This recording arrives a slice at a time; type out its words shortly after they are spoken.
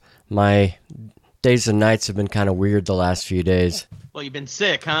My days and nights have been kind of weird the last few days. Well, you've been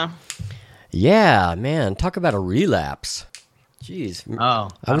sick, huh? Yeah, man. Talk about a relapse. Jeez. Oh,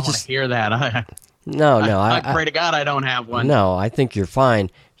 I don't want to hear that. No. I pray to God I don't have one. No, I think you're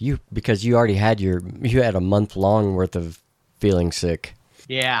fine. Because you already had you had a month long worth of feeling sick.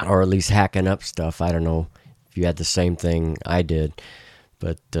 Yeah. Or at least hacking up stuff. I don't know if you had the same thing I did.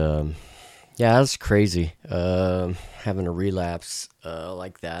 But, yeah, that's crazy. Having a relapse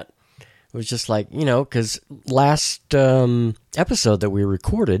like that. It was just like, because last episode that we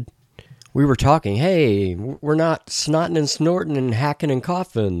recorded, we were talking, hey, we're not snotting and snorting and hacking and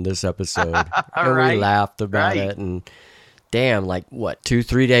coughing this episode. And Right. we laughed about it. And damn,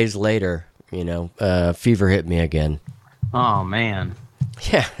 2-3 days later, fever hit me again. Oh, man.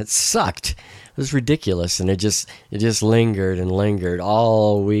 Yeah, it sucked. It was ridiculous, and it just lingered and lingered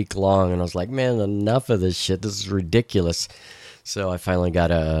all week long, and I was like, man, enough of this shit. This is ridiculous. So I finally got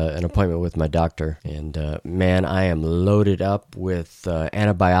an appointment with my doctor, and man, I am loaded up with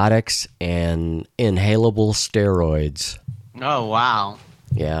antibiotics and inhalable steroids. Oh, wow.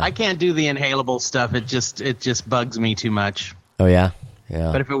 Yeah. I can't do the inhalable stuff. It just bugs me too much. Oh, yeah?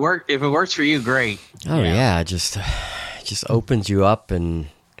 Yeah. But if it works for you, great. Oh, yeah. It just opens you up and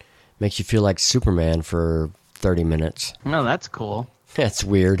makes you feel like Superman for 30 minutes. No, that's cool. That's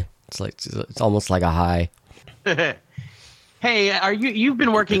weird. It's almost like a high. Hey, you've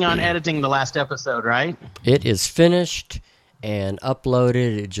been working on editing the last episode, right? It is finished and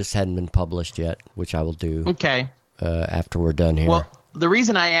uploaded. It just hadn't been published yet, which I will do. Okay. After we're done here. Well, the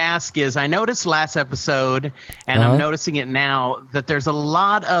reason I ask is I noticed last episode, and I'm noticing it now, that there's a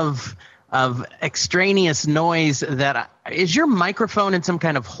lot of extraneous noise. Is your microphone in some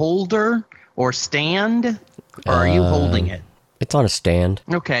kind of holder or stand, or are you holding it? It's on a stand.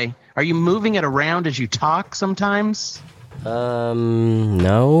 Okay. Are you moving it around as you talk sometimes?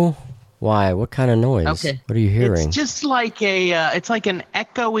 No. Why? What kind of noise? Okay. What are you hearing? It's just like it's like an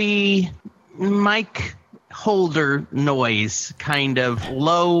echoey mic holder noise, kind of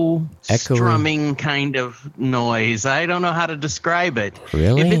low strumming kind of noise. I don't know how to describe it.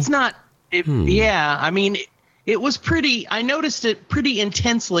 Really? If it's not, yeah, I mean, it was pretty, I noticed it pretty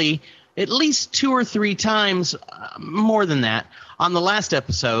intensely, at least 2 or 3 times, more than that, on the last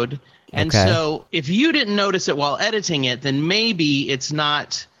episode. And so if you didn't notice it while editing it, then maybe it's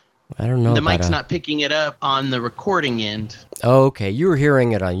not, I don't know. the mic's not picking it up on the recording end. Oh, okay. You were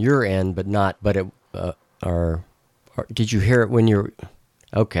hearing it on your end, but or did you hear it when you're,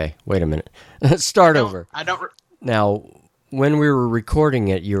 okay, wait a minute. Start over. Now, when we were recording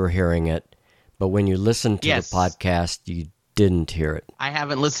it, you were hearing it, but when you listened to the podcast, you didn't hear it. I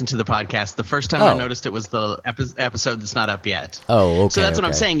haven't listened to the podcast. The first time I noticed it was the episode that's not up yet. Oh, okay. So that's what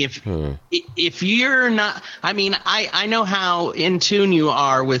I'm saying. If you're not, I mean, I know how in tune you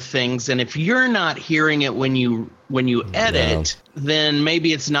are with things, and if you're not hearing it when you edit, then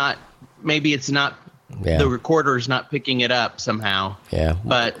maybe it's not. Yeah. The recorder's not picking it up somehow. Yeah.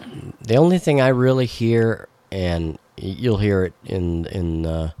 But the only thing I really hear, and you'll hear it in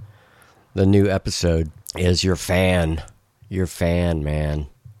the new episode, is your fan. Your fan, man.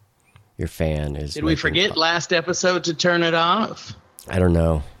 Your fan is. Did we forget last episode to turn it off? I don't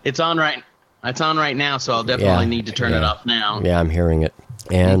know. It's on right now, so I'll definitely need to turn it off now. Yeah, I'm hearing it.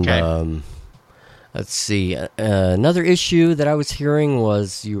 And let's see. Another issue that I was hearing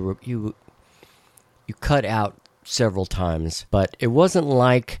was you cut out several times, but it wasn't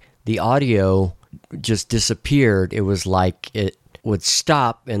like the audio just disappeared. It was like it would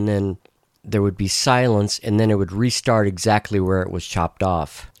stop, and then there would be silence, and then it would restart exactly where it was chopped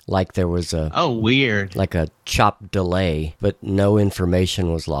off. Like there was weird. Like a chop delay, but no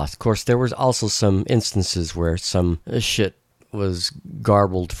information was lost. Of course, there was also some instances where some shit was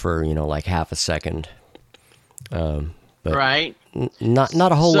garbled for, like half a second. But right.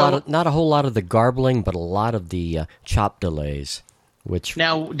 Not a whole lot of the garbling, but a lot of the chop delays. Which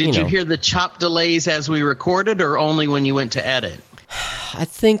now, did you hear the chop delays as we recorded, or only when you went to edit? I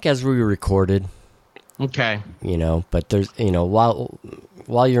think as we recorded. Okay. But there's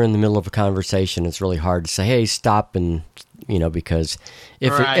while you're in the middle of a conversation, it's really hard to say, hey, stop, and because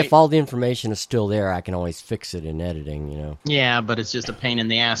if all the information is still there, I can always fix it in editing. Yeah, but it's just a pain in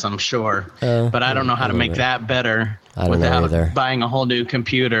the ass, I'm sure. But I don't know how to make that better without buying a whole new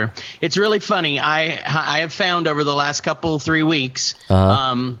computer. It's really funny. I have found over the last 3 weeks,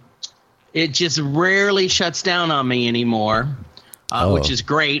 it just rarely shuts down on me anymore, which is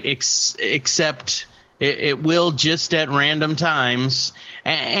great, except it will just at random times.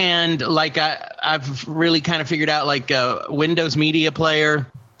 And like I've really kind of figured out, like Windows Media Player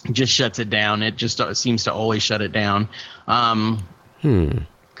just shuts it down. It just seems to always shut it down. But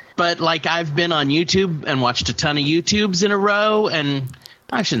but like I've been on YouTube and watched a ton of YouTubes in a row, and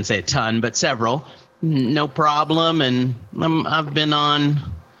I shouldn't say a ton, but several, no problem. And I've been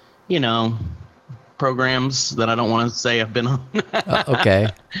on, programs that I don't want to say I've been on. Okay.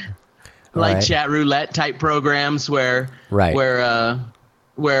 Like right. chat roulette type programs where there's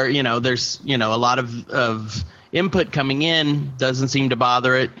a lot of input coming in, doesn't seem to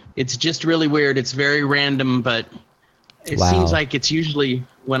bother it. It's just really weird. It's very random, but it seems like it's usually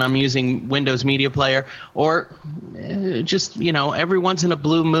when I'm using Windows Media Player or just every once in a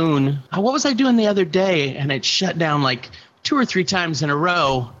blue moon. What was I doing the other day and it shut down like 2 or 3 times in a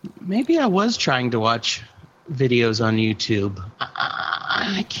row? Maybe I was trying to watch videos on YouTube.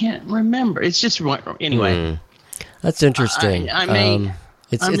 I can't remember. It's just anyway. That's interesting. I may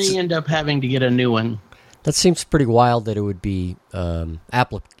end up having to get a new one. That seems pretty wild that it would be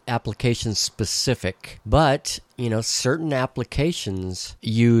application specific, but certain applications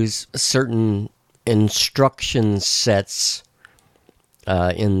use certain instruction sets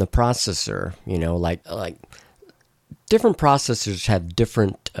in the processor. Like different processors have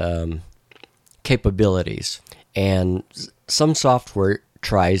different capabilities, and some software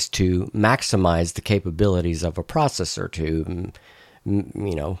tries to maximize the capabilities of a processor to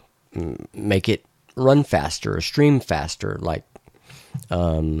make it run faster or stream faster.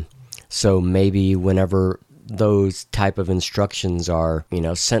 So maybe whenever those type of instructions are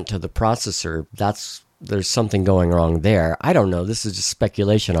sent to the processor, there's something going wrong there. I don't know, this is just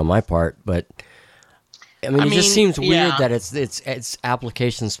speculation on my part, but it just seems weird that it's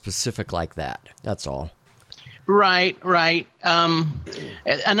application specific like that. That's all. Right.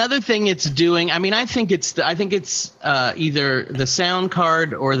 Another thing it's doing, I think it's either the sound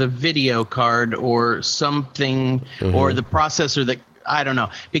card or the video card or something, or the processor that, I don't know.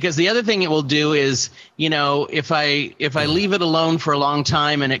 Because the other thing it will do is, if I leave it alone for a long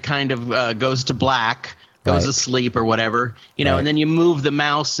time and it kind of goes to black, goes asleep or whatever, and then you move the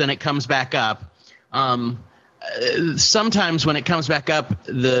mouse and it comes back up. Sometimes when it comes back up,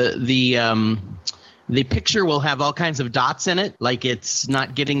 the picture will have all kinds of dots in it, like it's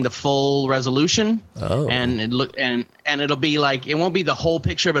not getting the full resolution. Oh. And it'll be like, it won't be the whole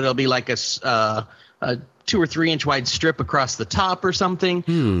picture, but it'll be like a 2 or 3 inch wide strip across the top or something.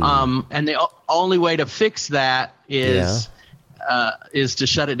 And the only way to fix that is to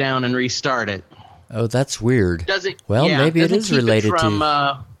shut it down and restart it. Oh, that's weird. Maybe it is related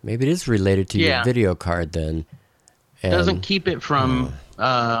to your video card then. And doesn't keep it from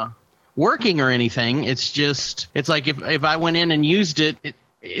working or anything. It's like if I went in and used it,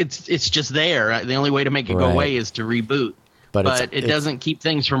 it's just there. The only way to make it go away is to reboot. But it doesn't keep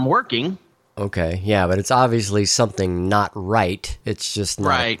things from working. Okay, yeah, but it's obviously something not right. It's just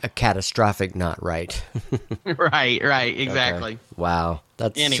not a catastrophic not right. Right, exactly. Okay. Wow,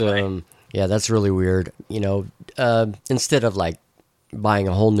 that's anyway. That's really weird. Instead of like buying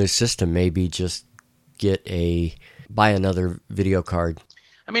a whole new system, maybe just buy another video card.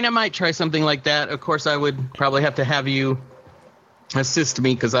 I might try something like that. Of course, I would probably have to have you assist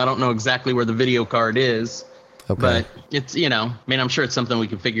me because I don't know exactly where the video card is. Okay. But it's, I'm sure it's something I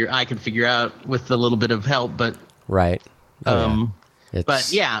can figure out with a little bit of help, but. Right.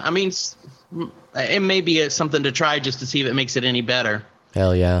 But yeah, it may be something to try just to see if it makes it any better.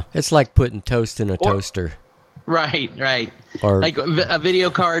 Hell yeah. It's like putting toast in a toaster. Right. Or like a video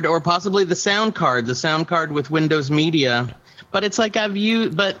card or possibly the sound card with Windows Media. But it's like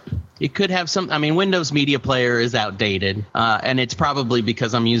but it could have Windows Media Player is outdated. And it's probably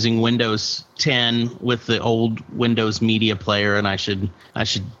because I'm using Windows 10 with the old Windows Media Player, and I should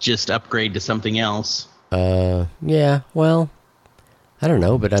just upgrade to something else. Yeah, well, I don't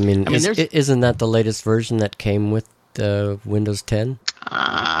know, but isn't that the latest version that came with Windows 10?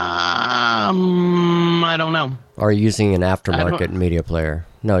 I don't know. Or are you using an aftermarket media player?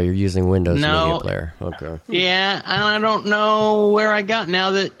 No, you're using Windows Media Player. Okay. Yeah, I don't know where I got now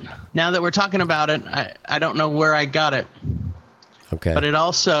that we're talking about it. I don't know where I got it. Okay. But it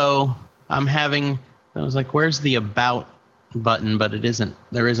also I was like, where's the about button? But it isn't.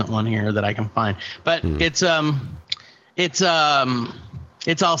 There isn't one here that I can find. But it's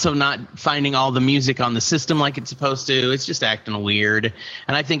also not finding all the music on the system like it's supposed to. It's just acting weird.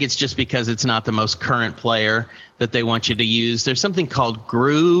 And I think it's just because it's not the most current player that they want you to use. There's something called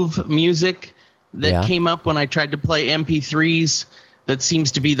Groove Music that came up when I tried to play MP3s that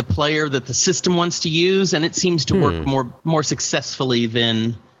seems to be the player that the system wants to use, and it seems to work more successfully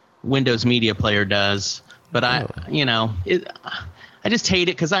than Windows Media Player does. But I just hate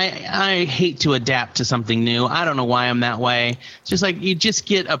it because I hate to adapt to something new. I don't know why I'm that way. It's just like you just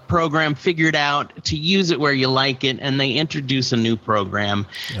get a program figured out to use it where you like it, and they introduce a new program.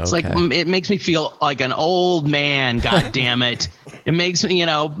 Okay. It's like it makes me feel like an old man. God damn it! It makes me,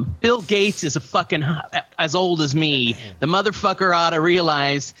 Bill Gates is a fucking as old as me. The motherfucker ought to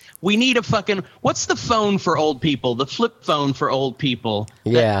realize we need a fucking what's the phone for old people? The flip phone for old people.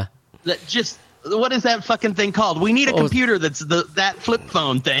 Yeah. That just. What is that fucking thing called? We need a computer that's that flip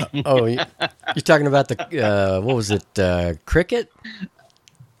phone thing. You're talking about the what was it? Cricket?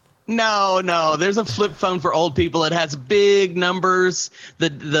 No. There's a flip phone for old people. It has big numbers.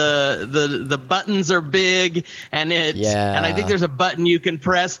 The buttons are big, and and I think there's a button you can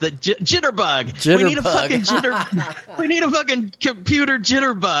press that jitterbug. We need a fucking We need a fucking computer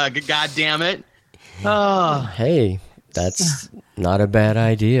jitterbug. God damn it! Oh, hey. That's not a bad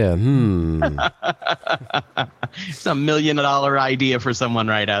idea. It's $1 million idea for someone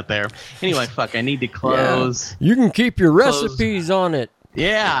right out there. Anyway, I need to close. Yeah. You can keep your recipes on it.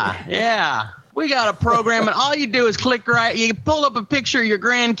 Yeah. We got a program, and all you do is click right. You pull up a picture of your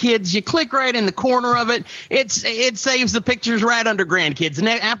grandkids. You click right in the corner of it. It saves the pictures right under grandkids. And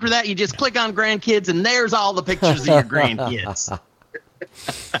after that, you just click on grandkids, and there's all the pictures of your grandkids.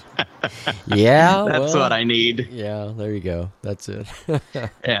 Yeah, that's what I need. Yeah, there you go. That's it.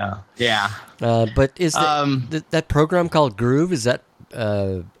 yeah. But is that program called Groove? Is that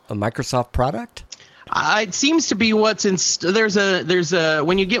a Microsoft product? It seems to be what's in. There's a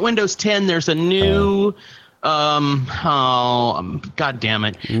when you get Windows 10, there's a new. God damn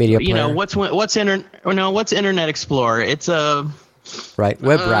it! Media player. What's Internet Explorer? It's a web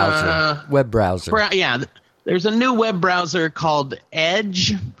browser. Web browser. Yeah. There's a new web browser called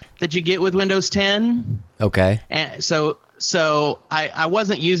Edge that you get with Windows 10. Okay. And so I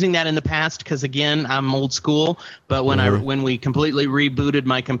wasn't using that in the past because, again, I'm old school. But when we completely rebooted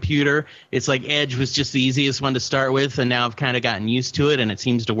my computer, it's like Edge was just the easiest one to start with, and now I've kind of gotten used to it, and it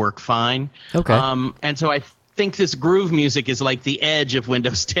seems to work fine. Okay. And so I think this Groove music is like the Edge of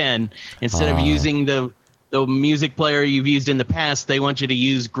Windows 10. Instead of using the music player you've used in the past, they want you to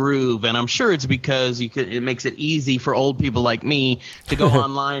use Groove, and I'm sure it's because it makes it easy for old people like me to go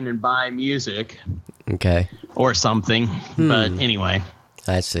online and buy music. Okay. Or something. But anyway,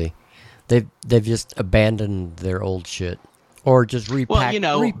 I see. They've just abandoned their old shit. Or just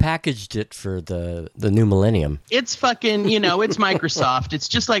repackaged it for the new millennium. It's fucking, it's Microsoft. It's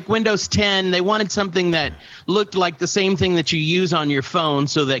just like Windows 10. They wanted something that looked like the same thing that you use on your phone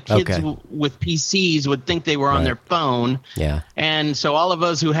so that kids with PCs would think they were on their phone. Yeah. And so all of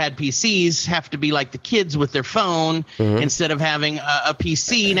us who had PCs have to be like the kids with their phone. Instead of having a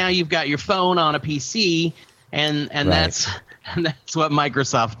PC, now you've got your phone on a PC, and that's what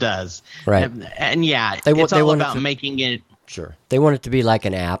Microsoft does. Right. And it's all about making it. Sure. They want it to be like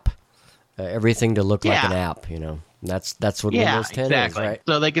an app. Everything to look like an app, That's what Windows 10 is, right?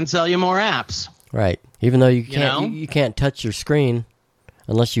 So they can sell you more apps. Right. Even though you can't touch your screen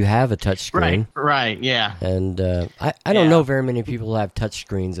unless you have a touch screen. Right, yeah. And I don't know very many people who have touch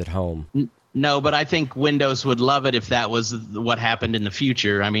screens at home. No, but I think Windows would love it if that was what happened in the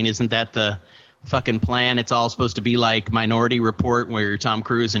future. I mean, isn't that the fucking plan? It's all supposed to be like Minority Report, where you're Tom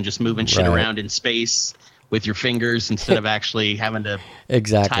Cruise and just moving shit around in space with your fingers instead of actually having to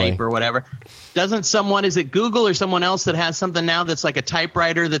type or whatever. Is it Google or someone else that has something now that's like a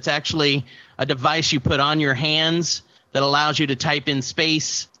typewriter that's actually a device you put on your hands that allows you to type in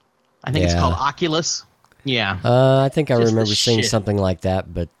space? I think it's called Oculus. Yeah. I think I remember seeing something like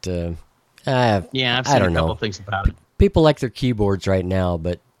that, but I've seen a couple things about it. People like their keyboards right now,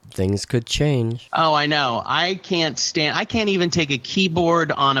 but things could change. Oh, I know. I can't even take a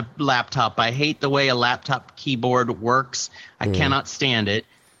keyboard on a laptop. I hate the way a laptop keyboard works. I cannot stand it.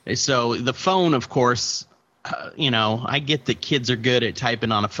 So the phone, of course, I get that kids are good at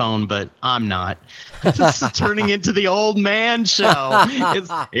typing on a phone, but I'm not. This is turning into the old man show.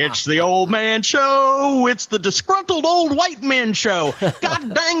 It's the old man show. It's the disgruntled old white men show.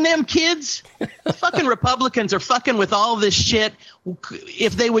 God dang them kids. Fucking Republicans are fucking with all this shit.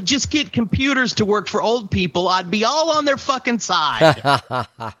 If they would just get computers to work for old people, I'd be all on their fucking side.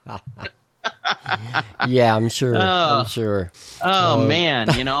 Yeah, I'm sure. I'm sure. Oh, man,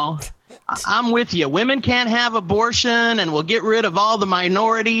 I'm with you. Women can't have abortion, and we'll get rid of all the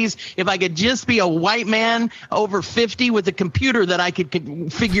minorities. If I could just be a white man over 50 with a computer that I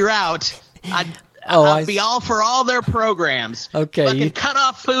could figure out, I'd be all for all their programs. Okay. Fucking cut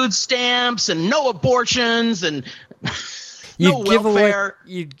off food stamps and no abortions and no welfare.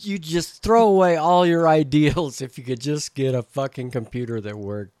 You just throw away all your ideals if you could just get a fucking computer that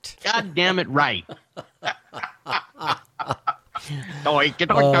worked. God damn it right. Doink, doink,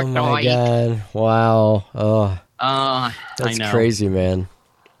 Oh doink, my doink. God! Wow. Oh, I that's know. crazy, man.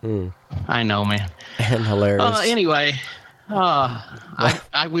 I know, man. And hilarious. Anyway,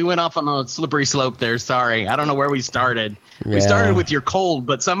 we went off on a slippery slope there. Sorry. I don't know where we started. Yeah. We started with your cold,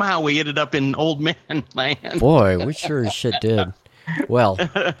 but somehow we ended up in old man land. Boy, we sure as shit did. Well,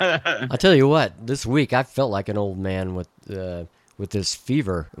 I'll tell you what. This week I felt like an old man with this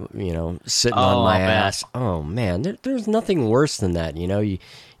fever, sitting on my ass. Oh man, there's nothing worse than that. You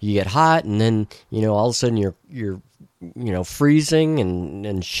get hot, and then all of a sudden you're freezing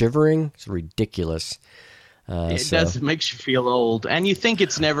and shivering. It's ridiculous. It does makes you feel old, and you think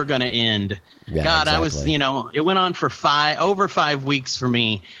it's never going to end. Yeah, God, exactly. I was, it went on for over 5 weeks for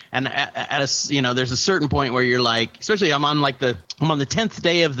me, and there's a certain point where you're like, especially I'm on the 10th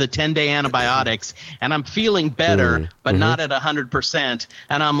day of the 10-day antibiotics, and I'm feeling better, but not at 100%,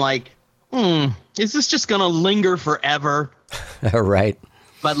 and I'm like, is this just going to linger forever? Right.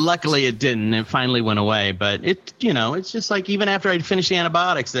 But luckily it didn't. It finally went away. But it's just like even after I'd finished the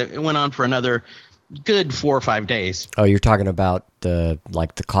antibiotics, it went on for another good 4 or 5 days. Oh, you're talking about the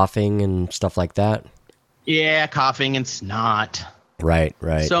coughing and stuff like that? Yeah, coughing and snot. Right.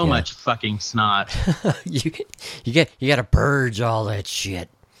 So much fucking snot. you got to purge all that shit.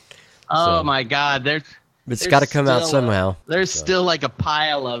 Oh my God, it's got to come out somehow. There's still like a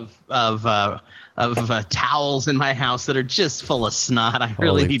pile of towels in my house that are just full of snot. I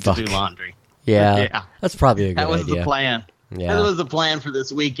really need to do laundry. Yeah, that's probably a good idea. That was the plan. Yeah. That was the plan for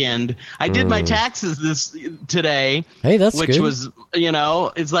this weekend. I did my taxes today. Hey, that's which good. Was,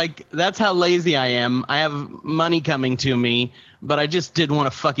 it's like, that's how lazy I am. I have money coming to me, but I just didn't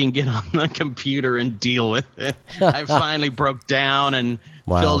want to fucking get on the computer and deal with it. I finally broke down and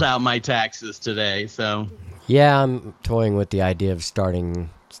filled out my taxes today. So yeah, I'm toying with the idea of starting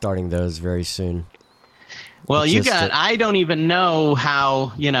those very soon. Well, I don't even know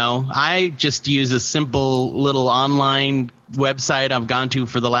how, I just use a simple little online website I've gone to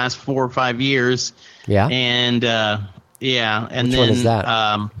for the last 4 or 5 years. Yeah. And, and Which then one is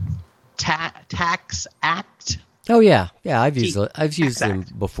that? Tax Act. Oh yeah. I've used them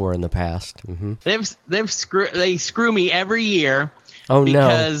before in the past. Mm-hmm. They screw me every year. Oh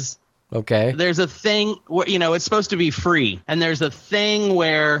because okay. There's a thing where, it's supposed to be free. And there's a thing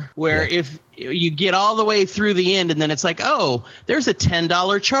where if you get all the way through the end and then it's like, oh, there's a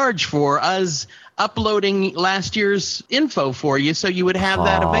 $10 charge for us uploading last year's info for you, so you would have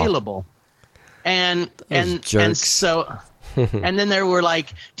that available. And so and then they were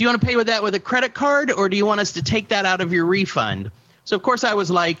like, do you want to pay with that with a credit card, or do you want us to take that out of your refund? So of course I was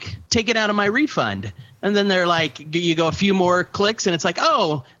like, take it out of my refund. And then they're like, you go a few more clicks and it's like,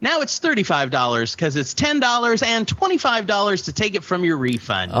 oh, now it's $35 because it's $10 and $25 to take it from your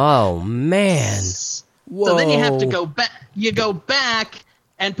refund. Oh man. Whoa. So then you have to go back. You go back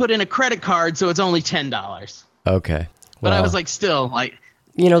and put in a credit card, so it's only $10. Okay. But I was like, still like,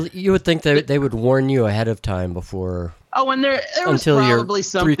 you would think that they would warn you ahead of time before. Oh, and there was probably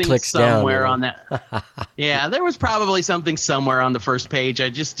something somewhere on that. Yeah, there was probably something somewhere on the first page. I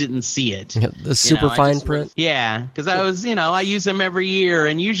just didn't see it. The super fine print? Yeah, because I was, I use them every year,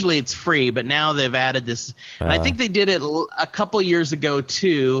 and usually it's free, but now they've added this. And I think they did it a couple years ago,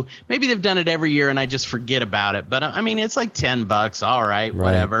 too. Maybe they've done it every year, and I just forget about it. But, I mean, it's like $10. All right,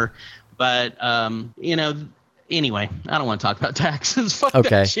 whatever. But, anyway, I don't want to talk about taxes. Fuck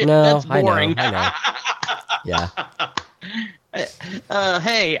that shit. No, that's boring. I know. Yeah.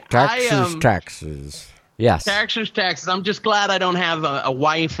 Hey, taxes. Yes. Taxes. I'm just glad I don't have a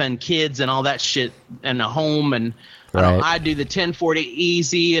wife and kids and all that shit and a home. And I do the 1040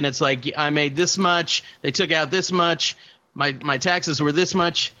 easy, and it's like I made this much. They took out this much. My taxes were this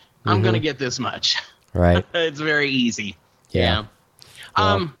much. I'm going to get this much. Right. It's very easy. Yeah.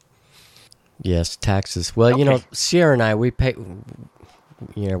 Yes, taxes. Well, Sierra and I, we pay.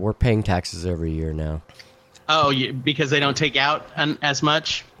 We're paying taxes every year now. Oh, because they don't take out as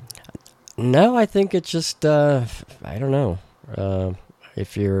much? No, I think it's just, I don't know.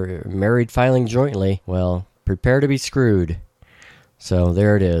 If you're married filing jointly, well, prepare to be screwed. So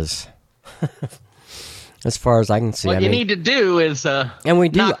there it is. As far as I can see. What you need to do is and we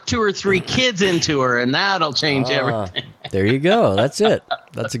knock 2 or 3 kids into her, and that'll change everything. There you go. That's it.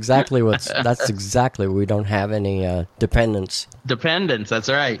 That's exactly we don't have any dependents. Dependents, that's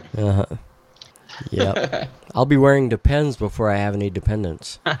right. Uh-huh. Yep. I'll be wearing Depends before I have any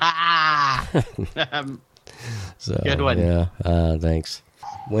dependents. So, good one. Yeah, thanks.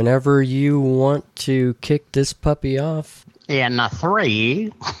 Whenever you want to kick this puppy off. In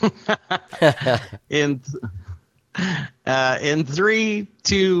 3. in 3,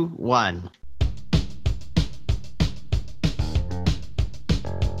 2, 1.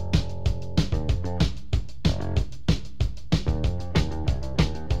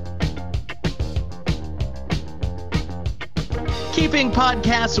 Keeping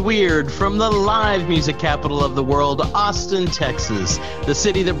podcasts weird from the live music capital of the world, Austin, Texas. The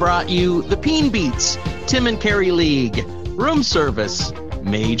city that brought you the Peen Beats, Tim and Carrie League, Room Service,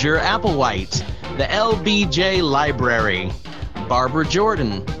 Major Applewhite, the LBJ Library, Barbara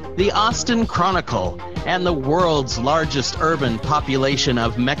Jordan, the Austin Chronicle, and the world's largest urban population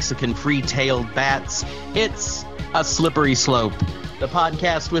of Mexican free-tailed bats. It's A Slippery Slope, the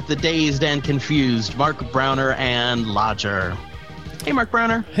podcast with the dazed and confused Mark Browner and Lodger. Hey, Mark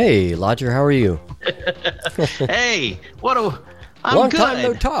Browner. Hey, Lodger, how are you? Hey, I'm Long good. time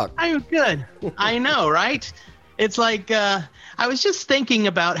no talk. I'm good. I know, right? It's like, I was just thinking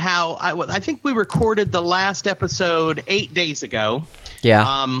about how, I think we recorded the last episode 8 days ago.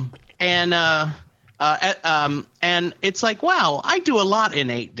 Yeah. And it's like, wow, I do a lot in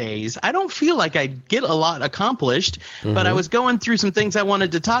 8 days. I don't feel like I get a lot accomplished, but I was going through some things I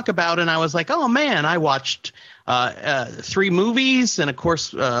wanted to talk about, and I was like, oh man, I watched 3 movies and of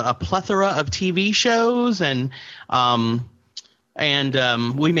course a plethora of TV shows, and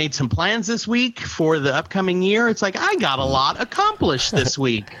we made some plans this week for the upcoming year. It's like I got a lot accomplished this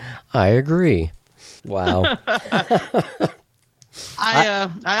week. I agree. Wow.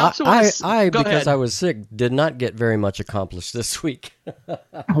 Because I was sick, did not get very much accomplished this week.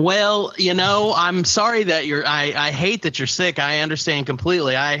 Well, I'm sorry that I hate that you're sick. I understand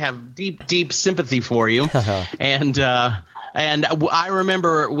completely. I have deep sympathy for you. And I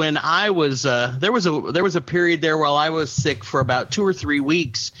remember when I was there was a period there while I was sick for about 2 or 3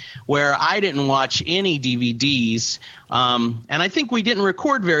 weeks where I didn't watch any DVDs. And I think we didn't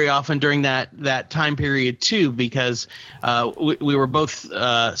record very often during that time period too, because we were both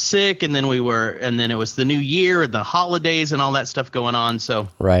sick, and then it was the new year and the holidays and all that stuff going on. So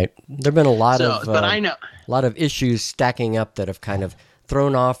right, there've been a lot I know a lot of issues stacking up that have kind of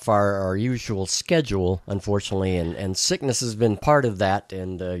thrown off our usual schedule, unfortunately, and sickness has been part of that,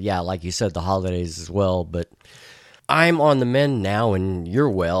 and like you said, the holidays as well. But I'm on the mend now, and you're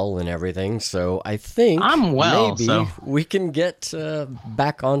well and everything, so I think I'm well, maybe we can get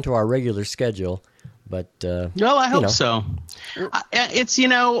back onto our regular schedule. But well, I hope so. It's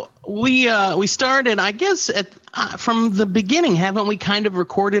we started, I guess, from the beginning, haven't we? Kind of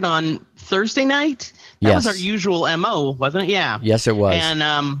recorded on Thursday night. That was our usual MO, wasn't it? Yeah. Yes, it was.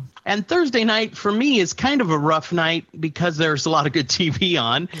 And Thursday night for me is kind of a rough night because there's a lot of good TV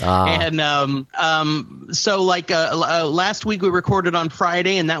on. And so last week we recorded on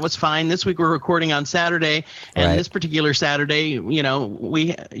Friday, and that was fine. This week we're recording on Saturday, and this particular Saturday,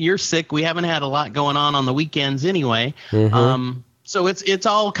 you're sick. We haven't had a lot going on the weekends anyway. So it's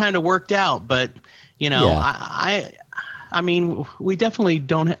all kind of worked out, but I mean, we definitely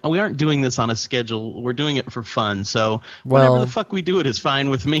we aren't doing this on a schedule. We're doing it for fun. So whatever the fuck we do it is fine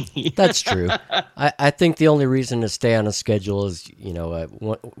with me. That's true. I think the only reason to stay on a schedule is,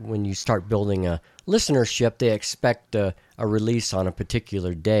 when you start building a listenership, they expect a release on a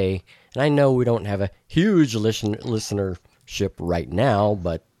particular day. And I know we don't have a huge listenership right now,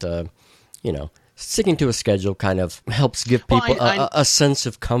 but, sticking to a schedule kind of helps give people a sense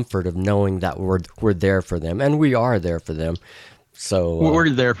of comfort of knowing that we're there for them, and we are there for them. So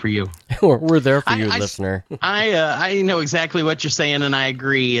we're there for you. We're there for you, listener. I know exactly what you're saying, and I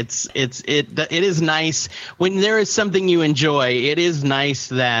agree. It is nice when there is something you enjoy. It is nice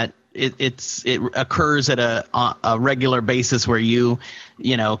that it occurs at a regular basis where you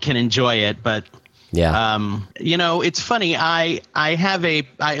can enjoy it, but. Yeah. It's funny. I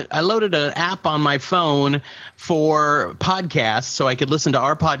loaded an app on my phone for podcasts, so I could listen to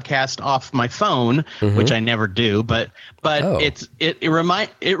our podcast off my phone, which I never do. But it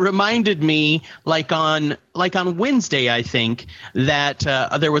reminded me like on Wednesday, I think, that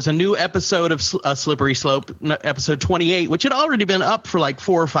there was a new episode of Slippery Slope, episode 28, which had already been up for like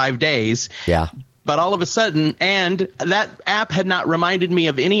 4 or 5 days. Yeah. But all of a sudden, and that app had not reminded me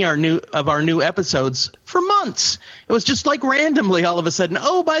of any of our new episodes for months. It was just like randomly all of a sudden,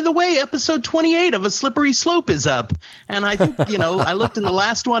 oh, by the way, episode 28 of A Slippery Slope is up. And I think, I looked in the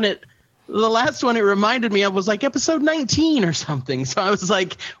last one it reminded me of was like episode 19 or something. So I was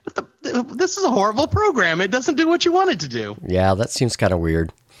like, this is a horrible program. It doesn't do what you want it to do. Yeah, that seems kind of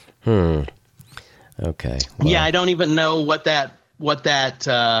weird. Okay. Well. Yeah, I don't even know what that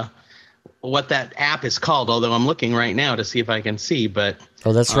app is called, although I'm looking right now to see if I can see, but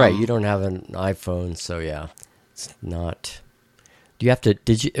that's right, you don't have an iPhone, so yeah, it's not. Do you have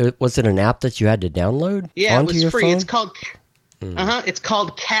to? Was it an app that you had to download? Yeah, onto it was your free. phone? It's called it's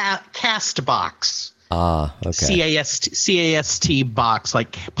called Castbox. Okay. CAST box,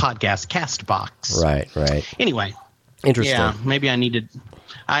 like podcast Castbox. Right. Anyway, interesting. Yeah, maybe I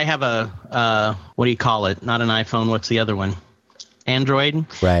have a what do you call it? Not an iPhone. What's the other one? android.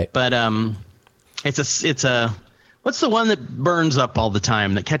 Right. But it's a what's the one that burns up all the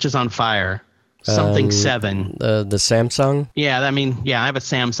time, that catches on fire? Something 7. The Samsung? Yeah, I have a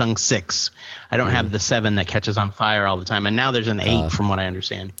Samsung 6. I don't have the 7 that catches on fire all the time, and now there's an 8 from what I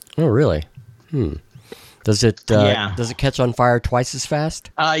understand. Oh, really? Does it catch on fire twice as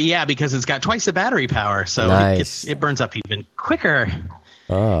fast? Yeah, because it's got twice the battery power, so nice. it burns up even quicker.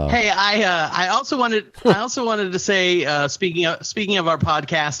 Oh. Hey, I also wanted to say, speaking of our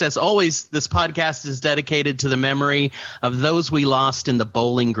podcast, as always, this podcast is dedicated to the memory of those we lost in the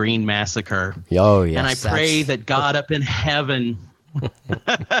Bowling Green massacre. Oh, yes. And I pray that God up in heaven,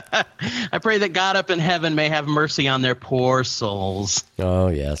 may have mercy on their poor souls. Oh,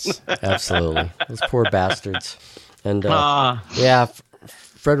 yes, absolutely. Those poor bastards. And yeah,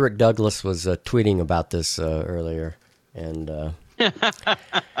 Frederick Douglass was tweeting about this earlier, and.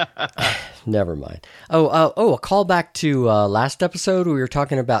 Never mind. A callback to last episode. We were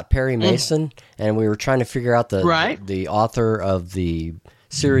talking about Perry Mason, and we were trying to figure out the author of the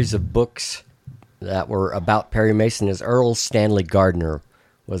series of books that were about Perry Mason. Is Earl Stanley Gardner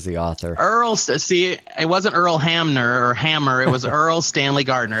was the author. It wasn't Earl Hammer. It was Earl Stanley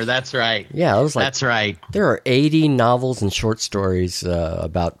Gardner. That's right. Yeah, that's right. There are 80 novels and short stories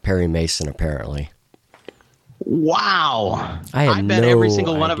about Perry Mason, apparently. Wow. I bet every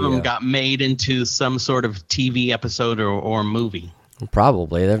single one of them got made into some sort of TV episode or movie.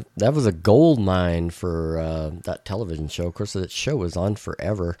 Probably. That was a gold mine for that television show. Of course, that show was on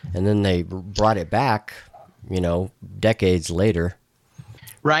forever. And then they brought it back, decades later.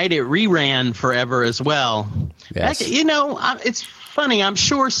 Right. It reran forever as well. Yes. It's funny. I'm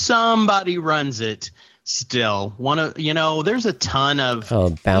sure somebody runs it. Still, there's a ton of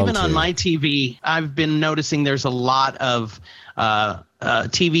even on my TV. I've been noticing there's a lot of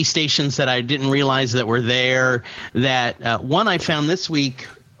TV stations that I didn't realize that were there. That one I found this week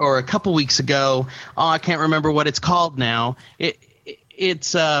or a couple weeks ago. Oh, I can't remember what it's called now.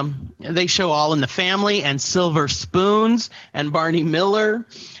 It's they show All in the Family and Silver Spoons and Barney Miller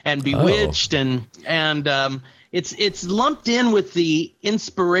and Bewitched and It's lumped in with the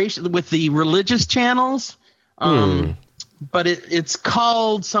inspiration with the religious channels, but it's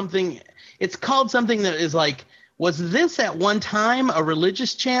called something. It's called something that is like, was this at one time a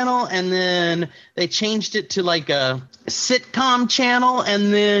religious channel, and then they changed it to like a sitcom channel,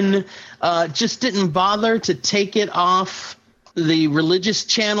 and then just didn't bother to take it off the religious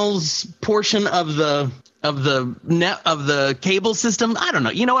channels portion of the cable system. I don't know.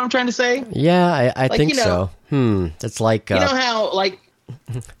 You know what I'm trying to say? Yeah, I think so. It's like how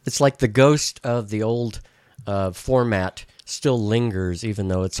it's like the ghost of the old format still lingers, even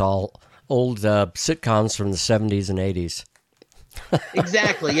though it's all old sitcoms from the 70s and 80s.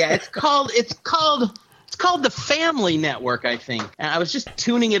 Exactly. Yeah, it's called the Family Network, I think. And I was just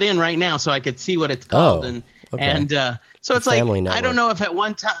tuning it in right now so I could see what it's called. So it's like, Network. I don't know if at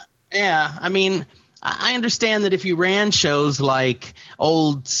one time. Yeah, I mean, I understand that if you ran shows like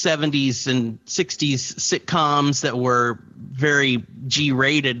old 70s and 60s sitcoms that were very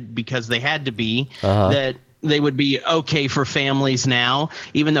G-rated because they had to be, that they would be okay for families now,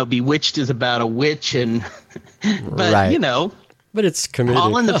 even though Bewitched is about a witch and but right. But it's comedic.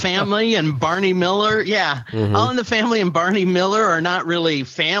 All in the Family and Barney Miller, All in the Family and Barney Miller are not really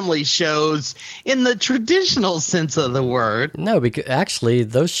family shows in the traditional sense of the word. No, because actually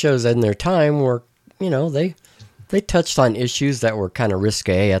those shows in their time were, they touched on issues that were kind of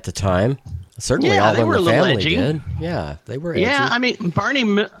risque at the time. Certainly All in the Family edgy. Did. Yeah, they were edgy. Yeah, I mean,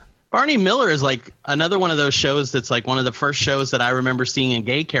 Barney Miller is like another one of those shows that's like one of the first shows that I remember seeing a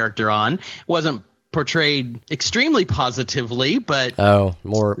gay character on. It wasn't portrayed extremely positively, but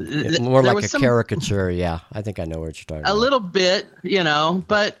more like a caricature. Yeah, I think I know what you're talking about. A little bit,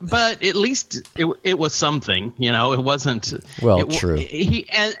 but at least it was something. It wasn't true.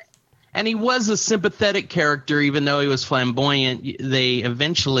 And he was a sympathetic character, even though he was flamboyant. He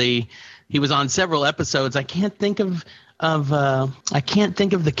was on several episodes. I can't think of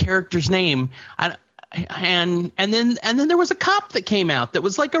the character's name. And then there was a cop that came out that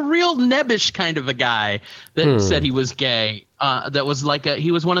was like a real nebbish kind of a guy that said he was gay. That was like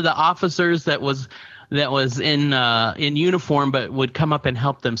he was one of the officers that was in uniform, but would come up and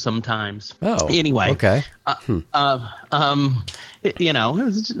help them sometimes. Oh, anyway. Okay.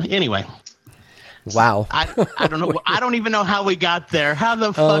 Anyway. Wow. I don't know. I don't even know how we got there. How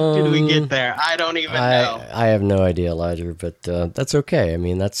the fuck did we get there? I don't even know. I have no idea, Elijah, but that's okay. I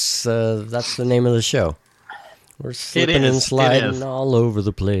mean, that's the name of the show. We're slipping and sliding all over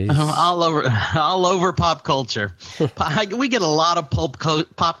the place. All over pop culture. We get a lot of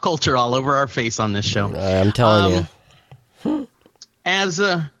pop culture all over our face on this show. I'm telling you. As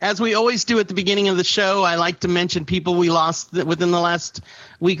we always do at the beginning of the show, I like to mention people we lost within the last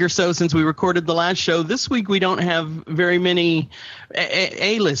week or so since we recorded the last show. This week we don't have very many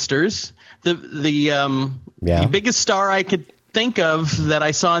A-listers. The biggest star I could think of that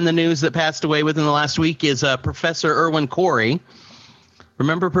I saw in the news that passed away within the last week is Professor Erwin Corey.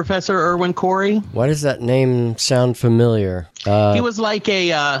 Remember Professor Erwin Corey? Why does that name sound familiar? He was like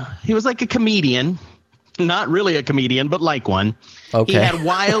a comedian. Not really a comedian, but like one. Okay. He had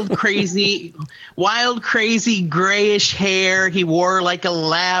wild, crazy, grayish hair. He wore like a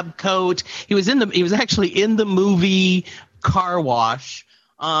lab coat. He was actually in the movie Car Wash.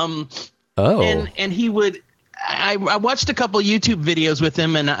 And he would. I watched a couple YouTube videos with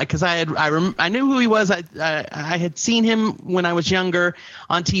him, and because I knew who he was. I had seen him when I was younger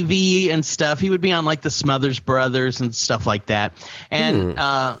on TV and stuff. He would be on like the Smothers Brothers and stuff like that. And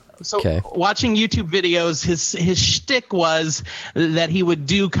watching YouTube videos, his shtick was that he would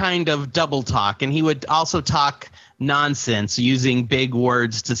do kind of double talk, and he would also talk nonsense using big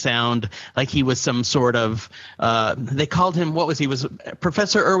words to sound like he was some sort of. They called him he was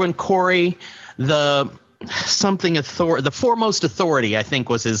Professor Erwin Corey, the foremost authority, I think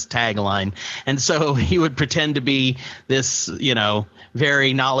was his tagline. And so he would pretend to be this,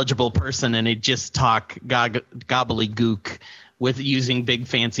 very knowledgeable person, and he'd just talk gobbledygook with using big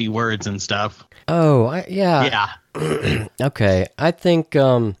fancy words and stuff. Oh, yeah. Okay. I think,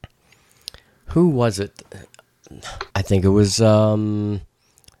 who was it? I think it was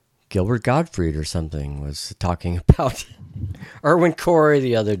Gilbert Gottfried or something was talking about Erwin Corey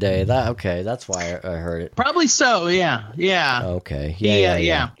the other day. That's why I heard it. Probably so. Yeah. Okay.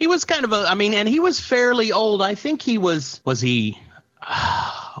 Yeah. He was kind of and he was fairly old. I think he was he?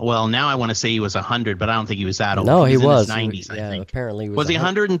 Well, now I want to say he was 100, but I don't think he was that old. No, he was in his 90s. I think. Apparently, was he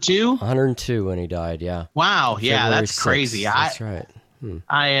 102? 102 when he died. Yeah. Wow. Yeah, February that's 6th. crazy. That's right.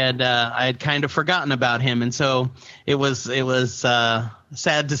 I had kind of forgotten about him, and so it was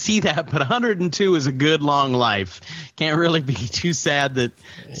sad to see that. But 102 is a good long life. Can't really be too sad that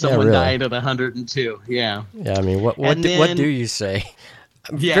someone died at 102. Yeah. Yeah. I mean, what do you say?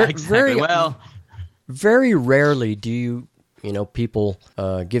 Yeah. Exactly. Very rarely do you people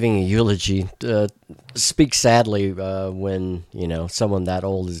giving a eulogy speak sadly when someone that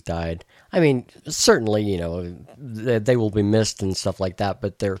old has died. I mean, certainly, they will be missed and stuff like that,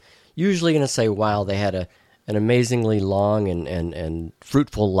 but they're usually going to say, wow, they had an amazingly long and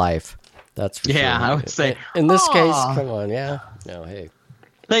fruitful life. That's for sure. I would say. In this case, come on, yeah. No, hey.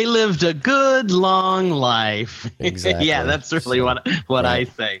 They lived a good, long life. Exactly. Yeah, that's really what I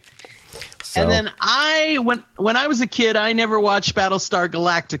say. So. And then when I was a kid, I never watched Battlestar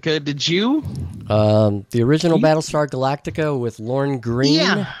Galactica. Did you? The original Battlestar Galactica with Lorne Greene?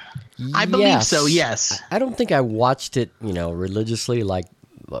 Yeah. I believe so, yes. I don't think I watched it, religiously like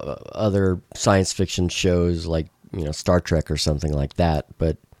other science fiction shows like, Star Trek or something like that.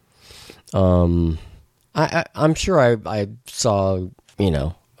 But I'm sure I saw,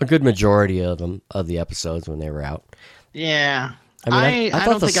 a good majority of them, of the episodes when they were out. Yeah. I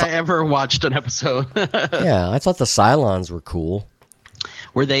don't think I ever watched an episode. Yeah, I thought the Cylons were cool.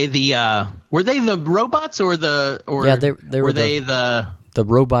 Were they the robots or the the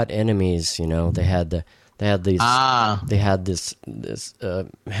robot enemies? They had this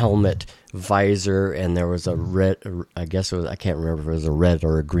helmet visor, and there was a red. I guess it was. I can't remember if it was a red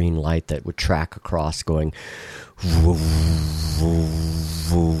or a green light that would track across, going. Woo, woo,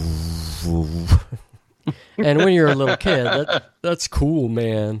 woo, woo. And when you're a little kid, that's cool,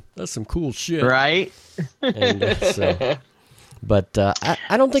 man. That's some cool shit, right? And but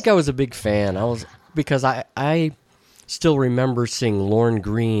I don't think I was a big fan. Because I still remember seeing Lorne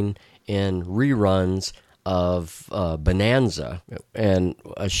Greene in reruns of Bonanza, and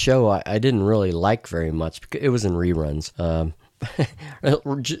a show I didn't really like very much because it was in reruns.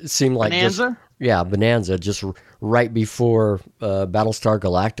 It seemed like Bonanza? Bonanza, just right before Battlestar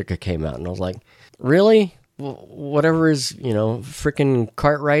Galactica came out, and I was like, really? Whatever is, frickin'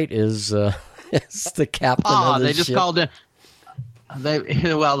 Cartwright is the captain of this they just ship. called him.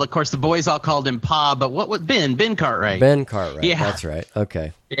 Of course, the boys all called him Pa, but what was Ben Cartwright? Ben Cartwright, yeah. That's right.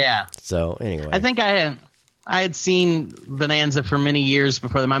 Okay. Yeah. So, anyway. I think I had seen Bonanza for many years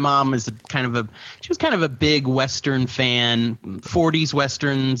before that. My mom was kind of a big Western fan, 40s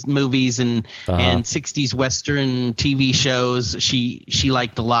Western movies and 60s Western TV shows. She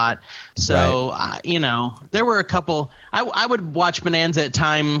liked a lot. So, right. There were a couple. I would watch Bonanza at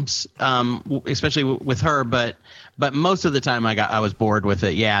times, especially with her, but most of the time I was bored with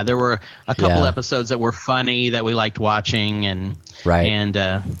it. Yeah, there were a couple episodes that were funny that we liked watching, and Right. And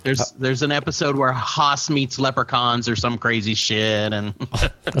there's an episode where Haas meets leprechauns or some crazy shit, and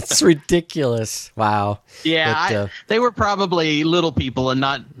That's ridiculous. Wow. Yeah, they were probably little people and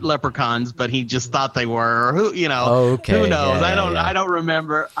not leprechauns, but he just thought they were. Or who knows? Yeah, I don't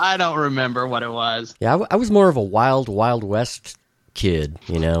remember. I don't remember what it was. Yeah, I was more of a Wild West kid,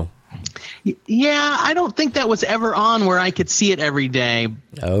 Yeah, I don't think that was ever on where I could see it every day.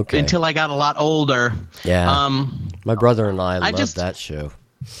 Okay. Until I got a lot older. Yeah. My brother and I loved that show.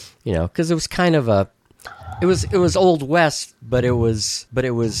 Because it was kind of it was Old West, but it was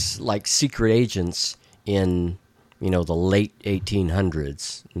like secret agents in the late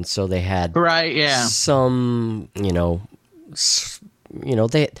 1800s, and so they had some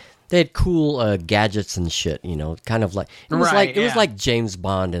they had cool gadgets and shit, kind of like it was like James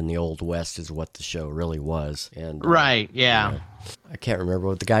Bond in the Old West is what the show really was. And I can't remember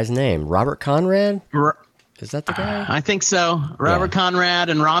what the guy's name. Robert Conrad? Is that the guy? I think so. Robert Conrad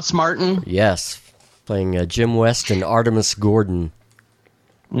and Ross Martin. Yes, playing Jim West and Artemis Gordon.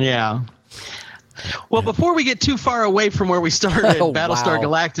 Yeah. Well, before we get too far away from where we started, Battlestar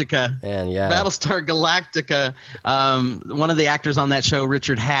Galactica. Battlestar Galactica. One of the actors on that show,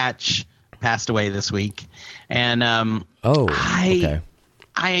 Richard Hatch, passed away this week, and I'm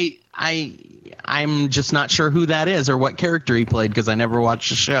just not sure who that is or what character he played because I never watched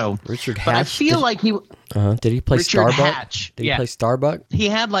the show. Richard Hatch. But I feel like he. Did he play Richard Starbuck? Hatch. Did he play Starbuck? He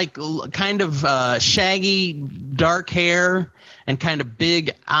had like kind of shaggy, dark hair and kind of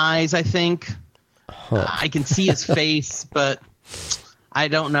big eyes, I think. I can see his face, but I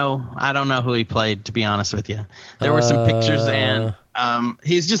don't know. I don't know who he played, to be honest with you. There were some pictures, and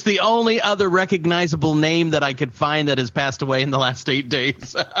he's just the only other recognizable name that I could find that has passed away in the last 8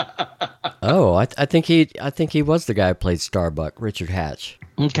 days. I think he was the guy who played Starbuck, Richard Hatch.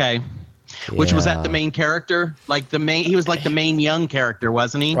 Okay. Yeah. Which was that the main character? He was like the main young character,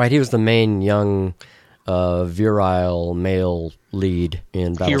 wasn't he? Right, he was the main young, virile male lead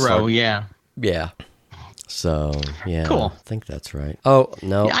in Battlestar. Hero, yeah. Yeah. So, yeah. Cool. I think that's right. Oh,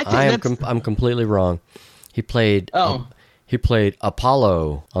 no, I'm completely wrong. He played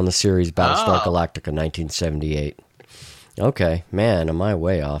Apollo on the series Battlestar Galactica 1978. Okay, man, am I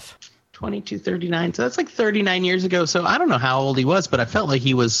way off. 2239. So that's like 39 years ago. So I don't know how old he was, but I felt like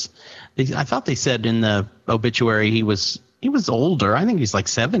he was. I thought they said in the obituary he was older. I think he's like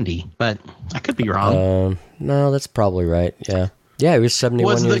 70, but I could be wrong. No, that's probably right. Yeah, he was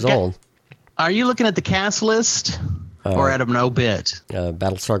 71 years old. Are you looking at the cast list or at an obit?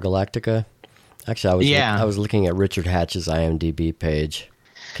 Battlestar Galactica. Actually, I was looking at Richard Hatch's IMDb page.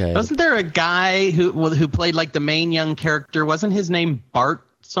 Okay. Wasn't there a guy who played like the main young character? Wasn't his name Bart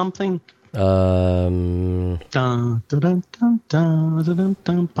something? Oh, okay.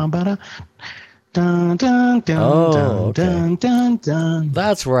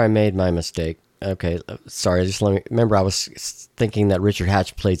 That's where I made my mistake. Okay, sorry. Just let me remember. I was thinking that Richard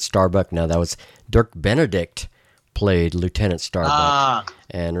Hatch played Starbuck. No, that was Dirk Benedict played Lieutenant Starbuck,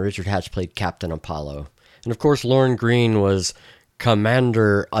 and Richard Hatch played Captain Apollo. And of course, Lauren Green was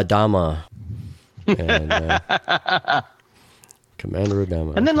Commander Adama. And, Commander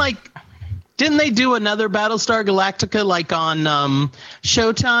Adama. And then, didn't they do another Battlestar Galactica on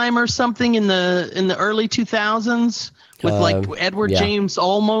Showtime or something in the early 2000s with Edward James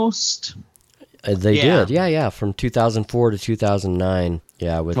Olmos? They did, yeah, from 2004 to 2009.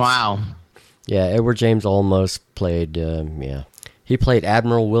 Yeah, Edward James Olmos played. He played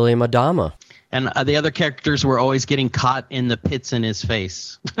Admiral William Adama. And the other characters were always getting caught in the pits in his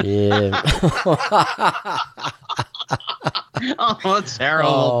face. Yeah. Oh, a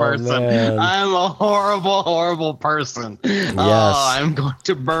terrible person. Man. I'm a horrible, horrible person. Yes. Oh, I'm going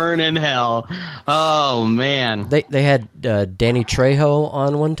to burn in hell. Oh, man. They had Danny Trejo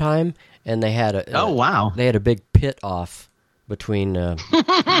on one time, and they had they had a big pit off between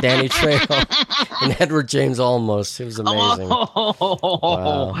Danny Trejo and Edward James Olmos. It was amazing.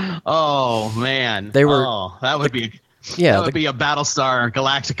 Oh man. They were that would be be a Battlestar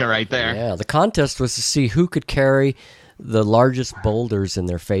Galactica right there. Yeah, the contest was to see who could carry the largest boulders in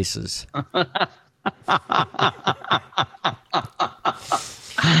their faces.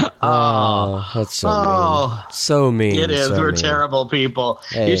 That's so mean. So mean. It is. We're terrible people.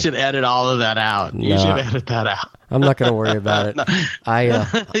 Hey. You should edit all of that out. You should edit that out. I'm not going to worry about it.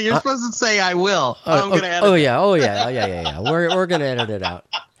 You're supposed to say I will. I'm going to edit. Oh yeah. We're going to edit it out.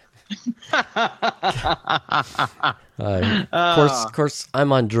 Of course,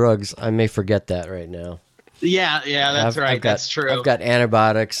 I'm on drugs. I may forget that right now. Yeah, that's right. That's true. I've got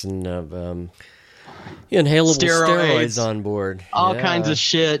antibiotics and Inhalable steroids on board. All kinds of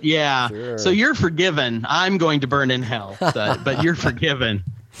shit. Yeah. Sure. So you're forgiven. I'm going to burn in hell, but you're forgiven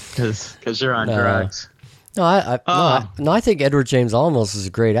because you're on drugs. No, I think Edward James Olmos is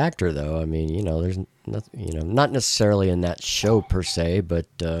a great actor, though. I mean, there's nothing, not necessarily in that show per se, but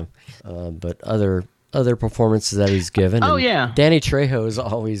other performances that he's given. Oh, and yeah. Danny Trejo is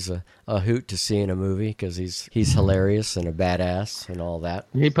always a hoot to see in a movie because he's hilarious and a badass and all that.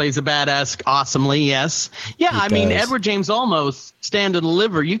 He plays a badass awesomely, yes. Yeah, I mean, Edward James Olmos, Stand and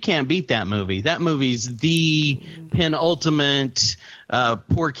Deliver, you can't beat that movie. That movie's the penultimate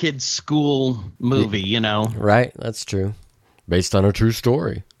poor kid's school movie, Right, that's true. Based on a true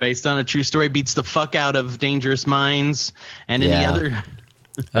story. Based on a true story, beats the fuck out of Dangerous Minds and any other...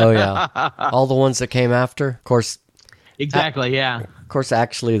 Oh, yeah. All the ones that came after, of course. Exactly, yeah. Of course,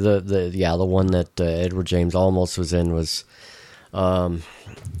 actually, the one that Edward James Olmos was in was a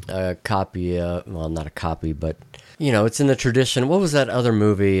copy, well, not a copy, but, it's in the tradition. What was that other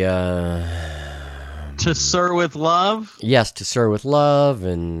movie? To Sir with Love? Yes, To Sir with Love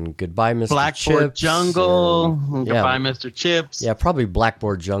and Goodbye, Mr. Blackboard Chips. Jungle, Goodbye, Mr. Chips. Yeah, probably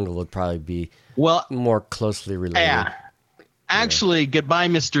Blackboard Jungle would probably be more closely related. Yeah. Actually, Goodbye,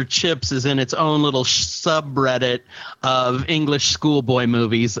 Mr. Chips is in its own little subreddit of English schoolboy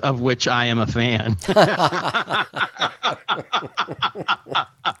movies, of which I am a fan.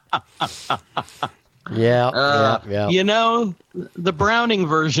 Yeah. The Browning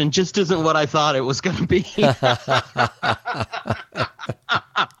version just isn't what I thought it was going to be.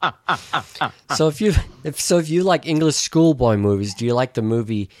 So if you like English schoolboy movies, do you like the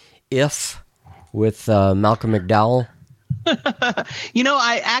movie If with Malcolm McDowell?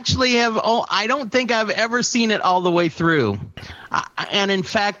 I actually have. I don't think I've ever seen it all the way through. And in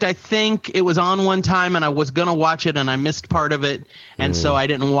fact, I think it was on one time, and I was gonna watch it, and I missed part of it, and so I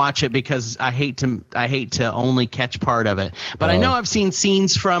didn't watch it because I hate to only catch part of it. But I know I've seen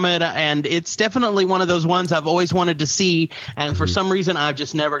scenes from it, and it's definitely one of those ones I've always wanted to see, and for some reason I've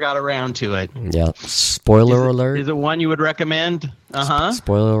just never got around to it. Yeah. Spoiler alert. Is it one you would recommend?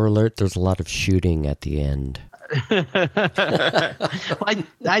 Spoiler alert. There's a lot of shooting at the end.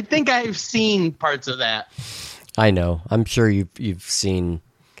 I think I've seen parts of that. I know. I'm sure you've seen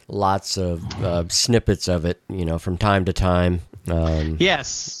lots of snippets of it, from time to time.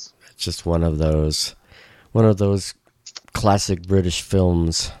 Yes, it's just one of those classic British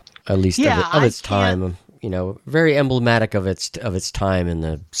films, at least of its time. Very emblematic of its time in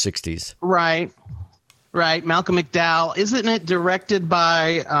the 60s. Right, Malcolm McDowell. Isn't it directed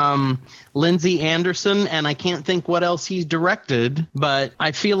by Lindsay Anderson? And I can't think what else he's directed, but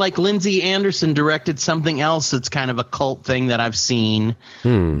I feel like Lindsay Anderson directed something else that's kind of a cult thing that I've seen.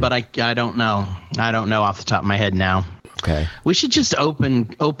 But I don't know. I don't know off the top of my head now. Okay. We should just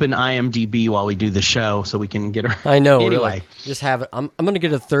open IMDb while we do the show so we can get her. I know. Anyway. Really. Just have it. I'm going to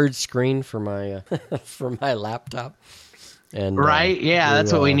get a third screen for my for my laptop. And,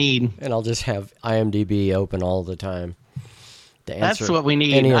 that's what we need. And I'll just have IMDb open all the time to answer that's what we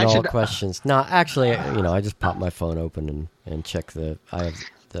need. Any and all questions. No, actually, I just pop my phone open and check the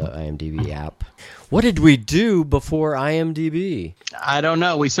IMDb app. What did we do before IMDb? I don't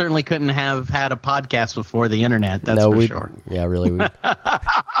know. We certainly couldn't have had a podcast before the internet. That's for sure. Yeah, really.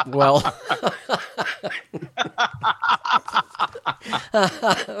 Well.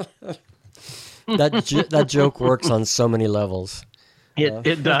 That joke works on so many levels.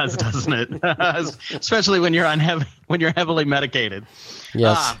 It does, doesn't it? Especially when you're heavily medicated.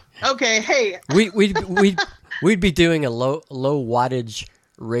 Yes. Okay. Hey. We'd be doing a low wattage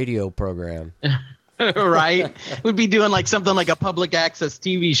radio program. Right. We'd be doing something like a public access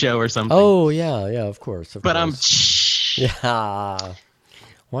TV show or something. Oh yeah, of course. Yeah.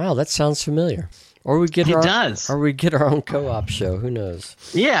 Wow, that sounds familiar. Or we get our own co-op show. Who knows?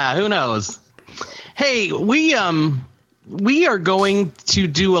 Yeah, who knows? Hey, we are going to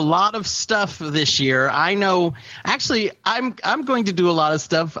do a lot of stuff this year. I know. Actually, I'm going to do a lot of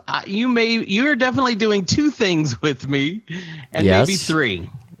stuff. You're definitely doing 2 things with me, and maybe 3,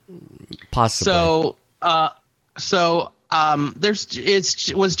 possibly. So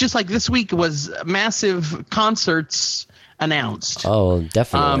it was just like this week was massive concerts announced. Oh,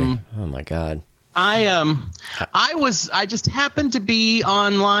 definitely. Oh my God. I just happened to be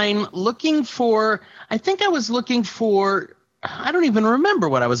online looking for, I don't even remember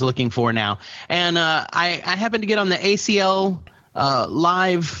what I was looking for now. And I happened to get on the ACL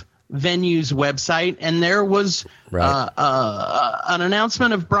live venues website, and there was an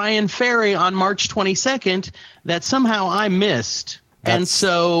announcement of Bryan Ferry on March 22nd that somehow I missed. And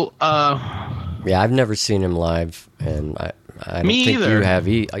so yeah, I've never seen him live, and I don't think you have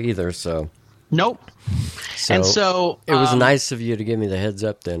either, so Nope. So it was nice of you to give me the heads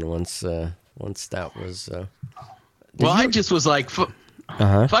up then once that was... I just was like, fuck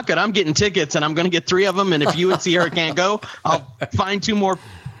it, I'm getting tickets, and I'm going to get 3 of them, and if you and Sierra can't go, I'll find 2 more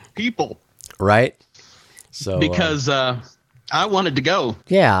people. Right. So because I wanted to go.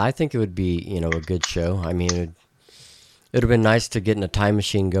 Yeah, I think it would be, a good show. I mean, it would have been nice to get in a time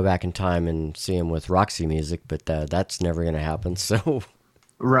machine, go back in time, and see him with Roxy music, but that's never going to happen, so...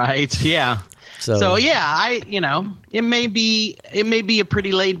 Right, yeah. So yeah, it may be a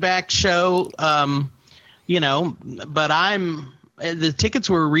pretty laid back show, but the tickets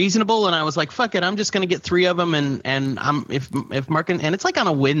were reasonable, and I was like, fuck it, I'm just gonna get 3 of them, and I'm if Mark and it's like on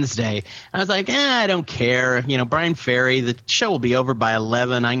a Wednesday, I was like, I don't care, Brian Ferry, the show will be over by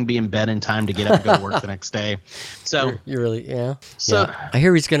 11, I can be in bed in time to get up and go to work the next day. So you really, yeah. So yeah. I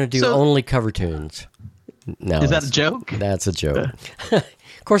hear he's gonna do only cover tunes. No, is that a joke? That's a joke.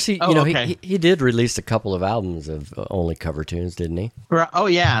 Of course, he did release a couple of albums of only cover tunes, didn't he? Oh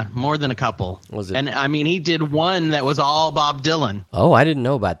yeah, more than a couple. Was it? And I mean, he did one that was all Bob Dylan. Oh, I didn't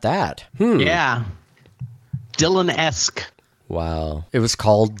know about that. Yeah, Dylan-esque. Wow, it was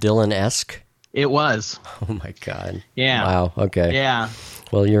called Dylan-esque. It was. Oh my God. Yeah. Wow. Okay. Yeah.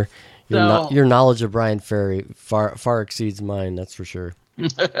 Well, your knowledge of Bryan Ferry far exceeds mine. That's for sure.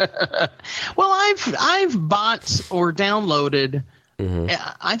 Well, I've bought or downloaded. Mm-hmm.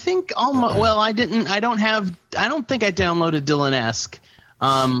 I think almost. Well, I didn't. I don't think I downloaded Dylan-esque.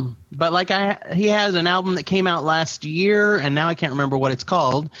 But like he has an album that came out last year, and now I can't remember what it's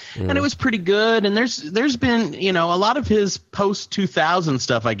called, and it was pretty good. And there's been a lot of his post 2000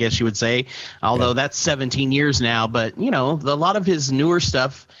 stuff, I guess you would say, although that's 17 years now. But a lot of his newer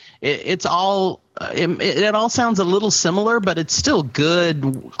stuff, it's all it all sounds a little similar, but it's still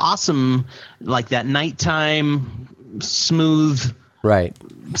good, awesome, like that nighttime smooth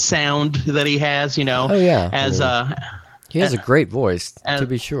sound that he has. Oh yeah, he has a great voice, to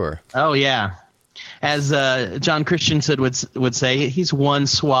be sure. Oh, yeah. As John Christensen would say, he's one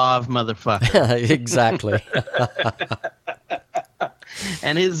suave motherfucker. Exactly.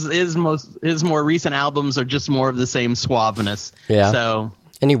 And his more recent albums are just more of the same suaveness. Yeah. So,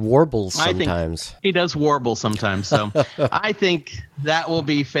 and he warbles sometimes. He does warble sometimes. So I think that will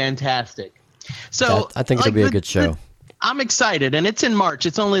be fantastic. So I think it'll be a good show. I'm excited, and it's in March.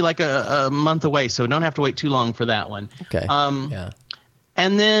 It's only like a month away, so don't have to wait too long for that one. Okay. Yeah.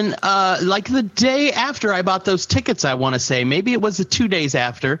 And then, like the day after I bought those tickets, I want to say, maybe it was the 2 days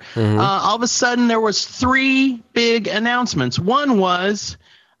after, all of a sudden there was 3 big announcements. One was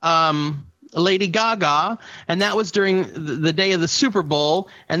Lady Gaga, and that was during the day of the Super Bowl.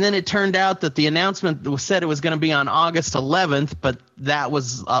 And then it turned out that the announcement said it was going to be on August 11th, but that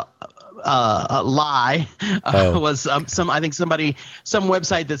was a lie. Was I think some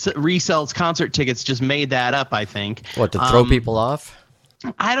website that resells concert tickets just made that up, I think. What, to throw people off?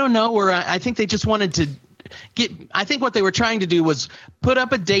 I don't know. I think they just wanted to I think what they were trying to do was put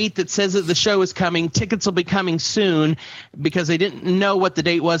up a date that says that the show is coming. Tickets will be coming soon, because they didn't know what the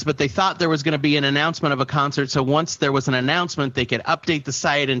date was, but they thought there was going to be an announcement of a concert. So once there was an announcement, they could update the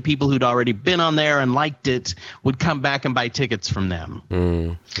site, and people who'd already been on there and liked it would come back and buy tickets from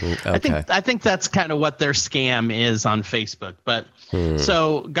them. Okay. I think that's kind of what their scam is on Facebook. But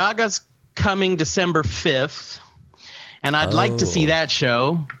so Gaga's coming December 5th. And I'd like to see that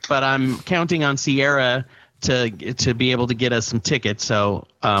show, but I'm counting on Sierra to be able to get us some tickets. So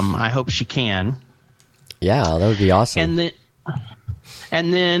I hope she can. Yeah, that would be awesome.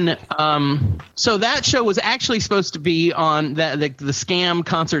 And then so that show was actually supposed to be on the scam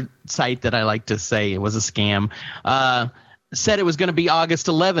concert site that I like to say it was a scam. Said it was going to be August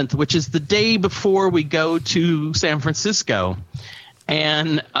 11th, which is the day before we go to San Francisco.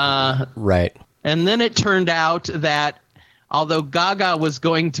 And right. And then it turned out that although Gaga was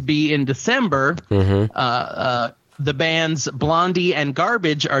going to be in December, the bands Blondie and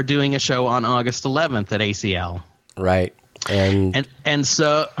Garbage are doing a show on August 11th at ACL. Right. And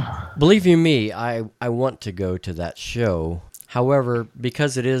so, believe you me, I want to go to that show. However,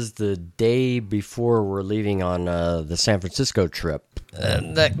 because it is the day before we're leaving on the San Francisco trip,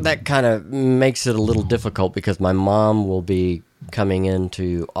 that kind of makes it a little difficult, because my mom will be coming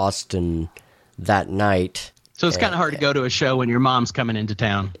into Austin that night. So it's kind of hard to go to a show when your mom's coming into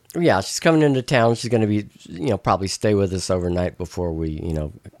town. Yeah, she's coming into town. She's going to be, probably stay with us overnight before we,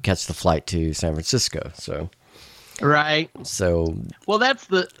 catch the flight to San Francisco. So, right. So, well, that's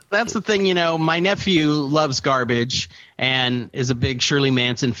the thing. My nephew loves Garbage, and is a big Shirley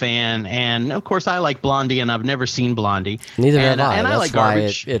Manson fan. And of course, I like Blondie, and I've never seen Blondie. Neither have I. And That's I like why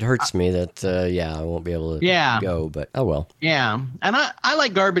Garbage. it hurts me that I won't be able to go. But oh well. Yeah, and I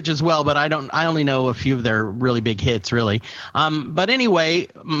like Garbage as well, but I only know a few of their really big hits, really. But anyway,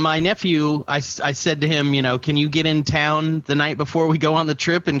 my nephew, I said to him, can you get in town the night before we go on the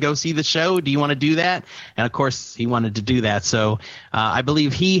trip and go see the show? Do you want to do that? And of course, he wanted to do that. So I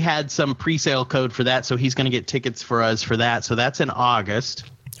believe he had some pre-sale code for that, so he's going to get tickets for us for that. So that's in August.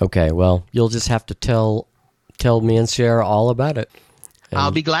 Okay, well, you'll just have to tell me and Sarah all about it. I'll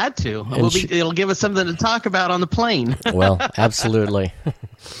be glad to. It'll give us something to talk about on the plane. Well, absolutely.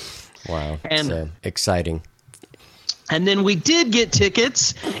 Wow, and so exciting. And then we did get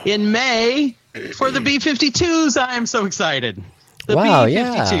tickets in May for the B-52s. I am so excited. The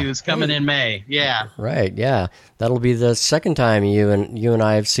B-52s coming in May. Yeah. Right, yeah. That'll be the second time you and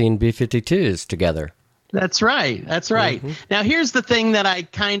I have seen B-52s together. That's right. Mm-hmm. Now, here's the thing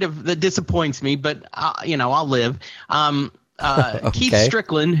that disappoints me, but I'll live. Okay. Keith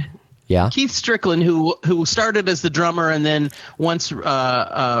Strickland. Yeah. Keith Strickland, who started as the drummer, and then once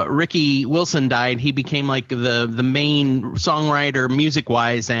Ricky Wilson died, he became like the main songwriter, music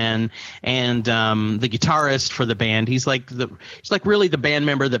wise, and the guitarist for the band. He's like really the band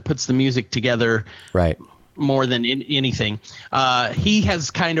member that puts the music together. Right. More than anything. He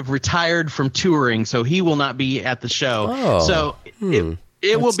has kind of retired from touring, so he will not be at the show. Oh. So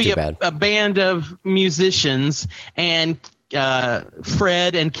it will be a band of musicians, and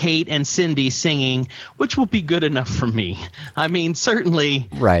Fred and Kate and Cindy singing, which will be good enough for me. I mean, certainly,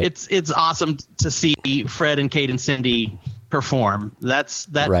 right. It's awesome to see Fred and Kate and Cindy perform.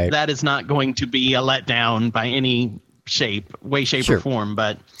 That is not going to be a letdown by any way, shape, or form.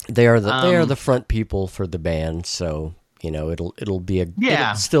 But they are the front people for the band, so it'll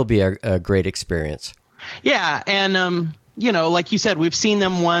still be a great experience. Yeah, and like you said, we've seen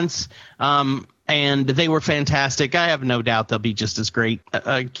them once. And they were fantastic. I have no doubt they'll be just as great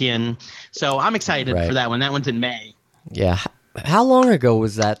again. So I'm excited for that one. That one's in May. Yeah. How long ago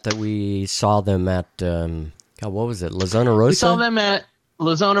was that we saw them at, what was it, La Zona Rosa? We saw them at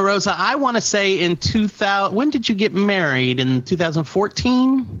La Zona Rosa, I want to say in 2000. When did you get married? In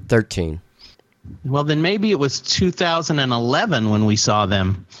 2014? 13. Well, then maybe it was 2011 when we saw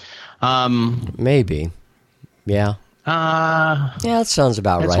them. Maybe. Yeah. Yeah, that sounds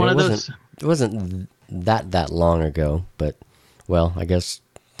about right. It wasn't that long ago, but I guess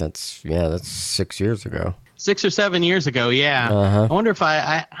that's 6 years ago. 6 or 7 years ago, yeah. Uh-huh. I wonder if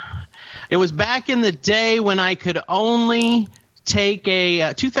it was back in the day when I could only take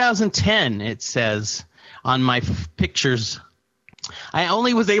a 2010. It says on my pictures. I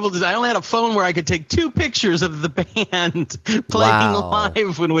only had a phone where I could take 2 pictures of the band playing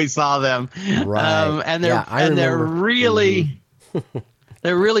live when we saw them. Right. And they're really.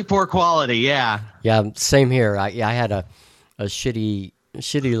 They're really poor quality, yeah. Yeah, same here. I had a shitty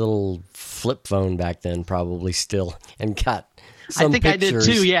little flip phone back then, probably still, and got some pictures. I did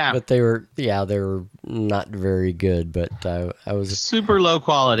too, yeah. But they were not very good. But I was super low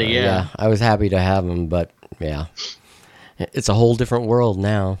quality, yeah. Yeah, I was happy to have them, but yeah, it's a whole different world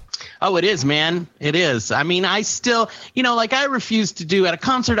now. Oh, it is, man. It is. I mean, I still, I refuse to do at a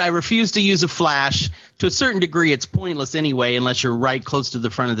concert. I refuse to use a flash. To a certain degree, it's pointless anyway, unless you're right close to the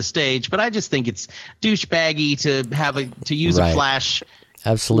front of the stage. But I just think it's douchebaggy to use a flash.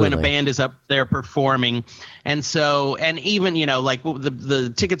 Absolutely. When a band is up there performing. And so, and even, like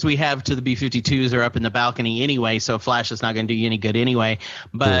the tickets we have to the B-52s are up in the balcony anyway, so flash is not going to do you any good anyway.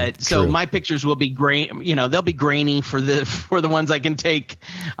 But so my pictures will be they'll be grainy for the ones I can take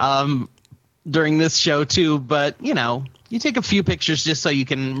during this show too. But, you take a few pictures just so you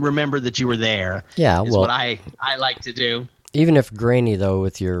can remember that you were there. Yeah, is what I like to do. Even if grainy, though,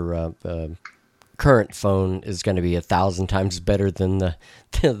 with your current phone is going to be 1,000 times better than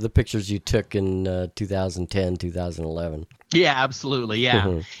the pictures you took in 2010, 2011. Yeah, absolutely. Yeah.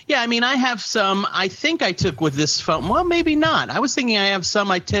 Mm-hmm. Yeah, I mean, I have some I think I took with this phone. Well, maybe not. I was thinking I have some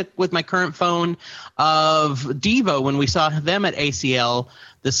I took with my current phone of Devo when we saw them at ACL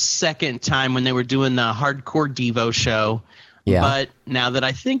the second time when they were doing the Hardcore Devo show. Yeah. But now that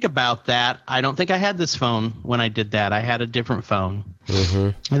I think about that, I don't think I had this phone when I did that. I had a different phone.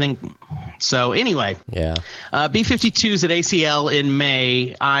 Mm-hmm. I think so. Anyway, yeah. B-52s at ACL in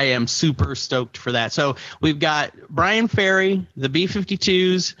May. I am super stoked for that. So we've got Bryan Ferry, the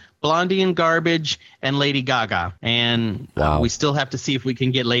B-52s, Blondie and Garbage, and Lady Gaga. And we still have to see if we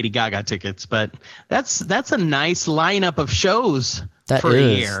can get Lady Gaga tickets. But that's a nice lineup of shows for a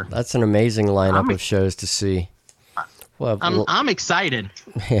year. That's an amazing lineup of shows to see. Well, I'm excited.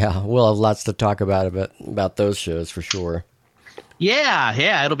 Yeah, we'll have lots to talk about those shows for sure.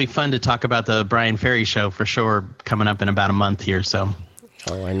 Yeah, it'll be fun to talk about the Bryan Ferry show for sure, coming up in about a month here. So.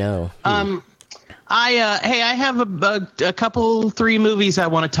 Oh, I know. I have a couple, 3 movies I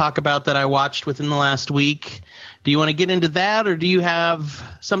want to talk about that I watched within the last week. Do you want to get into that, or do you have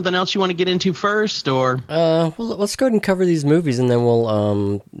something else you want to get into first? Or well, let's go ahead and cover these movies, and then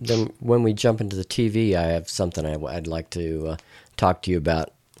we'll then when we jump into the TV, I have something I'd like to talk to you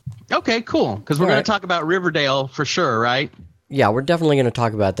about. Okay, cool. Because we're going to talk about Riverdale for sure, right? Yeah, we're definitely going to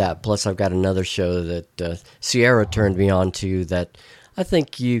talk about that. Plus, I've got another show that Sierra turned me on to that I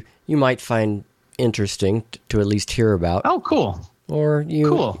think you might find interesting to at least hear about. Oh, cool. Or you.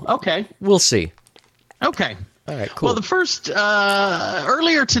 Cool. Okay. We'll see. Okay. All right, cool. Well, the first,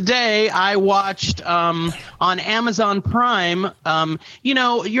 earlier today, I watched on Amazon Prime,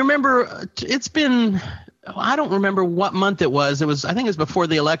 you remember, it's been, I don't remember what month it was. I think it was before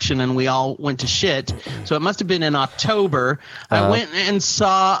the election and we all went to shit. So it must have been in October. I went and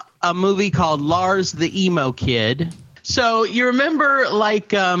saw a movie called Lars the Emo Kid. So you remember, I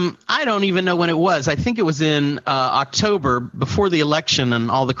don't even know when it was. I think it was in October, before the election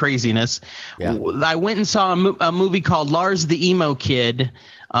and all the craziness. Yeah. I went and saw a movie called Lars the Emo Kid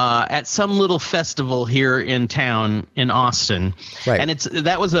at some little festival here in town in Austin. Right. And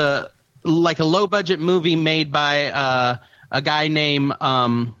that was a low budget movie made by a guy named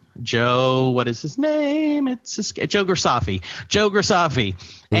Joe. What is his name? It's Joe Grassafi.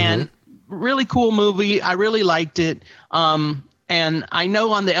 Mm-hmm. And really cool movie. I really liked it. And I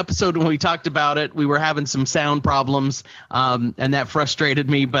know on the episode when we talked about it, we were having some sound problems, and that frustrated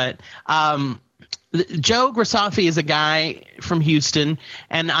me. But Joe Grassafi is a guy from Houston,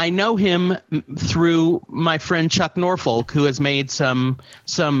 and I know him through my friend Chuck Norfolk, who has made a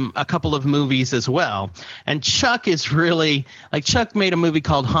couple of movies as well. And Chuck is really Chuck made a movie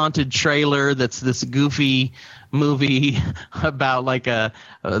called Haunted Trailer. That's this goofy movie about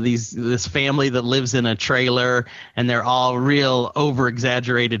this family that lives in a trailer, and they're all real over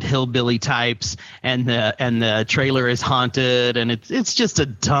exaggerated hillbilly types, and the trailer is haunted, and it's just a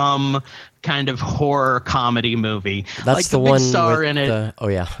dumb kind of horror comedy movie. That's the one big star with in it. Oh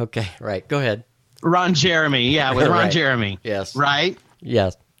yeah, okay, right. Go ahead. Ron Jeremy, with Ron right. Jeremy. Yes. Right?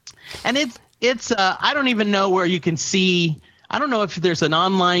 Yes. And it's I don't even know where you can see. I don't know if there's an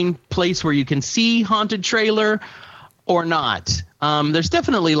online place where you can see Haunted Trailer or not. There's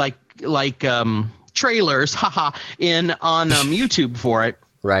definitely trailers, on YouTube for it.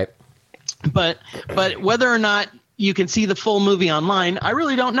 Right. But whether or not you can see the full movie online, I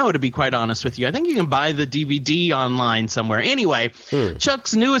really don't know, to be quite honest with you. I think you can buy the DVD online somewhere. Anyway,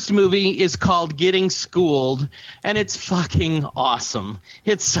 Chuck's newest movie is called Getting Schooled, and it's fucking awesome.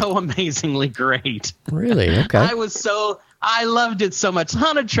 It's so amazingly great. Really? Okay. I loved it so much.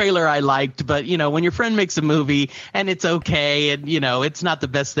 Haunted Trailer I liked, but when your friend makes a movie and it's okay, and it's not the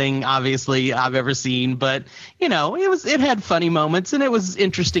best thing obviously I've ever seen, but it had funny moments and it was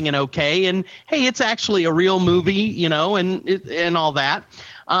interesting and okay, and hey, it's actually a real movie, and all that.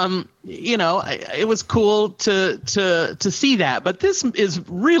 It was cool to see that, but this is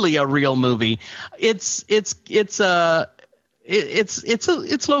really a real movie. It's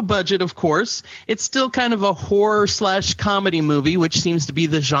low budget, of course. It's still kind of a horror / comedy movie, which seems to be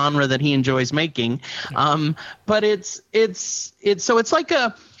the genre that he enjoys making. But it's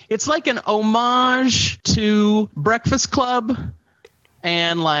like an homage to Breakfast Club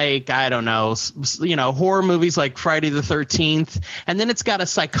and I don't know, horror movies like Friday the 13th. And then it's got a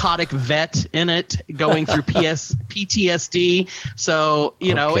psychotic vet in it going through PTSD. So,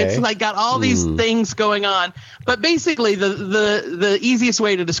 it's got all these things going on. But basically the easiest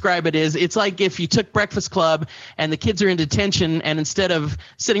way to describe it is it's like if you took Breakfast Club and the kids are in detention, and instead of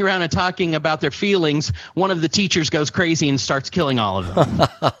sitting around and talking about their feelings, one of the teachers goes crazy and starts killing all of them.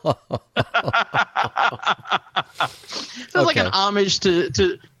 Sounds like an homage to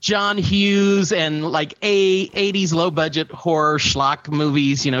John Hughes and 80s low budget horror schlock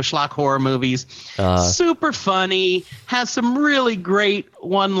movies, schlock horror movies. Super funny, has some really great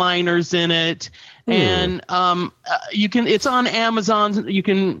one-liners in it. And it's on Amazon. You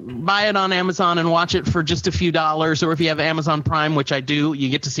can buy it on Amazon and watch it for just a few dollars, or if you have Amazon Prime, which I do, you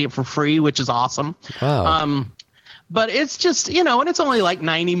get to see it for free, which is awesome. Wow. But it's just, and it's only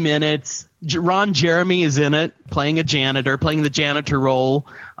 90 minutes. Ron Jeremy is in it, playing the janitor role.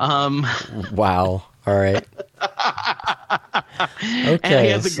 Wow. All right.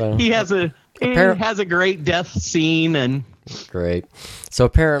 Okay. And he has a great death scene, and great. So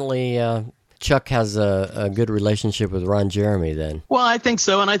apparently, Chuck has a good relationship with Ron Jeremy then. Well, I think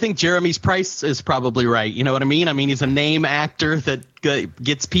so, and I think Jeremy's price is probably right. You know what I mean? I mean, he's a name actor that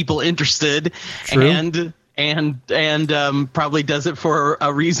gets people interested. True. And probably does it for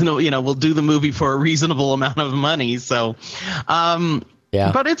a reasonable, will do the movie for a reasonable amount of money. So,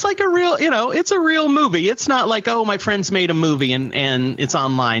 yeah. But it's like a real, it's a real movie. It's not like, oh, my friends made a movie and it's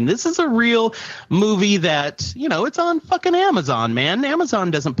online. This is a real movie that, it's on fucking Amazon, man.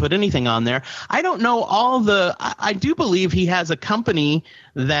 Amazon doesn't put anything on there. I don't know I do believe he has a company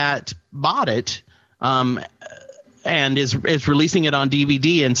that bought it. And is releasing it on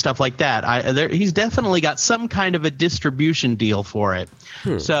DVD and stuff like that. He's definitely got some kind of a distribution deal for it.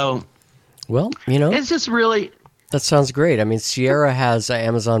 So, well, it's just really. That sounds great. I mean, Sierra has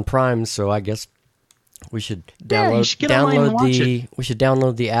Amazon Prime, so I guess we should download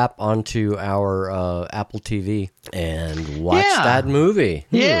the app onto our Apple TV and watch that movie.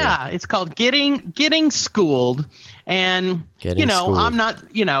 Yeah, it's called Getting Schooled, and Schooled. I'm not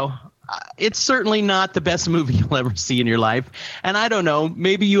it's certainly not the best movie you'll ever see in your life. And I don't know,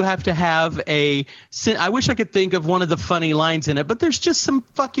 maybe you have to have I wish I could think of one of the funny lines in it, but there's just some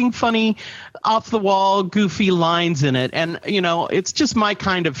fucking funny off the wall, goofy lines in it. And, it's just my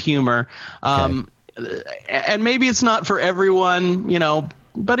kind of humor. And maybe it's not for everyone,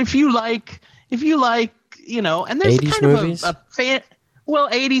 but if you like, and there's 80s kind movies? of a fan. Well,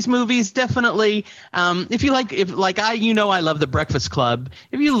 80s movies, definitely. If you like, I love The Breakfast Club.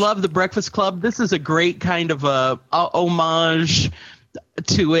 If you love The Breakfast Club, this is a great kind of a homage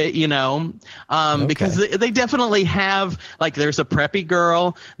to it, because they definitely have, like, there's a preppy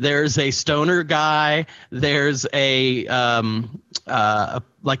girl, there's a stoner guy, there's a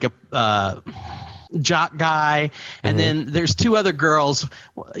jock guy, and then there's two other girls.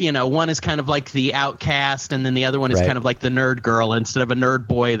 One is kind of like the outcast, and then the other one is kind of like the nerd girl. Instead of a nerd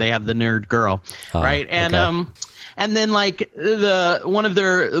boy, they have the nerd girl, right? And and then like one of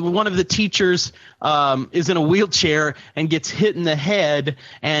the teachers is in a wheelchair and gets hit in the head,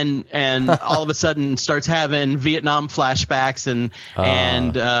 and all of a sudden starts having Vietnam flashbacks and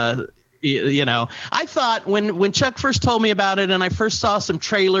I thought when Chuck first told me about it and I first saw some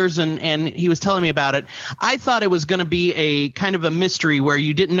trailers and he was telling me about it, I thought it was going to be a kind of a mystery where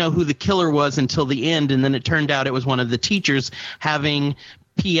you didn't know who the killer was until the end. And then it turned out it was one of the teachers having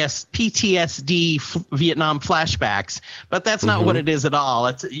PTSD Vietnam flashbacks, but that's not what it is at all.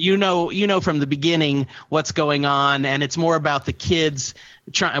 It's from the beginning what's going on, and it's more about the kids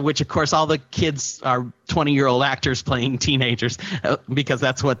which of course all the kids are 20-year-old actors playing teenagers because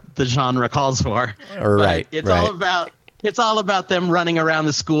that's what the genre calls for. Right. But it's all about them running around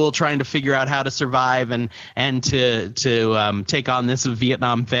the school trying to figure out how to survive and to take on this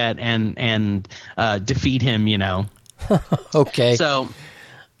Vietnam vet and defeat him. Okay. So.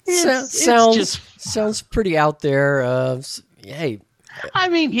 Sounds pretty out there. Hey, I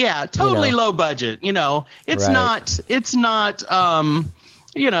mean, yeah, totally low budget. It's not. It's not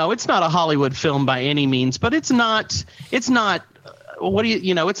a Hollywood film by any means, but it's not. It's not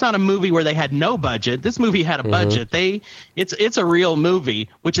a movie where they had no budget. This movie had a budget. It's a real movie,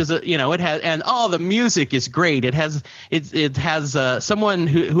 which is it has, and the music is great. It has someone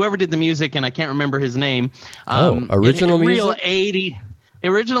whoever did the music, and I can't remember his name. Original music. Real 80.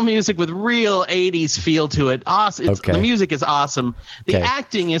 Original music with real 80s feel to it. Awesome. The music is awesome. The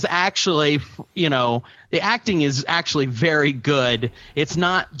acting is actually, very good. It's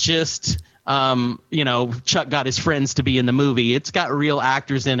not just, Chuck got his friends to be in the movie. It's got real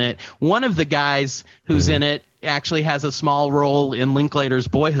actors in it. One of the guys who's in it actually has a small role in Linklater's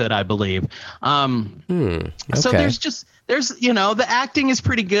Boyhood, I believe. So there's the acting is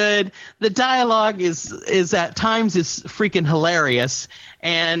pretty good. The dialogue is at times is freaking hilarious.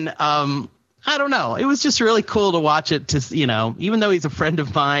 And I don't know. It was just really cool to watch it even though he's a friend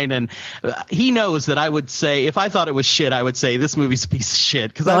of mine and he knows that I would say, if I thought it was shit, I would say this movie's a piece of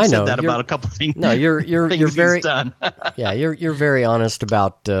shit. Cause I've said that about a couple of things. No, you're very, done. Yeah, you're very honest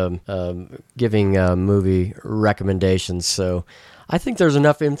about giving movie recommendations. So I think there's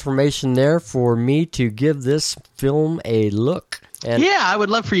enough information there for me to give this film a look. And I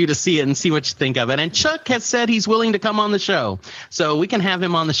would love for you to see it and see what you think of it. And Chuck has said he's willing to come on the show. So we can have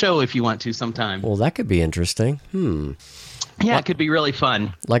him on the show if you want to sometime. Well, that could be interesting. Yeah, it could be really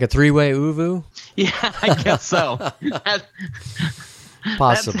fun. Like a three-way uvu? Yeah, I guess so.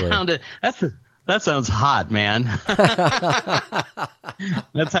 Possibly. That sounds hot, man.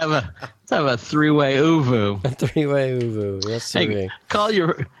 Let's have a three-way uvu. A three-way uvu. Yes, sir. Hey, call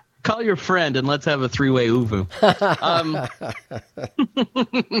your friend and let's have a three-way uvu.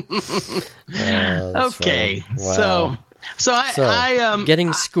 Okay, wow. so So I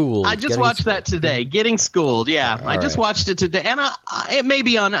Getting Schooled. I just watched that today. Getting Schooled. Yeah, I just watched it today, and it may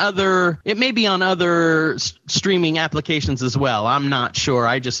be on other streaming applications as well. I'm not sure.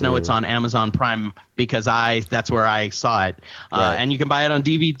 I just know it's on Amazon Prime because that's where I saw it, and you can buy it on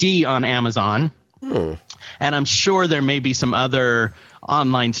DVD on Amazon. And I'm sure there may be some other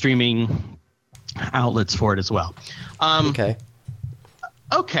online streaming outlets for it as well.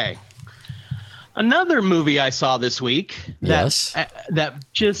 Okay. Another movie I saw this week that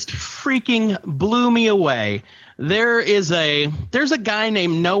just freaking blew me away. There's a guy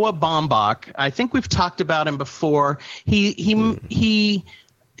named Noah Bombach. I think we've talked about him before.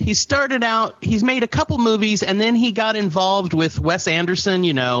 He started out, he's made a couple movies, and then he got involved with Wes Anderson,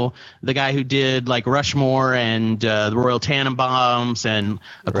 the guy who did like Rushmore and The Royal Tannenbaums and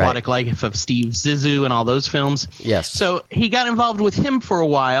Aquatic Life of Steve Zissou and all those films. Yes. So he got involved with him for a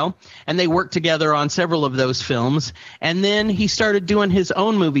while, and they worked together on several of those films. And then he started doing his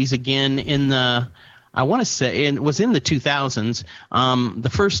own movies again in the I want to say it was in the 2000s. The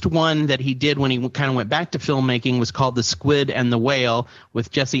first one that he did when he kind of went back to filmmaking was called The Squid and the Whale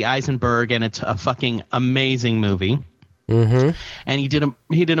with Jesse Eisenberg, and it's a fucking amazing movie. Mm-hmm. And he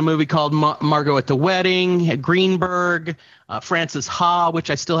did a movie called Margot at the Wedding, Greenberg, Francis Ha, which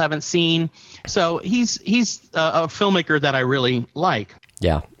I still haven't seen. So he's a filmmaker that I really like.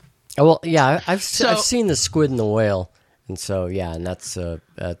 Yeah. Well, yeah, I've seen The Squid and the Whale. And so, yeah, and that's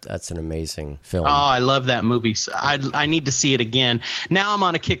an amazing film. Oh, I love that movie. I need to see it again. Now I'm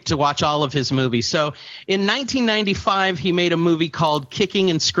on a kick to watch all of his movies. So in 1995, he made a movie called Kicking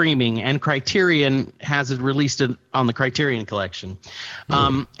and Screaming, and Criterion has it released it on the Criterion Collection.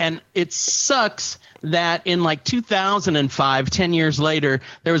 And it sucks that in like 2005, 10 years later,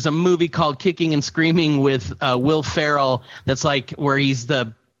 there was a movie called Kicking and Screaming with Will Ferrell that's like where he's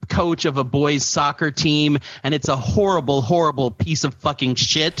the coach of a boys soccer team, and it's a horrible piece of fucking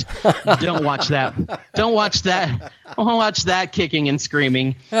shit. Don't watch that. Don't watch that. Don't watch that Kicking and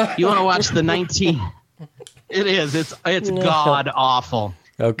Screaming. You want to watch the 19 It is. It's god awful.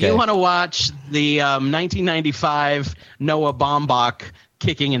 Okay. You want to watch the 1995 Noah Baumbach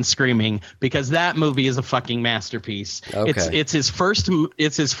Kicking and Screaming, because that movie is a fucking masterpiece. Okay. It's his first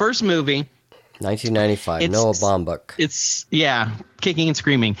movie. 1995, Noah Baumbach. It's Kicking and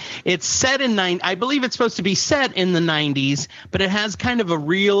Screaming. It's set in I believe it's supposed to be set in the 90s, but it has kind of a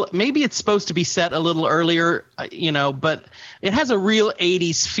real. Maybe it's supposed to be set a little earlier, but it has a real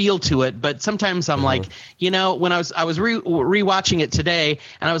 80s feel to it. But sometimes I'm like, when I was rewatching it today,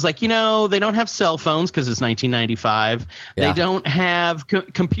 and I was like, they don't have cell phones because it's 1995. Yeah. They don't have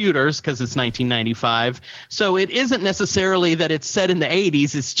computers because it's 1995. So it isn't necessarily that it's set in the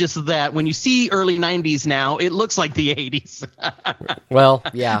 80s. It's just that when you see early 90s now, it looks like the 80s. Well,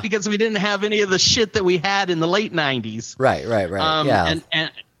 yeah. Because we didn't have any of the shit that we had in the late 90s. Right. Yeah.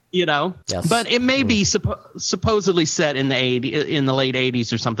 And yes. But it may be supposedly set in the late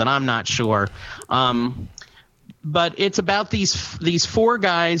 80s or something. I'm not sure. But it's about these four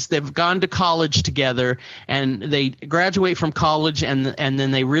guys. They've gone to college together, and they graduate from college, and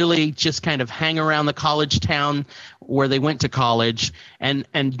then they really just kind of hang around the college town where they went to college, and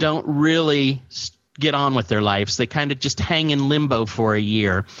don't really get on with their lives. They kind of just hang in limbo for a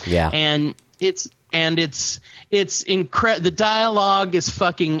year. Yeah. And it's incredible. The dialogue is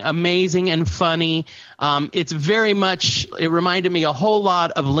fucking amazing and funny. It's very much. It reminded me a whole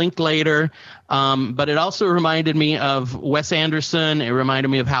lot of Linklater, but it also reminded me of Wes Anderson. It reminded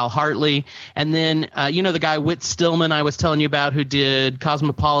me of Hal Hartley, and then the guy Whit Stillman I was telling you about, who did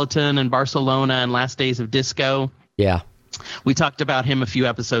Cosmopolitan and Barcelona and Last Days of Disco. Yeah. We talked about him a few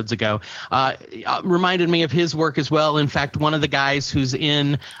episodes ago. Reminded me of his work as well. In fact, one of the guys who's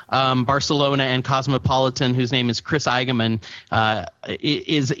in Barcelona and Cosmopolitan, whose name is Chris Eigenmann,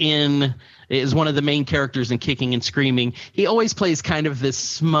 is one of the main characters in Kicking and Screaming. He always plays kind of this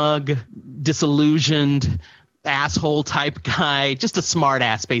smug, disillusioned asshole type guy, just a smart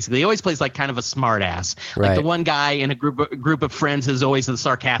ass basically. He always plays like kind of a smart ass. Right. Like the one guy in a group of friends is always the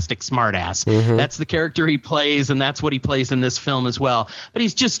sarcastic smart ass. Mm-hmm. That's the character he plays, and that's what he plays in this film as well. But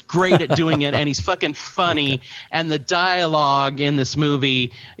he's just great at doing it, and he's fucking funny. Okay. And the dialogue in this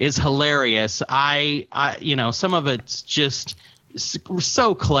movie is hilarious. I some of it's just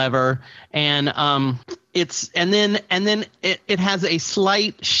so clever, and then it has a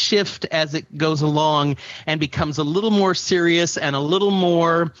slight shift as it goes along and becomes a little more serious and a little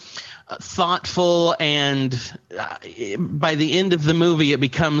more thoughtful, and by the end of the movie it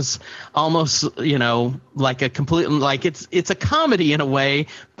becomes almost like a complete, like it's a comedy in a way,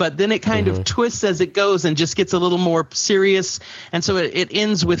 but then it kind of twists as it goes and just gets a little more serious, and so it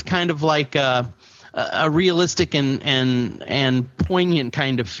ends with kind of like a realistic and poignant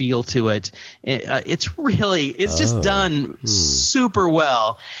kind of feel to it. It's just done super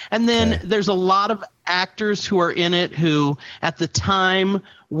well. And then there's a lot of actors who are in it who at the time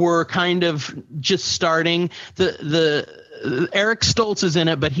were kind of just starting. The Eric Stoltz is in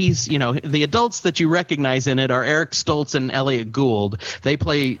it, but he's, the adults that you recognize in it are Eric Stoltz and Elliot Gould. They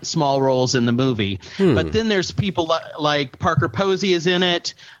play small roles in the movie. But then there's people like Parker Posey is in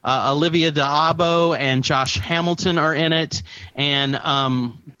it, Olivia d'Abo and Josh Hamilton are in it, and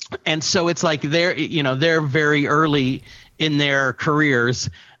so it's like they're very early in their careers,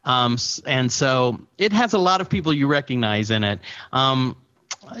 and so it has a lot of people you recognize in it.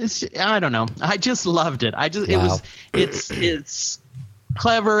 I don't know. I just loved it. It's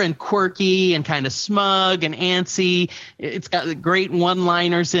clever and quirky and kind of smug and antsy. It's got great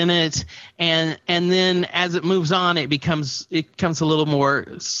one-liners in it, and then as it moves on, it becomes a little more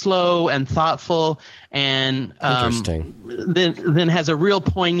slow and thoughtful, and interesting. Then has a real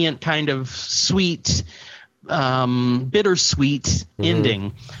poignant kind of sweet, bittersweet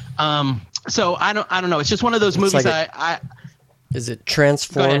ending. So I don't know. It's just one of those movies. Is it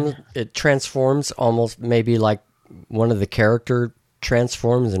transformed? It transforms almost maybe like one of the character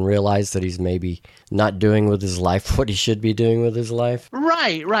transforms and realizes that he's maybe not doing with his life what he should be doing with his life.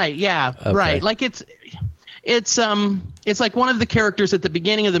 Right, yeah, okay. Right. Like it's like one of the characters at the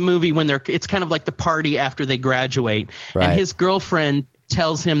beginning of the movie when it's kind of like the party after they graduate, and his girlfriend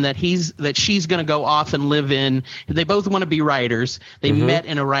tells him that she's going to go off and live in. They both want to be writers. They met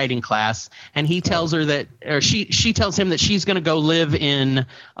in a writing class, and he tells her that, or she tells him that she's going to go live in,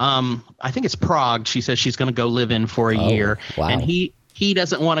 I think it's Prague. She says she's going to go live in for a year, and he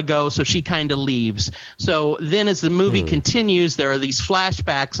doesn't want to go, so she kind of leaves. So then as the movie continues, there are these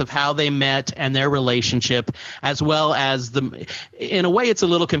flashbacks of how they met and their relationship, as well as in a way it's a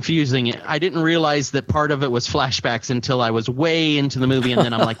little confusing. I didn't realize that part of it was flashbacks until I was way into the movie, and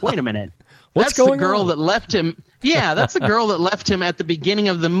then I'm like, wait a minute. That's the girl that left him. Yeah, that's the girl that left him at the beginning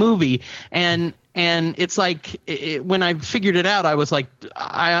of the movie. And it's like when I figured it out, I was like,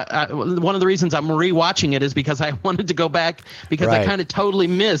 one of the reasons I'm rewatching it is because I wanted to go back because I kind of totally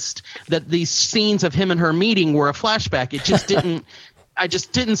missed that these scenes of him and her meeting were a flashback. It just didn't. I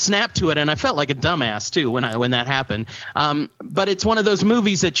just didn't snap to it, and I felt like a dumbass too when that happened. But it's one of those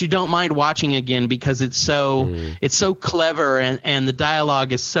movies that you don't mind watching again because it's so clever, and the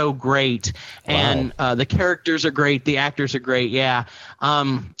dialogue is so great, and the characters are great, the actors are great. Yeah,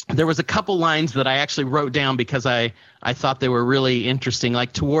 there was a couple lines that I actually wrote down because I thought they were really interesting.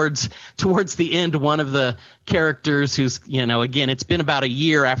 Like towards the end, one of the characters who's, again, it's been about a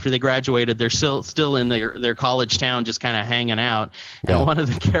year after they graduated. They're still in their college town, just kind of hanging out. Yeah. And one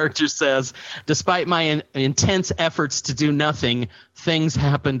of the characters says, "Despite my intense efforts to do nothing, things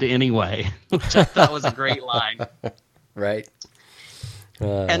happened anyway," which I thought was a great line. Right.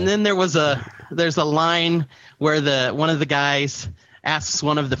 And then there's a line where one of the guys asks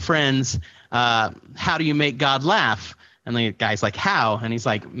one of the friends, "How do you make God laugh?" And the guy's like, "How?" And he's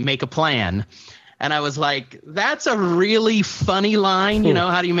like, "Make a plan." And I was like, that's a really funny line,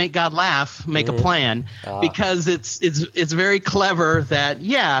 how do you make God laugh? Make a plan. Because it's very clever that,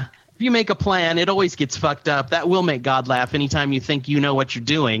 if you make a plan, it always gets fucked up. That will make God laugh anytime you think you know what you're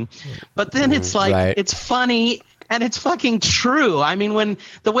doing. But then it's like, it's funny. And it's fucking true. I mean, when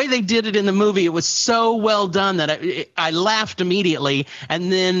the way they did it in the movie, it was so well done that I laughed immediately and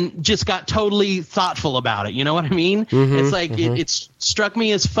then just got totally thoughtful about it. You know what I mean? It's like it struck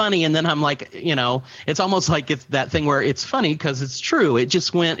me as funny, and then I'm like, it's almost like it's that thing where it's funny because it's true.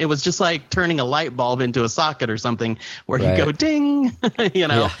 It was just like turning a light bulb into a socket or something where you go ding.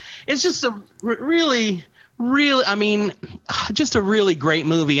 It's just a really, I mean, just a really great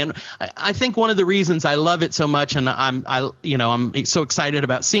movie, and I think one of the reasons I love it so much, and I'm so excited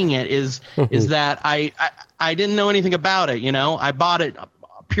about seeing it is that I didn't know anything about it. I bought it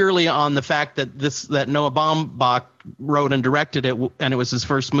purely on the fact that Noah Baumbach wrote and directed it, and it was his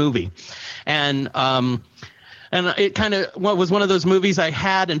first movie, and it kind of was one of those movies I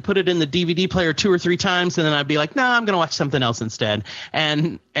had and put it in the DVD player 2 or 3 times, and then I'd be like, no, I'm going to watch something else instead.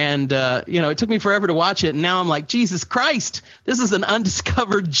 And it took me forever to watch it, and now I'm like, Jesus Christ, this is an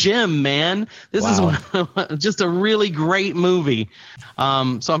undiscovered gem, man. This is just a really great movie. So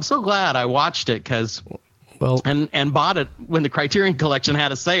I'm so glad I watched it and bought it when the Criterion Collection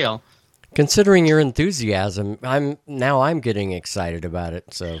had a sale. Considering your enthusiasm, I'm getting excited about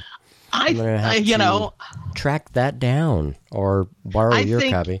it. So I'm gonna have to track that down. or borrow your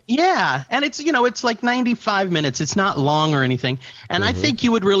copy. Yeah, and it's it's like 95 minutes. It's not long or anything, and I think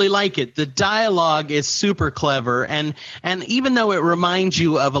you would really like it. The dialogue is super clever, and even though it reminds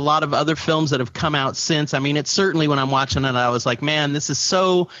you of a lot of other films that have come out since, I mean, it's certainly when I'm watching it, I was like, man, this is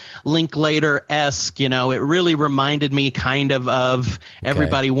so Linklater-esque. It really reminded me kind of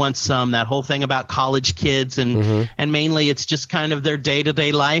Everybody Wants Some, that whole thing about college kids, and mainly it's just kind of their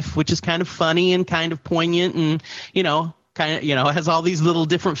day-to-day life, which is kind of funny and kind of poignant, and kind of, it has all these little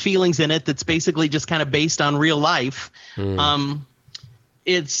different feelings in it that's basically just kind of based on real life.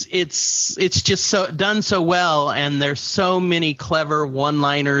 It's just so done so well, and there's so many clever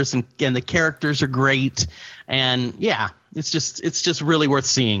one-liners, and the characters are great, and it's just really worth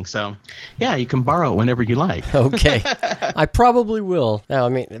seeing. So you can borrow it whenever you like. Okay. I probably will. Now, I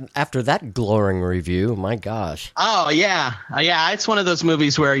mean, after that glowing review, my gosh. Oh yeah. It's one of those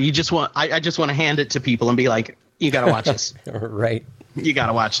movies where you just want, I just want to hand it to people and be like, you got to watch this. Right. You got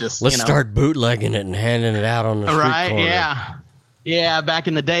to watch this. Let's start bootlegging it and handing it out on the street corner. Yeah. Yeah. Back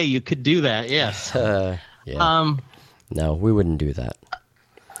in the day, you could do that. Yes. No, we wouldn't do that.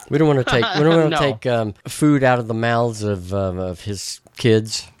 We don't want to take. We don't want to take food out of the mouths of his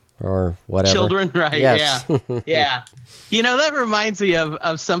kids or whatever. Children, right? Yes. Yeah. That reminds me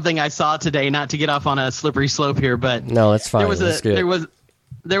of something I saw today. Not to get off on a slippery slope here, but no, it's fine.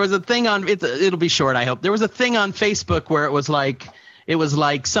 There was a thing on. It'll be short, I hope. There was a thing on Facebook where it was like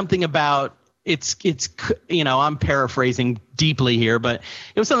something about. It's I'm paraphrasing deeply here, but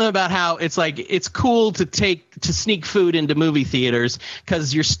it was something about how it's like it's cool to sneak food into movie theaters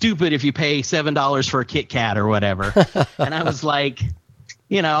because you're stupid if you pay $7 for a Kit Kat or whatever. And I was like,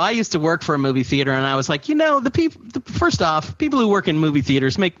 I used to work for a movie theater, and I was like, first off, people who work in movie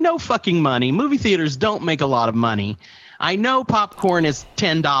theaters make no fucking money. Movie theaters don't make a lot of money. I know popcorn is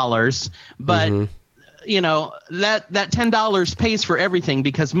 $10, but that $10 pays for everything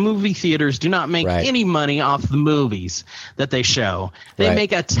because movie theaters do not make any money off the movies that they show. They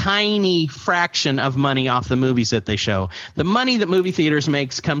make a tiny fraction of money off the movies that they show. The money that movie theaters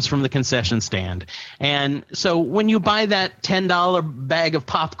makes comes from the concession stand. And so when you buy that $10 bag of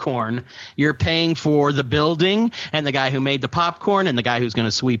popcorn, you're paying for the building and the guy who made the popcorn and the guy who's going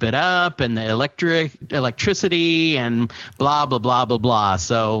to sweep it up and the electricity and blah, blah, blah, blah, blah.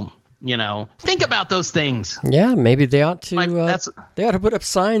 So think about those things. Yeah, maybe they ought to. They ought to put up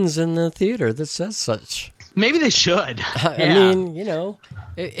signs in the theater that says such. Maybe they should. I mean,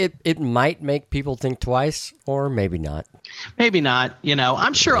 it might make people think twice, or maybe not. Maybe not.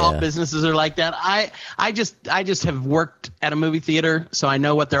 I'm sure all businesses are like that. I just have worked at a movie theater, so I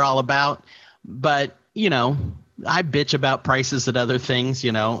know what they're all about. But I bitch about prices at other things.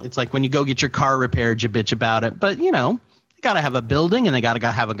 It's like when you go get your car repaired, you bitch about it. But got to have a building, and they got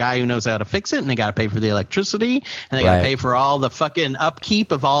to have a guy who knows how to fix it, and they got to pay for the electricity, and they got to pay for all the fucking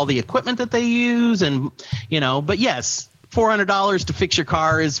upkeep of all the equipment that they use, and but yes, $400 to fix your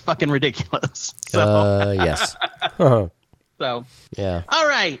car is fucking ridiculous. So yes. So yeah. All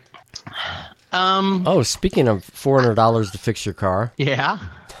right. Speaking of $400 to fix your car. Yeah.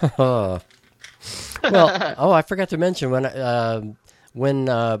 Well, I forgot to mention when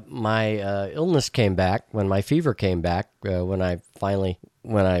my illness came back, when my fever came back, when I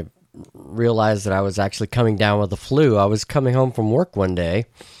realized that I was actually coming down with the flu, I was coming home from work one day,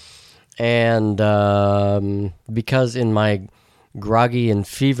 and because in my groggy and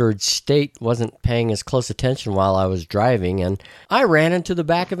fevered state wasn't paying as close attention while I was driving, and I ran into the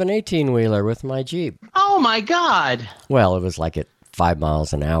back of an 18-wheeler with my Jeep. Oh my God. Well, it was like at 5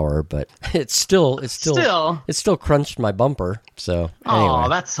 miles an hour, but it still crunched my bumper. So anyway. Oh,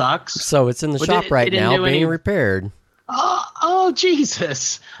 that sucks. So it's in the shop right now being repaired. Oh,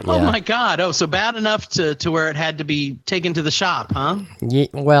 Jesus. Yeah. Oh my God. Oh, so bad enough to where it had to be taken to the shop, huh? Yeah,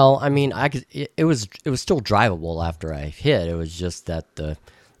 well, I mean, it was still drivable after I hit. It was just that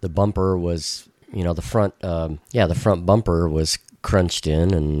the bumper was, the front bumper was crunched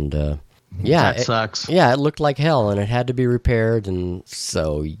in, and yeah, that sucks. It looked like hell, and it had to be repaired, and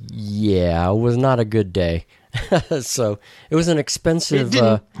so it was not a good day. So it was an expensive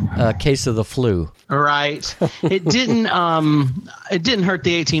case of the flu. Right. It didn't hurt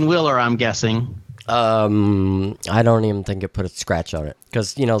the 18-wheeler, I'm guessing. I don't even think it put a scratch on it,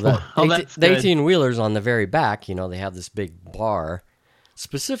 because the 18-wheelers on the very back, they have this big bar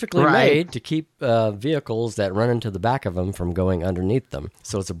specifically made to keep vehicles that run into the back of them from going underneath them.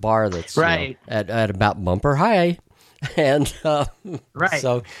 So it's a bar that's at about bumper high, and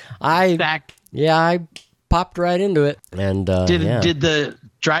so I popped right into it. And did the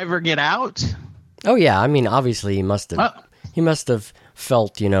driver get out? Oh yeah, I mean, obviously he must have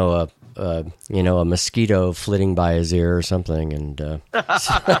felt a mosquito flitting by his ear or something, and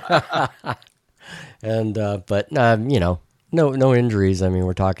but no injuries. I mean,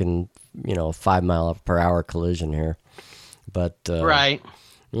 we're talking 5 mile per hour collision here, but right,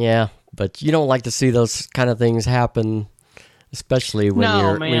 yeah. But you don't like to see those kind of things happen, especially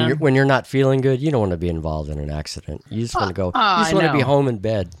when you're not feeling good. You don't want to be involved in an accident. You just want to go. You just want to be home in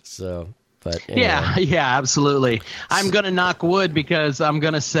bed. So, but anyway. yeah, absolutely. I'm gonna knock wood because I'm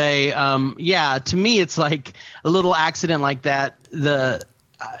gonna say, to me, it's like a little accident like that. The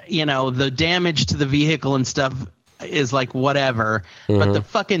damage to the vehicle and stuff is like whatever, but the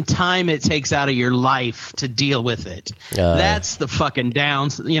fucking time it takes out of your life to deal with it, that's the fucking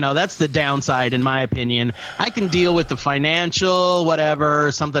that's the downside in my opinion. I can deal with the financial,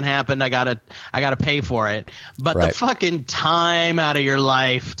 whatever, something happened, I gotta pay for it, but the fucking time out of your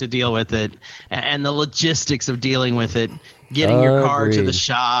life to deal with it and the logistics of dealing with it, getting your car to the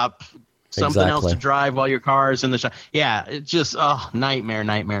shop, something else to drive while your car is in the shop. Yeah, it's just nightmare.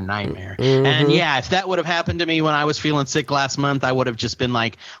 And yeah, if that would have happened to me when I was feeling sick last month, I would have just been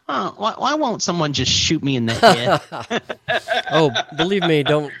like, why won't someone just shoot me in the head? Oh, believe me,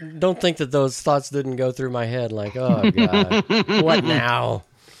 don't think that those thoughts didn't go through my head. Like, oh god, what now?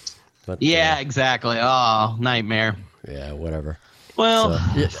 But yeah, exactly. Oh, nightmare. Yeah, whatever. Well,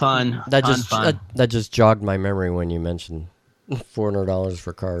 fun. That just jogged my memory when you mentioned $400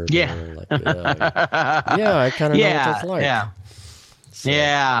 for cars. Yeah. I kind of know what that's like. Yeah. So.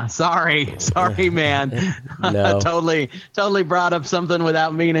 Yeah. Sorry, man. No. totally brought up something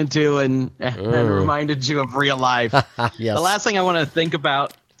without meaning to, and reminded you of real life. Yes. The last thing I want to think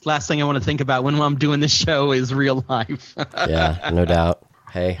about when I'm doing this show is real life. Yeah, no doubt.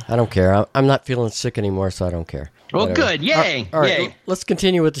 Hey, I don't care. I'm not feeling sick anymore, so I don't care. Well, good. Yay. All right, Yay. Let's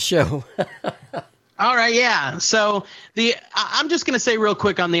continue with the show. All right, yeah. So I'm just going to say real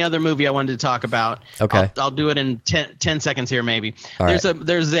quick on the other movie I wanted to talk about. Okay. I'll do it in 10 seconds here maybe. All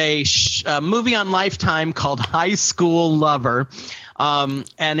there's a movie on Lifetime called High School Lover.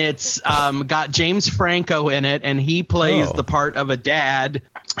 And it's got James Franco in it, and he plays the part of a dad.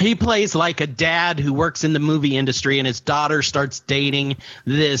 He plays like a dad who works in the movie industry, and his daughter starts dating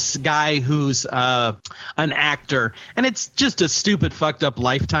this guy who's an actor. And it's just a stupid, fucked up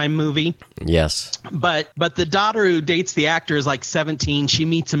Lifetime movie. Yes. But the daughter who dates the actor is like 17. She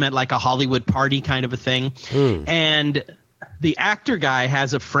meets him at like a Hollywood party kind of a thing. And the actor guy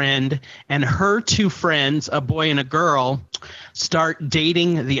has a friend, and her two friends, a boy and a girl, start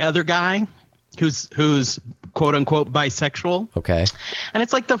dating the other guy who's quote unquote bisexual. Okay. And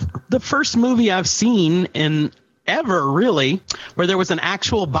it's like the first movie I've seen in ever, really, where there was an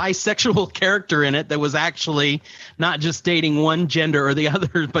actual bisexual character in it that was actually not just dating one gender or the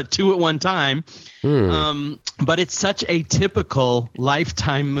other, but two at one time. But it's such a typical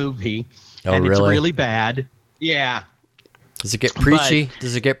Lifetime movie. And really? It's really bad. Yeah. Does it get preachy?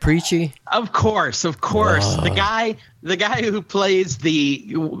 Of course. The guy who plays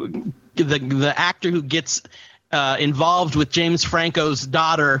the actor who gets involved with James Franco's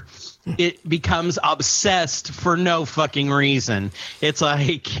daughter, it becomes obsessed for no fucking reason. It's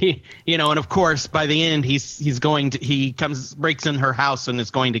like, and of course by the end he breaks in her house and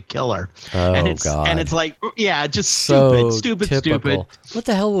is going to kill her. God. And it's like, yeah, just so stupid. What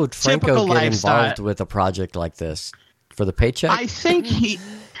the hell would Franco Typical get lifestyle. Involved with a project like this? For the paycheck? I think he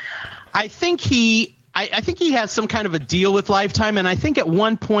has some kind of a deal with Lifetime, and I think at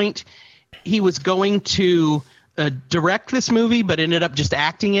one point he was going to direct this movie, but ended up just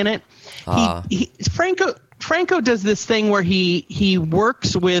acting in it. Franco does this thing where he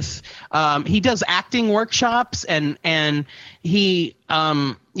works with he does acting workshops, and he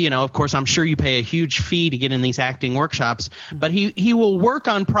of course, I'm sure you pay a huge fee to get in these acting workshops, but he will work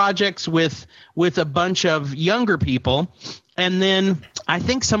on projects with a bunch of younger people. And then I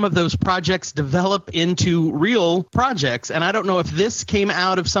think some of those projects develop into real projects. And I don't know if this came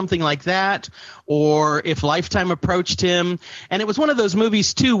out of something like that or if Lifetime approached him. And it was one of those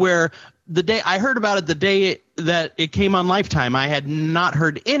movies, too, where the day I heard about it, the day that it came on Lifetime, I had not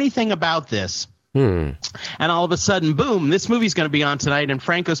heard anything about this. And all of a sudden, boom, this movie's going to be on tonight, and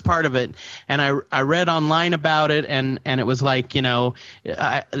Franco's part of it. And I read online about it, and it was like, at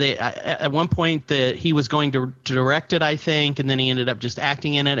one point that he was going to direct it, I think, and then he ended up just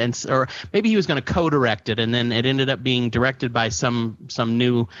acting in it, or maybe he was going to co-direct it, and then it ended up being directed by some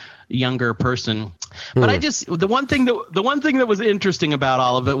new younger person. But the one thing that was interesting about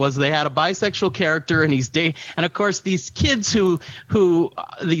all of it was they had a bisexual character, and and of course these kids who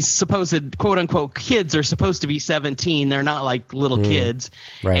these supposed quote unquote kids are supposed to be 17. They're not like little kids,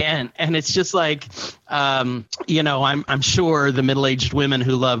 right? And it's just like, I'm sure the middle-aged women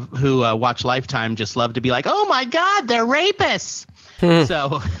who watch Lifetime just love to be like, oh my God, they're rapists.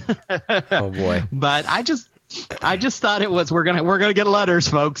 So, oh boy! But I just thought it was we're gonna get letters,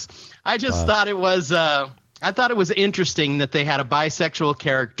 folks. I just thought it was I thought it was interesting that they had a bisexual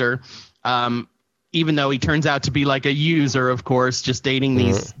character, even though he turns out to be like a user, of course, just dating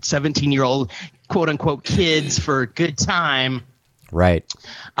these 17-year-old quote unquote kids for a good time. Right.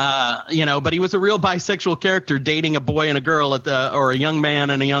 But he was a real bisexual character, dating a boy and a girl or a young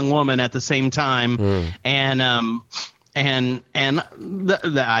man and a young woman at the same time, and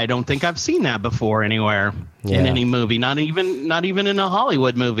I don't think I've seen that before anywhere in any movie, not even in a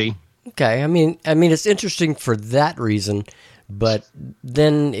Hollywood movie. Okay, I mean, it's interesting for that reason, but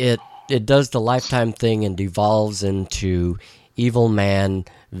then it does the Lifetime thing and devolves into evil man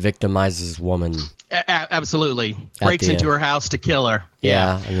victimizes woman. Absolutely, breaks into her house to kill her.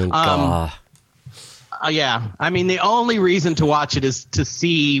 Yeah, I mean, yeah, I mean, the only reason to watch it is to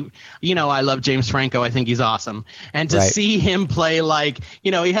see, I love James Franco. I think he's awesome. And to see him play like,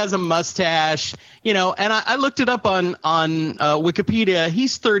 he has a mustache, and I looked it up on Wikipedia.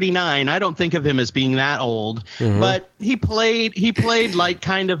 He's 39. I don't think of him as being that old, but he played like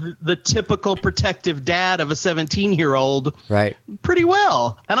kind of the typical protective dad of a 17-year-old pretty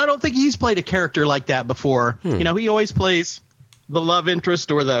well. And I don't think he's played a character like that before. He always plays the love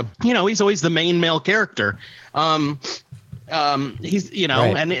interest or he's always the main male character. He's,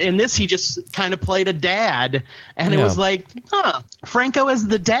 and in this, he just kind of played a dad, and it was like, Franco as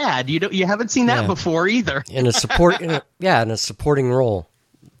the dad. You haven't seen that before either. In a supporting role.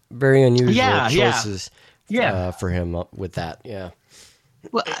 Very unusual choices for him with that. Yeah.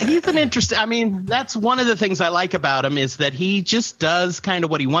 Well, he's an interesting. I mean, that's one of the things I like about him is that he just does kind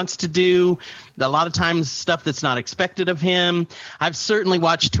of what he wants to do. A lot of times, stuff that's not expected of him. I've certainly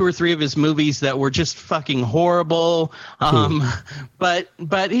watched 2 or 3 of his movies that were just fucking horrible. But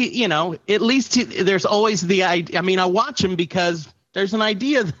he, at least there's always the idea. I mean, I watch him because there's an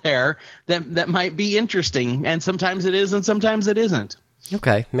idea there that might be interesting, and sometimes it is, and sometimes it isn't.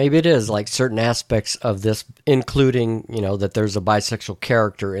 Okay, maybe it is, like certain aspects of this, including, that there's a bisexual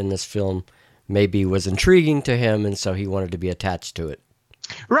character in this film, maybe was intriguing to him, and so he wanted to be attached to it.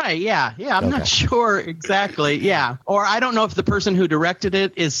 Right, yeah, I'm not sure exactly, Or I don't know if the person who directed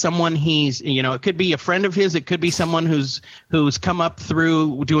it is someone it could be a friend of his, it could be someone who's come up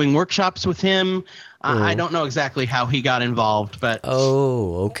through doing workshops with him. I don't know exactly how he got involved, but...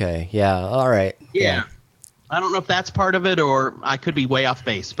 Oh, okay, yeah, all right. Yeah. I don't know if that's part of it, or I could be way off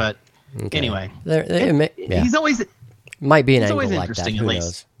base, but anyway. He's always... Might be an angle like that, who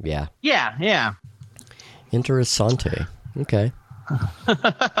knows. Yeah. Yeah. Interessante. Okay.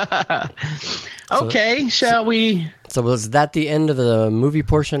 Okay, shall we... So was that the end of the movie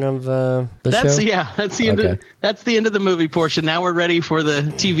portion of the show? Yeah, that's the end that's the end of the movie portion. Now we're ready for the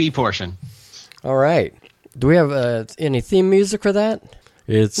TV portion. All right. Do we have any theme music for that?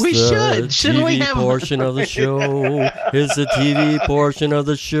 Shouldn't we have portion of the show? It's the TV portion of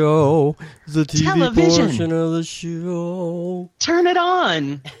the show. It's the TV Television. Portion of the show. Turn it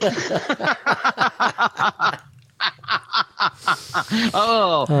on.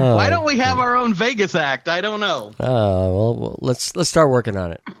 Why don't we have our own Vegas act? I don't know. Well, let's start working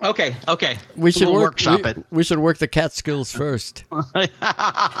on it. Okay. We should workshop it. We should work the cat skills first.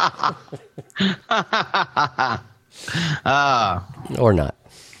 Or not.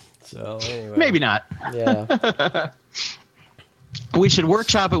 So anyway. Maybe not. Yeah. We should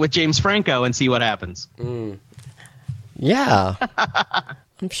workshop it with James Franco and see what happens. Yeah.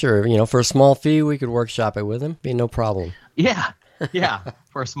 I'm sure, for a small fee, we could workshop it with him. Be no problem. Yeah.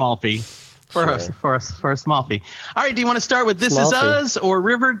 For a small fee. For a small fee. All right. Do you want to start with This Is Us or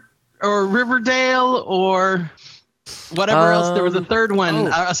Riverdale or whatever else? There was a third one,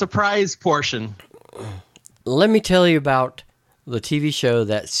 a surprise portion. Let me tell you about the TV show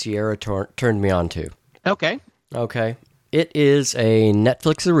that Sierra turned me on to. Okay. It is a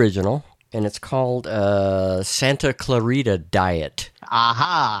Netflix original, and it's called Santa Clarita Diet.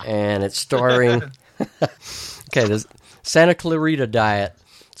 Aha! And it's starring... the Santa Clarita Diet,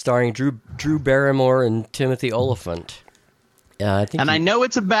 starring Drew Barrymore and Timothy Olyphant. I know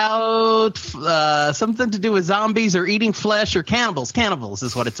it's about something to do with zombies or eating flesh or cannibals. Cannibals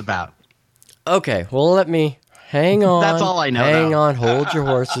is what it's about. Okay, well, let me... Hang on. That's all I know. Hang on. Hold your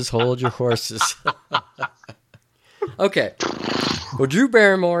horses. Okay. Well, Drew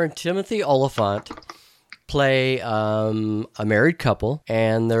Barrymore and Timothy Oliphant play a married couple,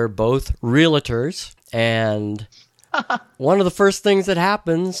 and they're both realtors. And one of the first things that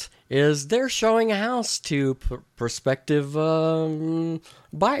happens is they're showing a house to prospective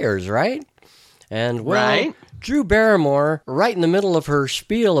buyers, right? And, well, right. Drew Barrymore, right in the middle of her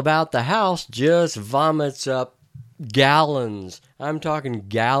spiel about the house, just vomits up gallons. I'm talking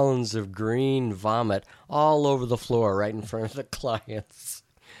gallons of green vomit all over the floor right in front of the clients.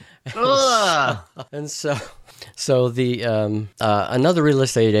 And so the another real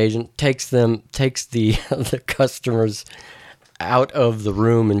estate agent takes the customers out of the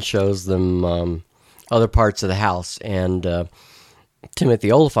room and shows them other parts of the house. And Timothy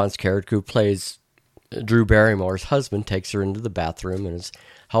Oliphant's character, who plays Drew Barrymore's husband, takes her into the bathroom and is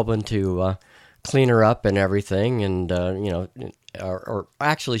helping to clean her up and everything. And or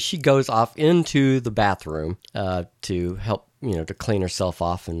actually, she goes off into the bathroom to help, to clean herself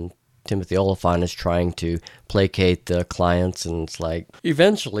off, and Timothy Oliphant is trying to placate the clients, and it's like,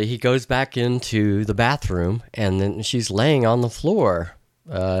 eventually he goes back into the bathroom, and then she's laying on the floor,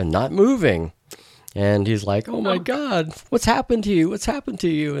 not moving. And he's like, oh my God, what's happened to you? What's happened to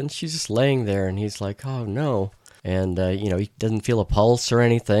you? And she's just laying there, and he's like, oh no. And, he doesn't feel a pulse or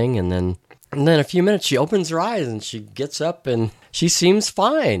anything. And then a few minutes, she opens her eyes, and she gets up, and she seems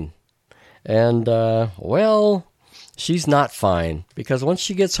fine. And, she's not fine, because once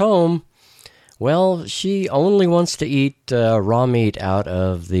she gets home, she only wants to eat raw meat out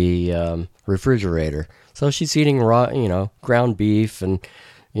of the refrigerator. So she's eating raw, ground beef and,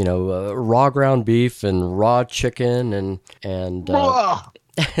 raw ground beef and raw chicken and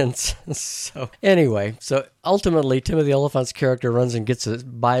so anyway, so ultimately Timothy Oliphant's character runs and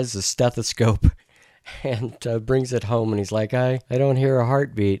buys a stethoscope and brings it home, and he's like, I don't hear a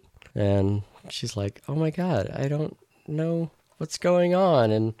heartbeat. And she's like, oh my God, I don't know what's going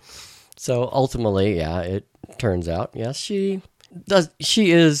on. And so ultimately, it turns out, yes, she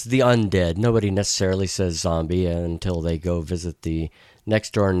is the undead. Nobody necessarily says zombie until they go visit the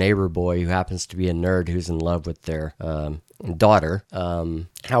next door neighbor boy who happens to be a nerd who's in love with their daughter.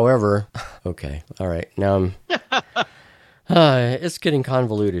 However, okay, all right, now it's getting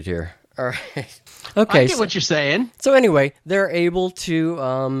convoluted here. All right. Okay, I get what you're saying. So anyway, they're able to,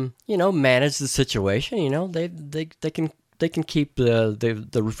 manage the situation. They can keep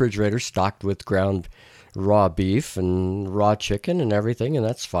the refrigerator stocked with ground raw beef and raw chicken and everything, and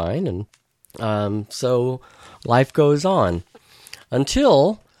that's fine. And so life goes on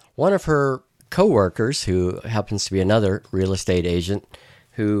until one of her coworkers, who happens to be another real estate agent,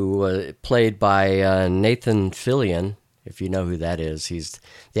 who played by Nathan Fillion. If you know who that is, he's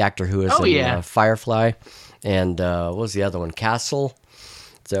the actor who is in Firefly, and what was the other one? Castle.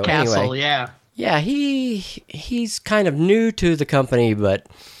 So Castle, anyway, yeah, he's kind of new to the company, but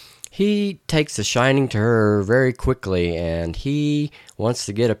he takes a shining to her very quickly, and he wants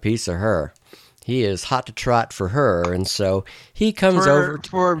to get a piece of her. He is hot to trot for her, and so he comes over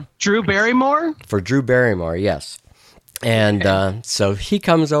for Drew Barrymore. For Drew Barrymore, yes, and so he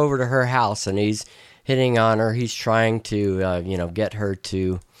comes over to her house, and he's hitting on her. He's trying to, get her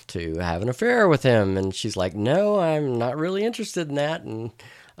to have an affair with him. And she's like, no, I'm not really interested in that.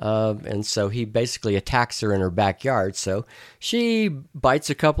 And so he basically attacks her in her backyard. So she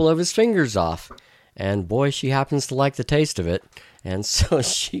bites a couple of his fingers off. And boy, she happens to like the taste of it. And so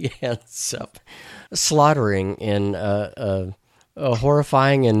she ends up slaughtering in a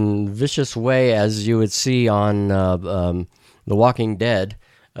horrifying and vicious way, as you would see on The Walking Dead.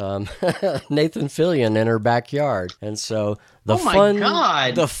 Nathan Fillion in her backyard, and so the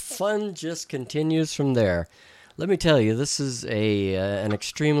fun just continues from there. Let me tell you, this is an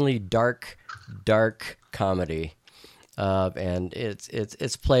extremely dark comedy, and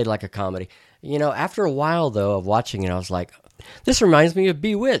it's played like a comedy. After a while though of watching it, I was like, this reminds me of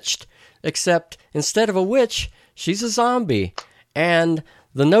Bewitched, except instead of a witch, she's a zombie, and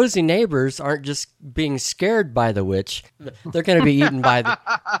the nosy neighbors aren't just being scared by the witch. They're going to be eaten by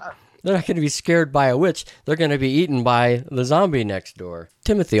They're not going to be scared by a witch. They're going to be eaten by the zombie next door.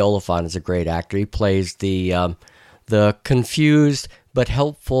 Timothy Oliphant is a great actor. He plays the confused but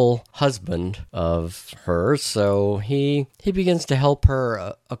helpful husband of her. So he begins to help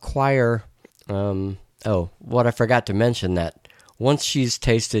her acquire. What I forgot to mention, that once she's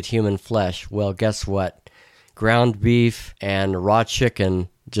tasted human flesh, well, guess what? Ground beef and raw chicken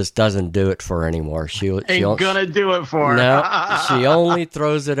just doesn't do it for her anymore. She ain't gonna do it for her. No, she only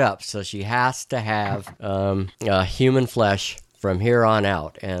throws it up. So she has to have human flesh from here on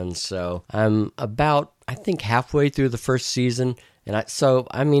out. And so I'm about, I think, halfway through the first season. And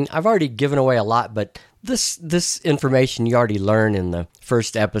I've already given away a lot, but this information you already learn in the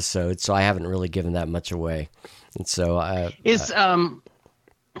first episode, so I haven't really given that much away. And so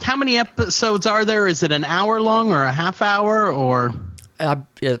how many episodes are there? Is it an hour long or a half hour or?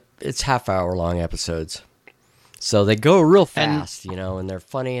 It's half-hour long episodes. So they go real fast, and they're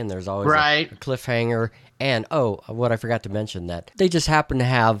funny, and there's always a cliffhanger. And, what I forgot to mention, that they just happen to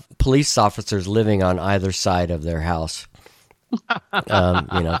have police officers living on either side of their house.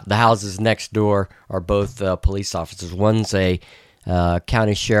 The houses next door are both police officers. One's a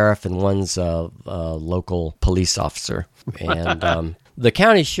county sheriff, and one's a local police officer. And the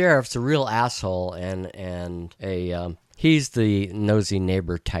county sheriff's a real asshole, and he's the nosy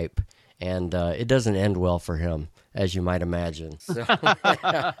neighbor type. And it doesn't end well for him, as you might imagine. So,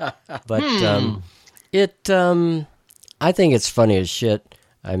 but I think it's funny as shit.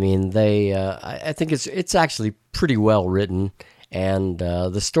 I mean, I think it's actually pretty well written, and the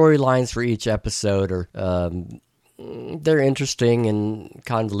storylines for each episode are they're interesting and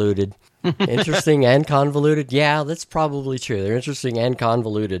convoluted. Interesting and convoluted? Yeah, that's probably true. They're interesting and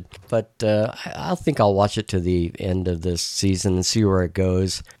convoluted. But I think I'll watch it to the end of this season and see where it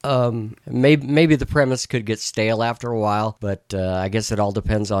goes. Maybe the premise could get stale after a while, but I guess it all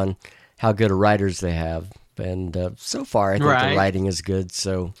depends on how good of writers they have. And so far, I think the writing is good.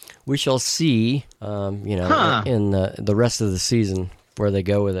 So we shall see, in the rest of the season where they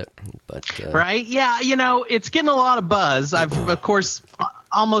go with it. But right? Yeah, it's getting a lot of buzz. Of course,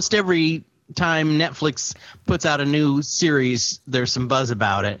 almost every time Netflix puts out a new series, there's some buzz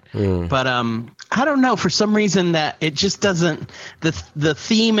about it. But I don't know, for some reason that it just doesn't, the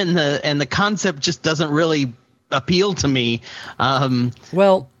theme and the concept just doesn't really appeal to me.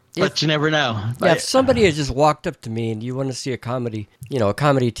 But you never know. Yeah, if somebody had just walked up to me and you want to see a comedy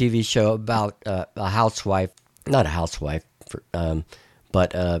TV show about a housewife, not a housewife,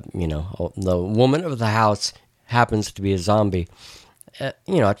 but the woman of the house happens to be a zombie.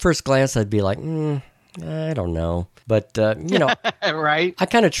 At first glance, I'd be like, I don't know. But, right? I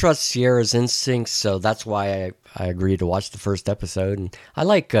kind of trust Sierra's instincts, so that's why I agreed to watch the first episode. And I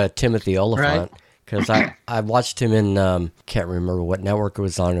like Timothy Oliphant, because I watched him in, can't remember what network it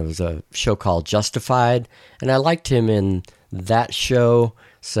was on. It was a show called Justified, and I liked him in that show.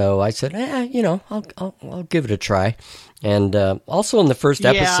 So I said, I'll give it a try. And also in the first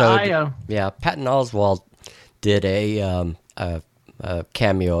episode, Patton Oswalt did a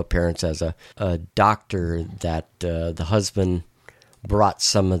cameo appearance as a doctor that the husband brought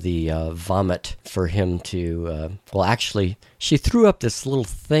some of the vomit for him to, actually, she threw up this little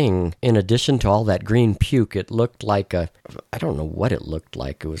thing in addition to all that green puke. It looked like I don't know what it looked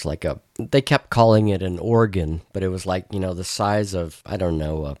like. It was like they kept calling it an organ, but it was like, the size of, I don't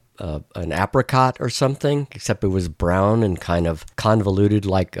know, an apricot or something, except it was brown and kind of convoluted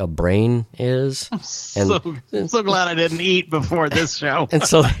like a brain is. I'm so glad I didn't eat before this show. And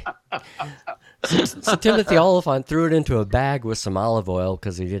so Timothy Oliphant threw it into a bag with some olive oil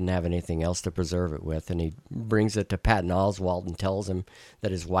because he didn't have anything else to preserve it with, and he brings it to Patton Oswalt and tells him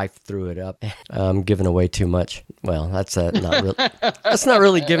that his wife threw it up. I'm giving away too much. Well, that's not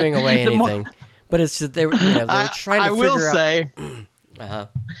really giving away anything. But it's they were trying to figure out. I will say.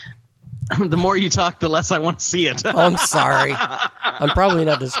 The more you talk, the less I want to see it. Oh, I'm sorry. I'm probably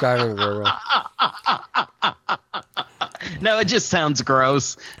not describing it very well. No, it just sounds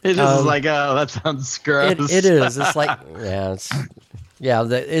gross. It just is like, oh, that sounds gross. It is. It's like,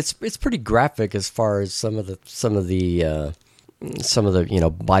 it's pretty graphic as far as some of the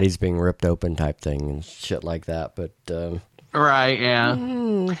bodies being ripped open type thing and shit like that. But right, yeah.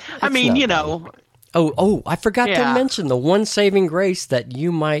 I mean, Oh, I forgot to mention the one saving grace that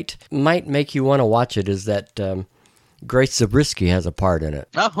you might make you want to watch it is that Grace Zabriskie has a part in it.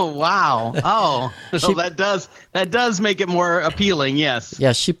 Oh, wow. Oh, that does make it more appealing, yes.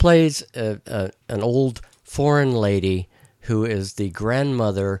 Yeah, she plays an old foreign lady who is the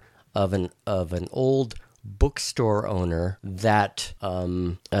grandmother of an old bookstore owner that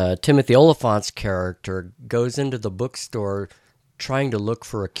Timothy Oliphant's character goes into the bookstore trying to look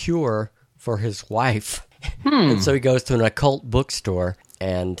for a cure for his wife. And so he goes to an occult bookstore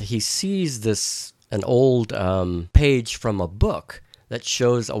and he sees an old page from a book that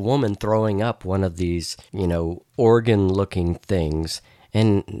shows a woman throwing up one of these, organ-looking things.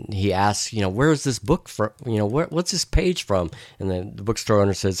 And he asks, where's this book from? What's this page from? And the bookstore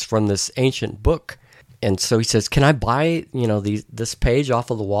owner says, from this ancient book. And so he says, can I buy, this page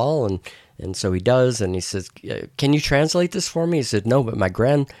off of the wall? And so he does. And he says, can you translate this for me? He said, no, but my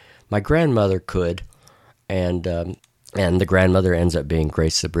grandmother could, and the grandmother ends up being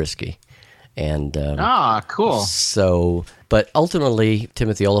Grace Zabriskie, And cool. So, but ultimately,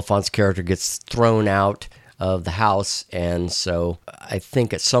 Timothy Oliphant's character gets thrown out of the house, and so I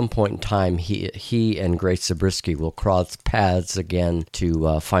think at some point in time, he and Grace Zabriskie will cross paths again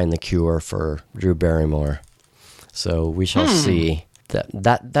to find the cure for Drew Barrymore. So we shall see.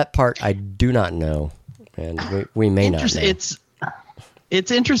 That part I do not know, and we may not know. It's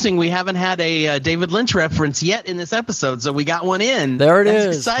interesting. We haven't had a David Lynch reference yet in this episode, so we got one in. There it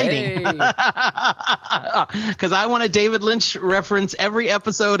That's is. Exciting. Because I want a David Lynch reference every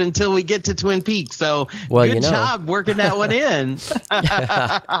episode until we get to Twin Peaks. So good job working that one in.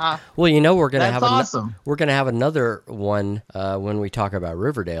 Well, we're gonna have awesome. We're gonna have another one when we talk about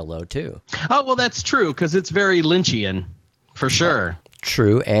Riverdale, though, too. Oh well, that's true because it's very Lynchian, for sure.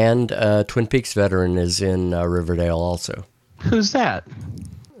 True, and Twin Peaks veteran is in Riverdale also. Who's that?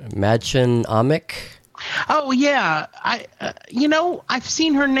 Madchen Amick. Oh yeah, I've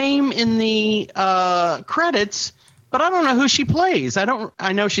seen her name in the credits, but I don't know who she plays. I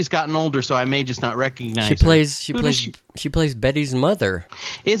know she's gotten older, so I may just not recognize her. She plays Betty's mother.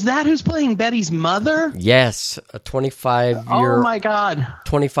 Is that who's playing Betty's mother? Yes, a 25 year. Oh my God!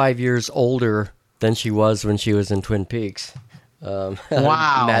 25 years older than she was when she was in Twin Peaks. Wow.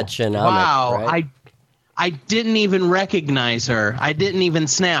 Madchen Amick. Wow. Right? I didn't even recognize her. I didn't even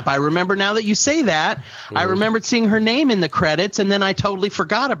snap. I remember now that you say that. I remembered seeing her name in the credits, and then I totally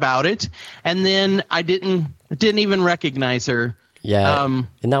forgot about it. And then I didn't even recognize her. Yeah,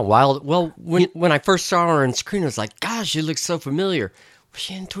 isn't that wild? Well, when I first saw her on screen, I was like, gosh, she looks so familiar. Was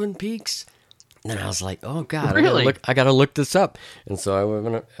she in Twin Peaks? And then I was like, oh, God, really? I got to look this up. And so I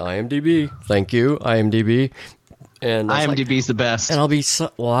went on IMDb. Thank you, IMDb. And IMDb's the best. And I'll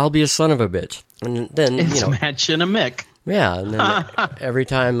be a son of a bitch. And then, it's Madchen Amick. Yeah, and then every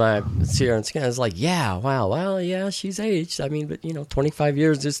time I see her on screen, I was like, yeah, wow, well, yeah, she's aged. I mean, but, 25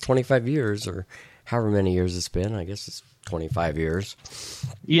 years is 25 years, or however many years it's been. I guess it's 25 years.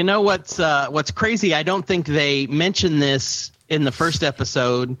 You know what's crazy? I don't think they mentioned this in the first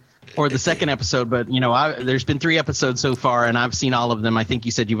episode or the second episode, but, there's been 3 episodes so far, and I've seen all of them. I think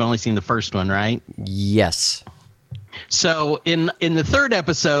you said you've only seen the first one, right? Yes. So in the third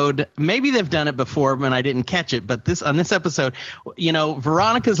episode, maybe they've done it before when I didn't catch it, but on this episode,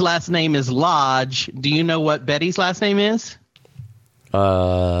 Veronica's last name is Lodge. Do you know what Betty's last name is?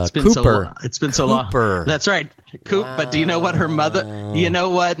 Cooper. It's been so long. That's right. Coop. Wow. But do you know what her mother? You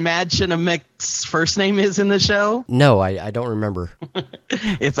know what Madchen Amick's first name is in the show? No, I don't remember.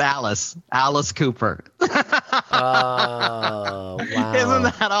 It's Alice. Alice Cooper. Oh, wow! Isn't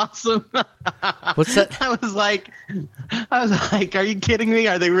that awesome? What's that? I was like, are you kidding me?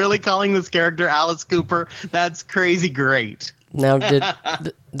 Are they really calling this character Alice Cooper? That's crazy great. Now,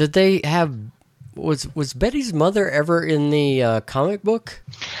 did they have? Was Betty's mother ever in the comic book?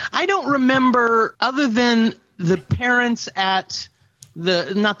 I don't remember, other than the parents at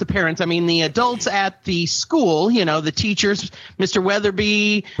the adults at the school, the teachers, Mr.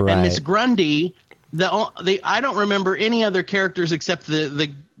 Weatherby and Miss Grundy. I don't remember any other characters except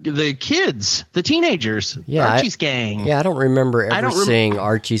the kids, the teenagers, Archie's gang. Yeah, I don't remember ever seeing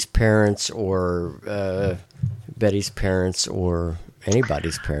Archie's parents or Betty's parents or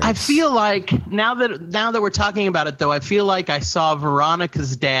anybody's parents. I feel like now that we're talking about it, though, I feel like I saw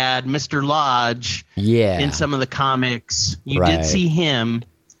Veronica's dad, Mr. Lodge, in some of the comics. You did see him.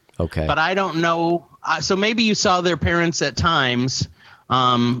 Okay. But I don't know. So maybe you saw their parents at times,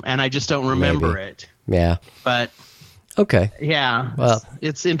 and I just don't remember it. Yeah. But okay. Yeah. Well,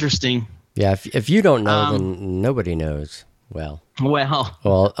 it's interesting. Yeah. If you don't know, then nobody knows. Well,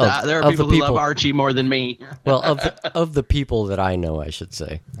 there are people who love Archie more than me. Well, of the people that I know, I should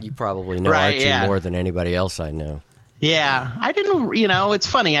say, you probably know Archie more than anybody else I know. Yeah, I didn't. It's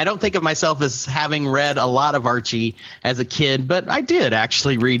funny. I don't think of myself as having read a lot of Archie as a kid, but I did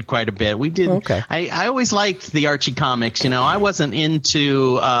actually read quite a bit. We did. Okay. I always liked the Archie comics. I wasn't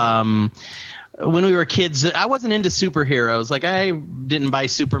into. When we were kids, I wasn't into superheroes. Like I didn't buy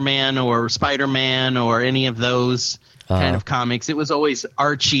Superman or Spider-Man or any of those kind of comics. It was always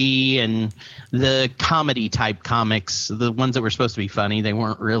Archie and the comedy type comics, the ones that were supposed to be funny. They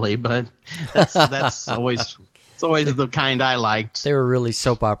weren't really, but that's always the kind I liked. They were really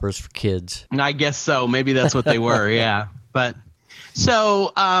soap operas for kids. I guess so. Maybe that's what they were. Yeah. But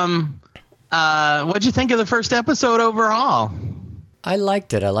so, what'd you think of the first episode overall? I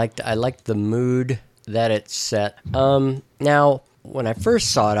liked it. I liked the mood that it set. Now, when I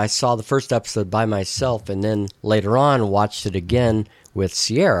first saw it, I saw the first episode by myself, and then later on watched it again with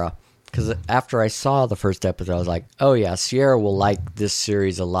Sierra. Because after I saw the first episode, I was like, "Oh yeah, Sierra will like this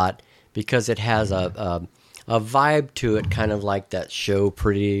series a lot because it has a vibe to it, kind of like that show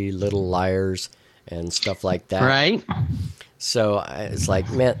Pretty Little Liars and stuff like that. Right. So it's like,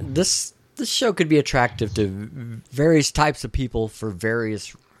 man, this show could be attractive to various types of people for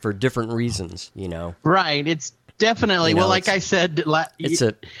different reasons, you know. Right. It's definitely, well, like I said,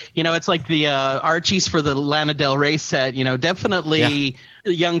 it's like the Archies for the Lana Del Rey set, you know, definitely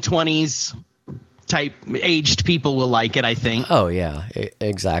young 20s type aged people will like it, I think. Oh yeah,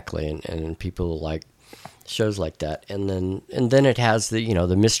 exactly, and people will like shows like that, and then it has the, you know,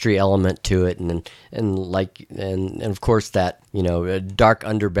 the mystery element to it, and of course that, you know, dark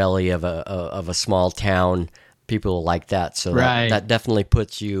underbelly of a small town. People like that, so that definitely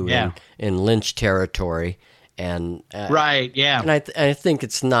puts you in Lynch territory, and right, yeah, and I think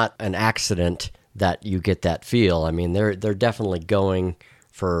it's not an accident that you get that feel. I mean, they're definitely going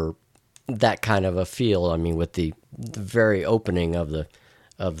for that kind of a feel. I mean, with the very opening of the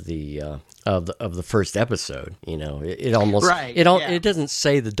first episode, you know, it almost it doesn't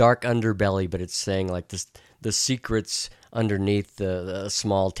say the dark underbelly, but it's saying like the secrets underneath the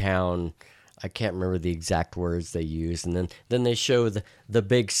small town. I can't remember the exact words they use, and then they show the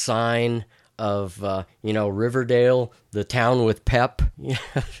big sign of you know, Riverdale, the town with pep,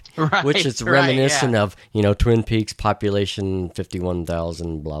 which is reminiscent of, you know, Twin Peaks, population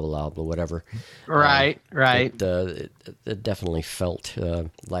 51,000, blah blah blah, whatever. Right. It definitely felt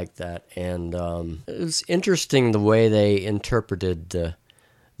like that, and it was interesting the way they interpreted the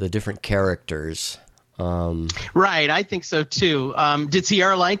different characters. Right, I think so too. Did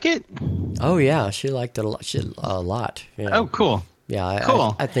Sierra like it? Oh yeah, she liked it a lot. Yeah. Oh, cool. Yeah,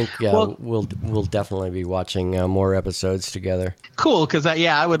 cool. I think we'll definitely be watching more episodes together. Cool, because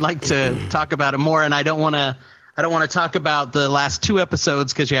I would like to talk about it more, and I don't want to talk about the last 2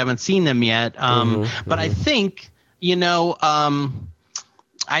 episodes because you haven't seen them yet. But I think, you know,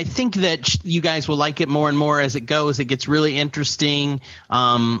 I think that you guys will like it more and more as it goes. It gets really interesting.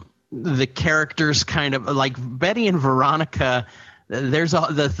 The characters kind of like Betty and Veronica. There's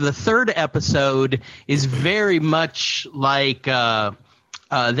the third episode is very much like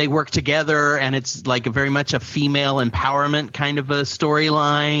they work together, and it's like very much a female empowerment kind of a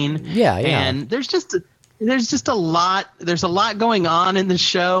storyline. Yeah. And there's just a lot. There's a lot going on in the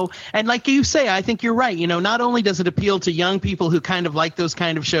show, and like you say, I think you're right. You know, not only does it appeal to young people who kind of like those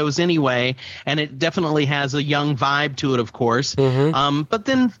kind of shows anyway, and it definitely has a young vibe to it, of course. But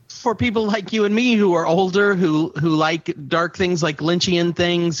then for people like you and me who are older, who like dark things like Lynchian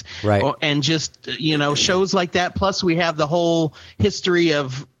things, right, and just, you know, shows like that. Plus, we have the whole history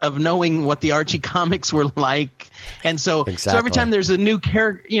of knowing what the Archie comics were like. And so every time there's a new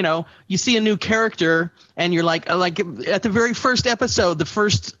character, you know, you see a new character and you're like at the very first episode,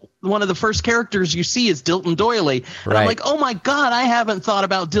 one of the first characters you see is Dilton Doily. And I'm like, oh my God, I haven't thought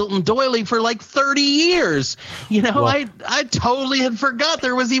about Dilton Doily for like 30 years. You know, I totally had forgot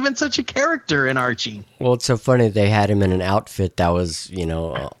there was even such a character in Archie. Well, it's so funny. They had him in an outfit that was, you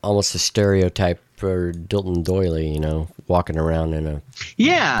know, almost a stereotype for Dilton Doily, you know, walking around in a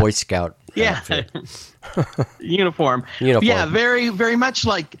Boy Scout outfit. Uniform. Yeah, very, very much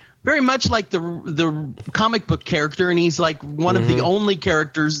like the comic book character, and he's like one of the only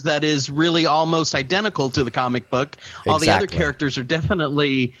characters that is really almost identical to the comic book. All the other characters are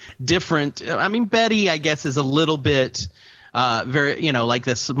definitely different. I mean, Betty, I guess, is a little bit very, you know, like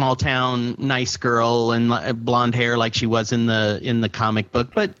the small town nice girl and blonde hair like she was in the comic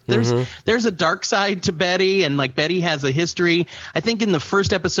book. But there's a dark side to Betty, and like Betty has a history. I think in the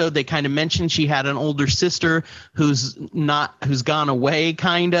first episode they kind of mentioned she had an older sister who's gone away,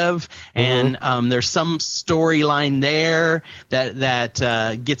 kind of, and there's some storyline there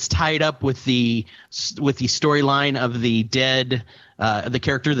that gets tied up with the storyline of the dead. The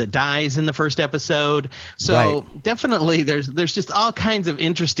character that dies in the first episode. So definitely there's just all kinds of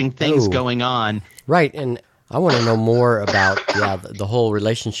interesting things going on. Right. And I want to know more about the whole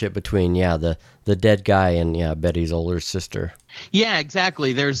relationship between the dead guy and Betty's older sister. Yeah,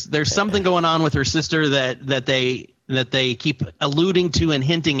 exactly. There's something going on with her sister that they keep alluding to and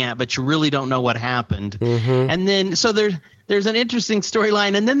hinting at, but you really don't know what happened. And then so there's an interesting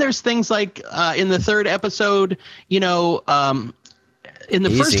storyline, and then there's things like in the third episode, you know, in the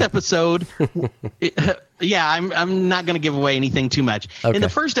first episode, I'm not going to give away anything too much. Okay. In the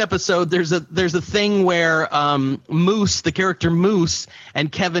first episode, there's a thing where Moose, the character Moose, and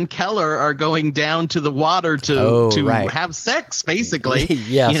Kevin Keller are going down to the water to have sex, basically.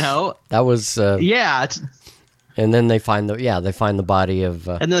 Yes. You know, that was and then they find the body of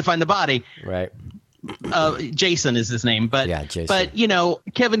and then they find the body. Right. Jason is his name, but Jason. But you know,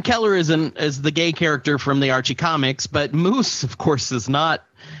 Kevin Keller is the gay character from the Archie comics, but Moose, of course, is not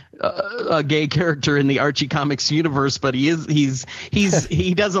a gay character in the Archie comics universe, but he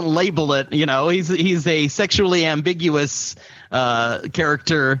doesn't label it. You know, he's a sexually ambiguous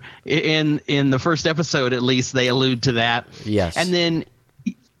character in the first episode. At least they allude to that. Yes, and then.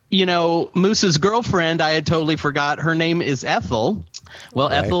 You know, Moose's girlfriend, I had totally forgot. Her name is Ethel. Well,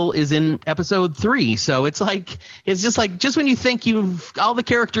 right. Ethel is in episode 3. So it's just when you think all the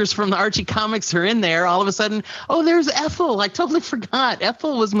characters from the Archie comics are in there, all of a sudden, oh, there's Ethel. I totally forgot.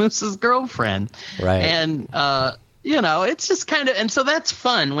 Ethel was Moose's girlfriend. Right. And, you know, it's just kind of, and so that's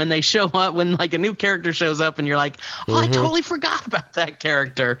fun when they show up, when like a new character shows up and you're like, oh, I totally forgot about that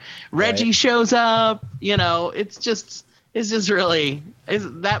character. Reggie shows up, you know, it's just really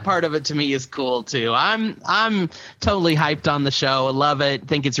that part of it to me is cool too. I'm totally hyped on the show. I love it.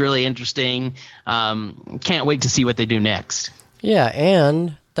 Think it's really interesting. Can't wait to see what they do next. Yeah,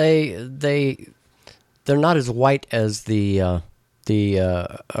 and they're not as white as the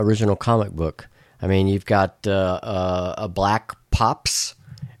original comic book. I mean, you've got a black Pops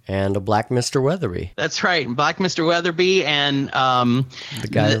and a black Mr. Weatherby. That's right, Black Mr. Weatherby, and the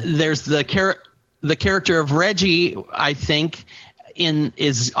guy. There's the character of Reggie, I think,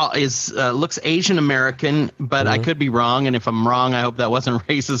 looks Asian American, but I could be wrong. And if I'm wrong, I hope that wasn't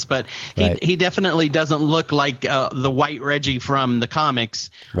racist. But he definitely doesn't look like the white Reggie from the comics.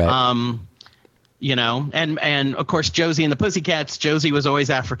 Right. You know, and of course Josie and the Pussycats. Josie was always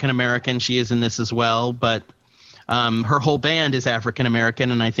African American. She is in this as well, but her whole band is African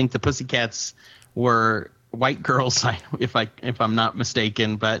American, and I think the Pussycats were white girls, if I'm not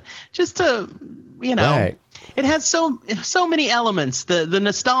mistaken. But just to, you know, right. It has so many elements. The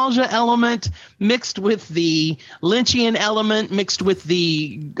nostalgia element mixed with the Lynchian element, mixed with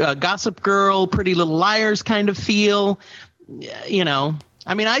the Gossip Girl, Pretty Little Liars kind of feel. You know,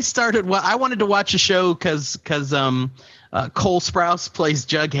 I mean, I wanted to watch a show because Cole Sprouse plays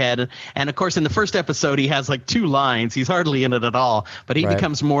Jughead, and of course in the first episode he has like 2 lines. He's hardly in it at all, but he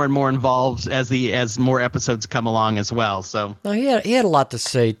becomes more and more involved as more episodes come along as well. So he had a lot to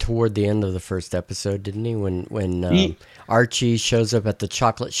say toward the end of the first episode, didn't he? When Archie shows up at the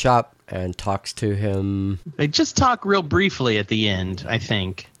chocolate shop and talks to him. They just talk real briefly at the end, I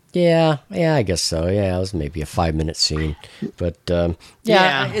think. Yeah, I guess so. Yeah, it was maybe a 5-minute scene, but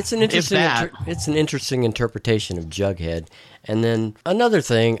it's an interesting interpretation of Jughead. And then another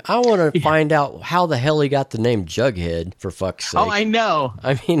thing, I want to find out how the hell he got the name Jughead, for fuck's sake. Oh, I know.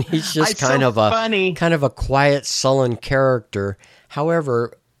 I mean, he's just kind of a quiet, sullen character.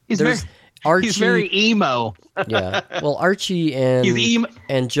 However, Archie, he's very emo. Yeah. Well, Archie and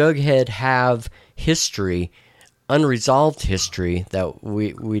Jughead have history. Unresolved history that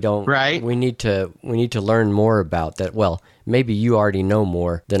we don't we need to learn more about that. Well, maybe you already know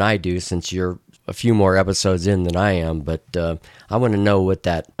more than I do since you're a few more episodes in than I am, but I want to know what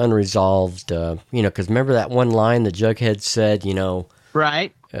that unresolved because remember that one line that Jughead said,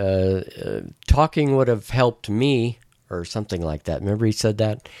 talking would have helped me or something like that. Remember he said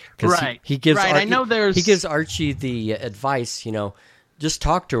that? He gives I know he gives Archie the advice, just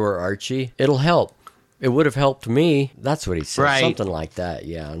talk to her, Archie. It'll help. It would have helped me. That's what he said. Something like that,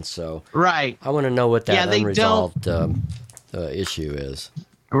 yeah. And so I want to know what that unresolved issue is.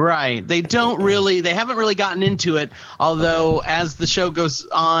 Right. They haven't really gotten into it, although as the show goes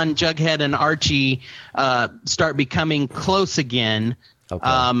on, Jughead and Archie start becoming close again.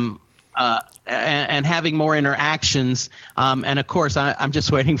 Okay. And having more interactions. And of course, I'm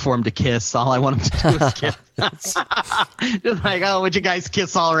just waiting for him to kiss. All I want him to do is kiss. Just like, oh, would you guys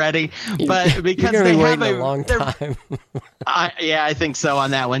kiss already? But because they have a long time. I think so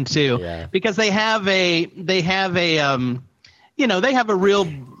on that one too. Yeah. Because they have a real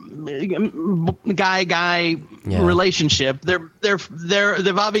guy relationship.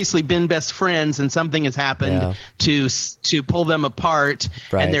 They've obviously been best friends, and something has happened to pull them apart,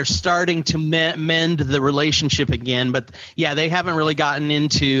 and they're starting to mend the relationship again. But they haven't really gotten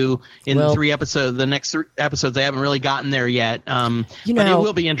into the 3 episodes. The next 3 episodes, they haven't really gotten there yet. But it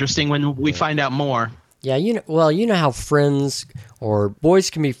will be interesting when we find out more. Yeah, you know how friends or boys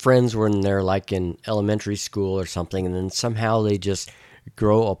can be friends when they're like in elementary school or something, and then somehow they just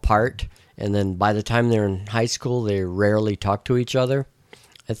grow apart, and then by the time they're in high school, they rarely talk to each other.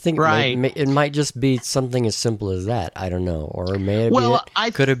 I think it might just be something as simple as that. I don't know. Or maybe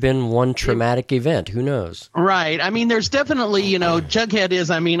it could have been one traumatic event. Who knows? Right. I mean, there's definitely, Jughead is,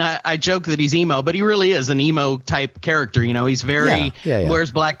 I joke that he's emo, but he really is an emo type character. He's very,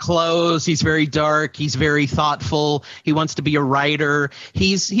 wears black clothes. He's very dark. He's very thoughtful. He wants to be a writer.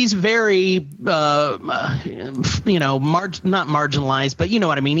 He's very, not marginalized, but you know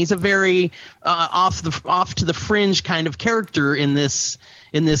what I mean? He's a very off to the fringe kind of character in this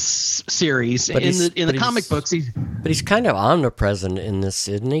series. In the comic books, he's kind of omnipresent in this,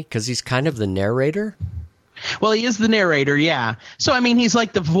 isn't he? Because he's kind of the narrator. Well, he is the narrator, yeah. So I mean, he's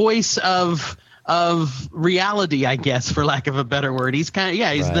like the voice of reality, I guess, for lack of a better word. He's kind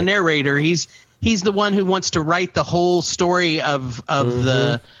of he's the narrator. He's the one who wants to write the whole story of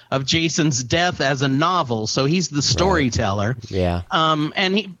Jason's death as a novel. So he's the storyteller. Right. Yeah.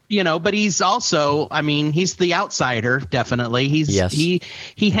 And he, but he's also, I mean, he's the outsider, definitely.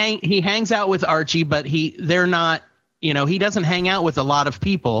 He hangs out with Archie, but they're not. He doesn't hang out with a lot of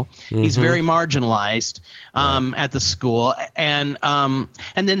people. He's very marginalized at the school. And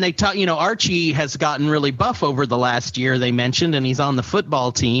then they talk, Archie has gotten really buff over the last year, they mentioned, and he's on the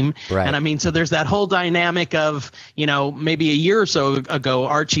football team. Right. And I mean, so there's that whole dynamic of, maybe a year or so ago,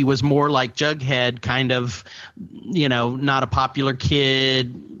 Archie was more like Jughead, kind of, not a popular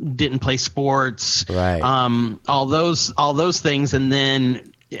kid, didn't play sports, right. All those things. And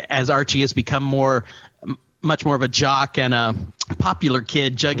then as Archie has become much more of a jock and a popular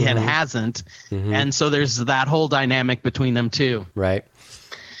kid, Jughead hasn't. And so there's that whole dynamic between them too. Right.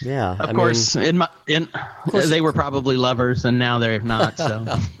 Yeah. Of course, they were probably lovers and now they're not.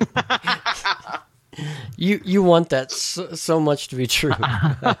 So you want that so much to be true.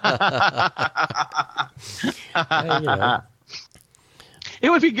 It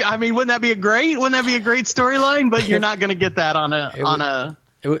would be, I mean, wouldn't that be a great storyline? But you're not going to get that on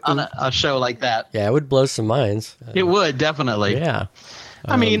a show like that. Yeah, it would blow some minds. It would, definitely. Yeah.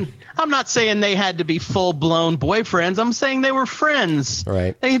 I mean, I'm not saying they had to be full-blown boyfriends. I'm saying they were friends.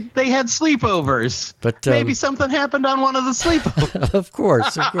 Right. They had sleepovers. But maybe something happened on one of the sleepovers. Of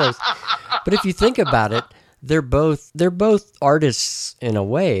course. But if you think about it, they're both artists in a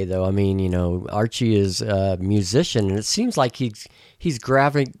way, though. I mean, Archie is a musician, and it seems like he's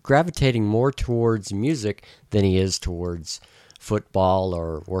gravitating more towards music than he is towards football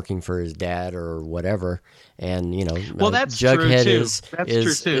or working for his dad or whatever. And that's Jughead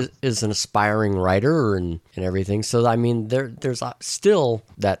true too. is an aspiring writer and everything. So I mean, there's still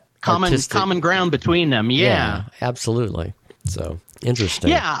that common ground between them. Yeah, absolutely. So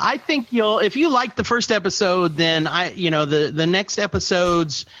interesting. Yeah, I think if you like the first episode, then the next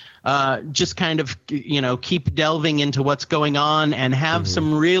episodes just kind of keep delving into what's going on and have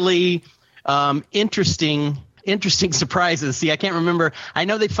some really interesting surprises. See, I can't remember. I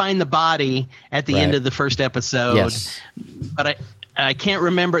know they find the body at the end of the first episode, but I can't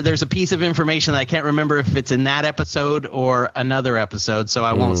remember. There's a piece of information that I can't remember if it's in that episode or another episode, so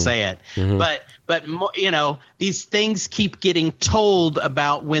I won't say it. But these things keep getting told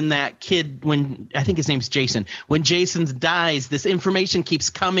about when I think his name's Jason, when Jason dies, this information keeps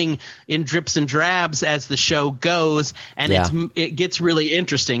coming in drips and drabs as the show goes, and it gets really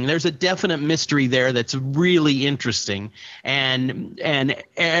interesting. There's a definite mystery there that's really interesting, and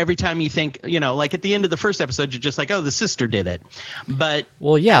every time you think, like at the end of the first episode, you're just like, oh, the sister did it. But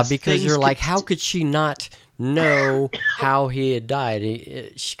because you're like, how could she not know how he had died?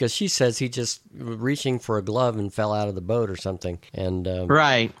 Because she says he just reaching for a glove and fell out of the boat or something. And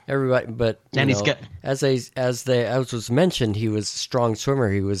right, everybody, but he's got, as was mentioned, he was a strong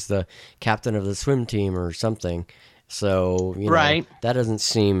swimmer. He was the captain of the swim team or something. So that doesn't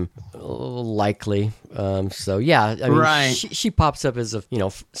seem likely. So yeah, I mean, she pops up as a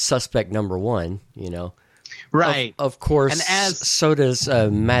suspect number one. Right. Of course, and so does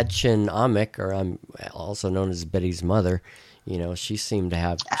Madchen Amick, or also known as Betty's mother. She seemed to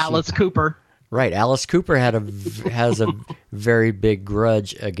have Alice Cooper. Right, Alice Cooper has a very big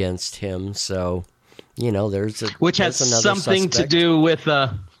grudge against him. So, which has something to do with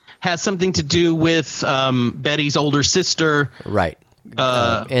Betty's older sister. Right.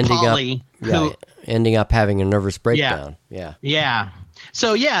 Polly, ending up having a nervous breakdown. Yeah.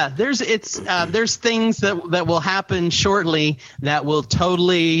 So there's things that will happen shortly that will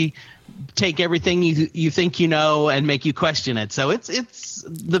totally take everything you think and make you question it. So it's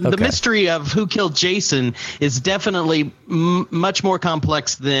the mystery of who killed Jason is definitely much more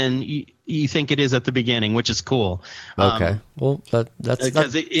complex than you think it is at the beginning, which is cool. Okay, well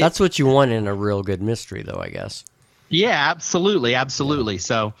that's what you want in a real good mystery, though, I guess. Yeah, absolutely.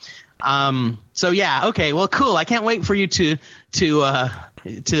 So. Okay. Well, cool. I can't wait for you to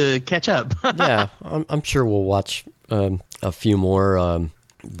catch up. Yeah, I'm sure we'll watch a few more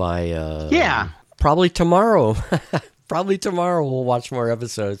by probably tomorrow. Probably tomorrow we'll watch more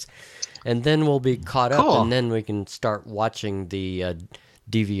episodes, and then we'll be caught up, and then we can start watching the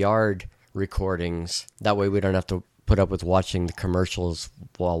DVR recordings. That way, we don't have to put up with watching the commercials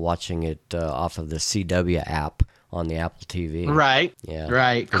while watching it off of the CW app on the Apple TV. Right. Yeah.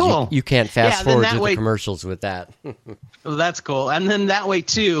 Right. Cool. You can't fast forward to way, the commercials with that. Well, that's cool. And then that way,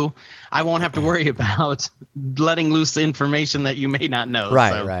 too, I won't have to worry about letting loose information that you may not know.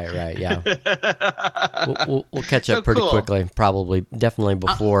 Right, so. right, yeah. we'll catch up pretty quickly, probably, definitely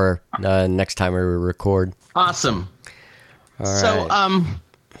before next time we record. Awesome. All so, right.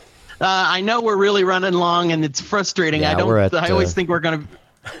 I know we're really running long, and it's frustrating. Yeah, I always think we're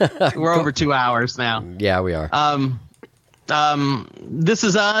we're over 2 hours now. Yeah, we are. This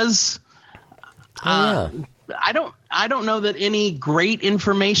Is Us. Yeah. I don't know that any great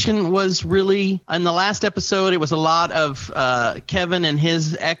information was really in the last episode. It was a lot of Kevin and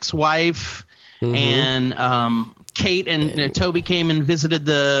his ex-wife, and Kate and Toby came and visited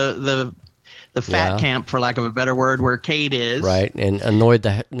the fat camp, for lack of a better word, where Kate is. Right, and annoyed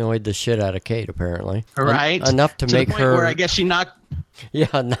the shit out of Kate, apparently. Right. Enough to make the point her... where I guess she knock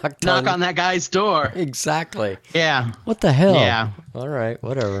on that guy's door. Exactly. Yeah. What the hell? Yeah. All right,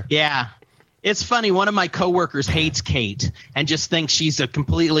 whatever. Yeah. It's funny. One of my coworkers hates Kate and just thinks she's a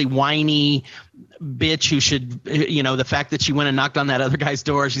completely whiny bitch who should, the fact that she went and knocked on that other guy's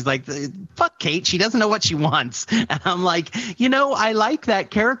door. She's like, fuck Kate. She doesn't know what she wants. And I'm like, I like that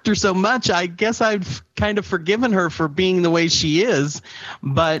character so much. I guess I've kind of forgiven her for being the way she is.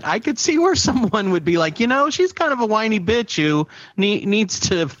 But I could see where someone would be like, she's kind of a whiny bitch who needs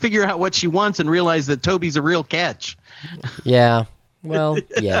to figure out what she wants and realize that Toby's a real catch. Yeah. Well,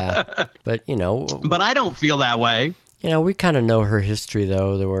 yeah, but But I don't feel that way. We kind of know her history,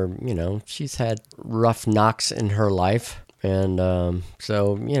 though. There were, she's had rough knocks in her life, and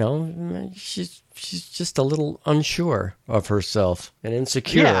so she's just a little unsure of herself and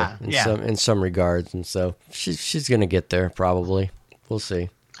insecure in some regards, and so she's gonna get there probably. We'll see.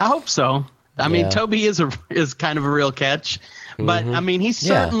 I hope so. I mean, Toby is kind of a real catch, but I mean, he's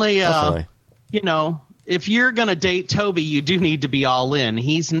certainly if you're going to date Toby, you do need to be all in.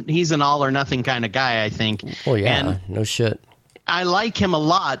 He's an all or nothing kind of guy, I think. Well, yeah, and no shit. I like him a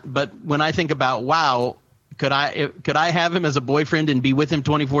lot, but when I think about, wow, could I have him as a boyfriend and be with him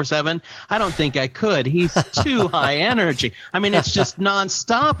 24/7? I don't think I could. He's too high energy. I mean, it's just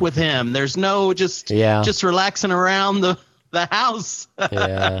nonstop with him. There's no just relaxing around the house.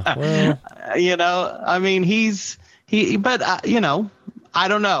 Yeah. Well, I mean, I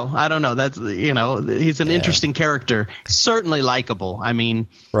don't know. That's, he's an interesting character. Certainly likable. I mean,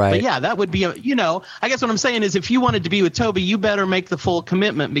 right. But yeah, that would be I guess what I'm saying is if you wanted to be with Toby, you better make the full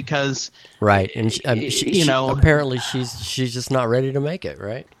commitment because. Right. And she apparently she's just not ready to make it.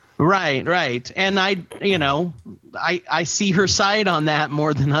 Right. Right. And I see her side on that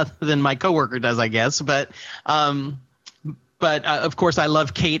more than my coworker does, I guess. But of course, I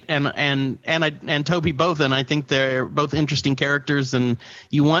love Kate and Toby both, and I think they're both interesting characters, and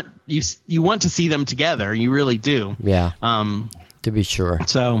you want to see them together. You really do. Yeah. To be sure.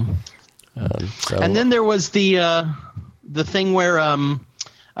 So, and then there was the thing where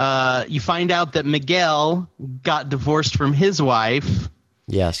you find out that Miguel got divorced from his wife.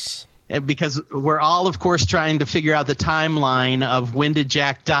 Yes. Because we're all, of course, trying to figure out the timeline of when did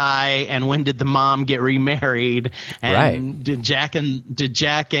Jack die and when did the mom get remarried, and right. did Jack and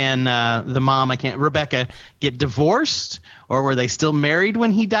the mom, Rebecca, get divorced, or were they still married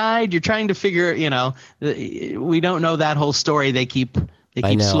when he died? You're trying to figure, we don't know that whole story. They keep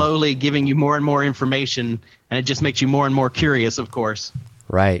slowly giving you more and more information, and it just makes you more and more curious, of course.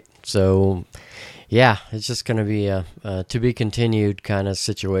 Right. So, yeah, it's just going to be a to be continued kind of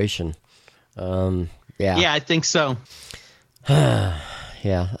situation. Yeah, I think so.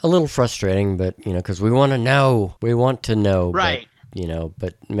 Yeah, a little frustrating, but because we want to know, right?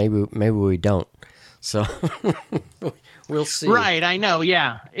 But maybe we don't. So we'll see. Right, I know.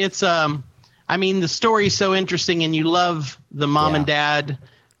 Yeah, it's I mean, the story's so interesting, and you love the mom and dad.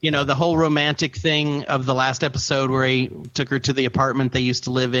 The whole romantic thing of the last episode where he took her to the apartment they used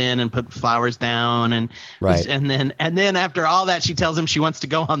to live in and put flowers down, and right. and then after all that, she tells him she wants to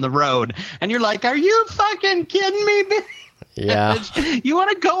go on the road, and you're like, are you fucking kidding me? Yeah. You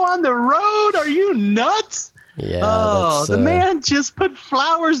want to go on the road? Are you nuts? Yeah. Oh, the man just put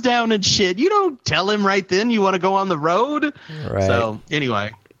flowers down and shit. You don't tell him right then you want to go on the road. Right. So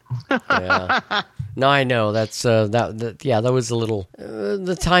anyway. Yeah. No, I know. That's that was a little.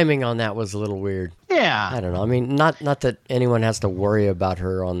 The timing on that was a little weird. Yeah. I don't know. I mean, not that anyone has to worry about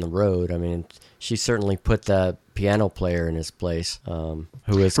her on the road. I mean, she certainly put the piano player in his place, who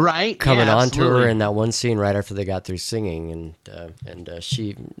was coming on to her in that one scene right after they got through singing, and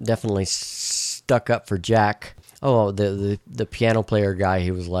she definitely stuck up for Jack. Oh, the piano player guy.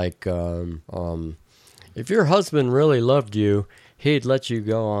 He was like, if your husband really loved you, he'd let you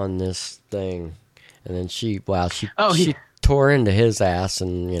go on this thing. And then she he- tore into his ass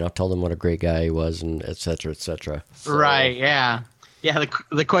and, told him what a great guy he was and et cetera, et cetera. So, right, yeah. Yeah,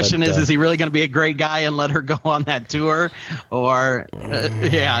 the question is he really going to be a great guy and let her go on that tour? Or,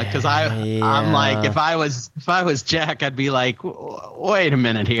 because I'm like, if I was Jack, I'd be like, wait a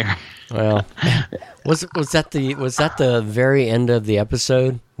minute here. Well, was that the very end of the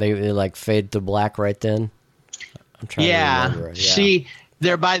episode? They like fade to black right then? I'm trying to remember. Yeah.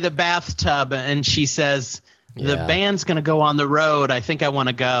 They're by the bathtub and she says, the band's going to go on the road. I think I want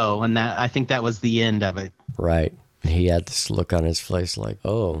to go. And I think that was the end of it. Right. He had this look on his face like,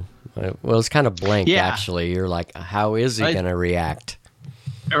 oh. Well, it's kind of blank, actually. You're like, how is he going to react?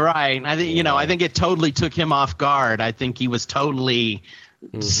 Right. I think, I think it totally took him off guard. I think he was totally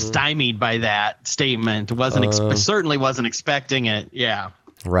stymied by that statement. Certainly wasn't expecting it. Yeah.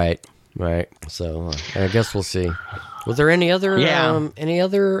 Right. So I guess we'll see. Was there any other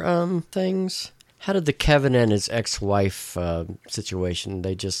things? How did the Kevin and his ex-wife situation?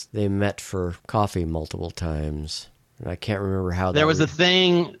 They met for coffee multiple times. And I can't remember how. There was a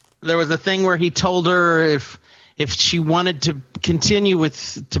thing where he told her if she wanted to continue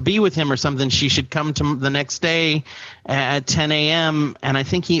to be with him or something, she should come to the next day at 10 a.m. And I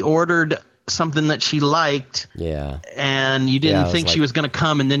think he ordered something that she liked. Yeah. And you didn't think she was going to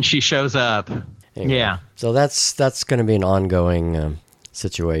come, and then she shows up. Anyway, yeah. So that's going to be an ongoing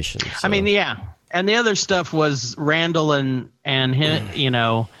situation. So. I mean, yeah. And the other stuff was Randall and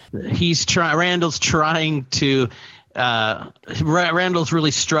him, Randall's trying to Randall's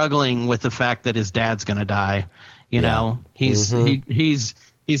really struggling with the fact that his dad's going to die. He's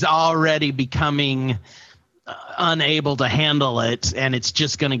already becoming unable to handle it, and it's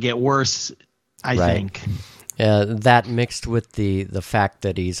just going to get worse, I think. That mixed with the fact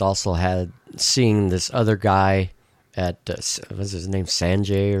that he's also seeing this other guy at what's his name,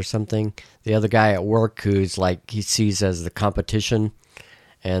 Sanjay or something, the other guy at work who's like he sees as the competition,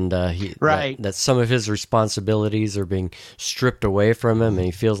 and that some of his responsibilities are being stripped away from him, and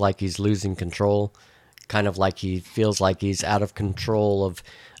he feels like he's losing control, kind of like he feels like he's out of control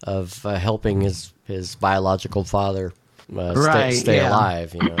of helping his biological father stay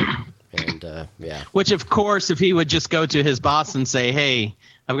alive, and which of course if he would just go to his boss and say, hey,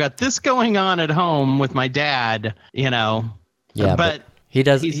 I've got this going on at home with my dad, but he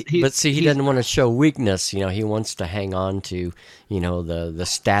does. He doesn't want to show weakness. He wants to hang on to, the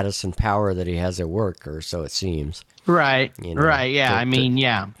status and power that he has at work, or so it seems. Right. Right.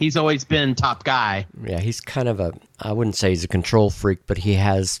 Yeah. He's always been top guy. Yeah. He's kind of I wouldn't say he's a control freak, but he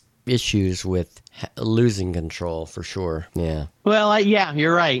has issues with losing control for sure. Yeah. Well,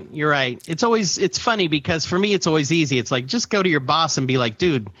 you're right. It's funny because for me, it's always easy. It's like, just go to your boss and be like,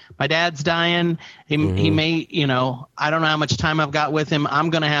 dude, my dad's dying. He may, I don't know how much time I've got with him. I'm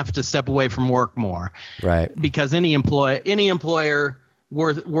going to have to step away from work more. Right. Because any employer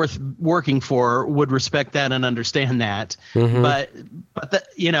worth working for would respect that and understand that. But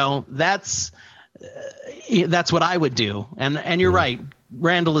that's what I would do. And you're right.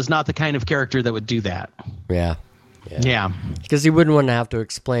 Randall is not the kind of character that would do that. Yeah. Because he wouldn't want to have to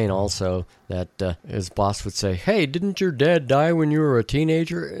explain also that his boss would say, hey, didn't your dad die when you were a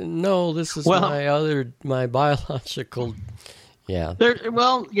teenager? No, this is my biological. Yeah.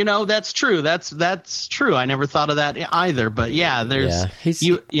 That's true. That's true. I never thought of that either. But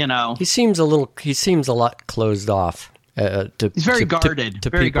he seems a lot closed off. He's very guarded.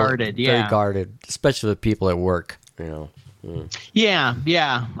 Very guarded, especially with people at work, Yeah,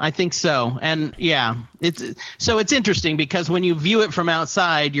 I think so. And it's interesting because when you view it from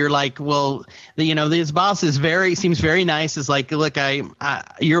outside, you're like, well, his boss seems very nice. It's like, look,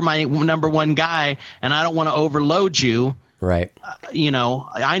 you're my number one guy, and I don't want to overload you. Right.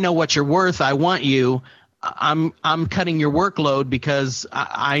 I know what you're worth. I want you. I'm cutting your workload because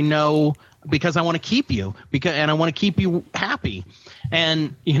I know. Because I want to keep you, and I want to keep you happy,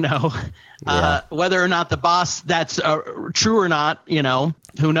 and whether or not the boss that's true or not,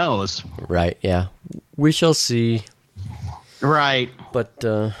 who knows? Right. Yeah, we shall see. Right. But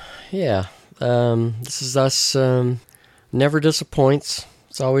This Is Us never disappoints.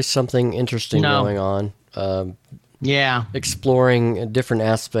 It's always something interesting going on. Exploring different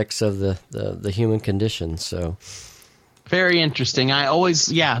aspects of the human condition. So. Very interesting. I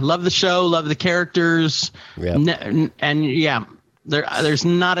always, love the show, love the characters, there's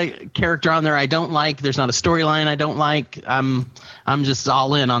not a character on there I don't like. There's not a storyline I don't like. I'm just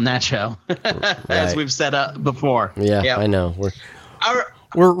all in on that show, as we've said before. Yeah, I know.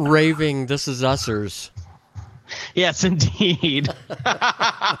 We're raving This Is Users. Yes, indeed.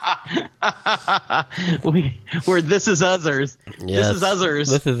 We're This Is Uzzers. Yes. This Is Uzzers.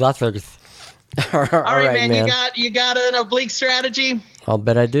 This Is Uzzers. All right, man. You got an oblique strategy? I'll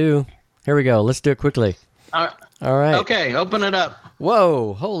bet I do. Here we go. Let's do it quickly. All right. Okay, open it up.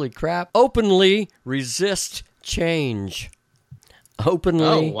 Whoa, holy crap. Openly resist change. Oh,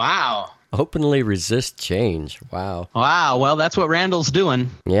 wow. Openly resist change. Wow. Wow, well, that's what Randall's doing.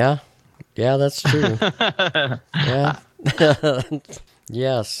 Yeah. Yeah, that's true. Yeah.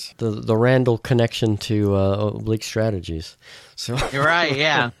 Yes, the Randall connection to oblique strategies. So you're right,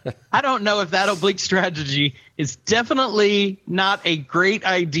 yeah. I don't know if that oblique strategy is definitely not a great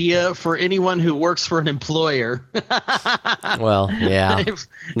idea for anyone who works for an employer. Well, yeah.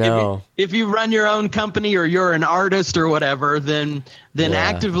 If you run your own company or you're an artist or whatever, then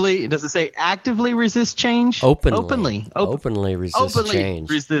actively, does it say actively resist change? Openly resist change.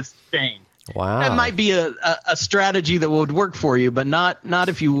 Resist change. Wow. That might be a strategy that would work for you, but not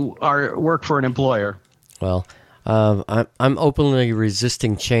if you work for an employer. Well, I'm openly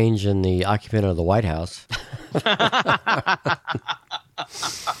resisting change in the occupant of the White House.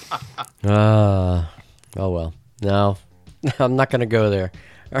 Oh well. No, I'm not going to go there.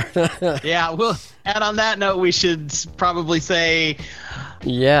 Yeah, well, and on that note, we should probably say,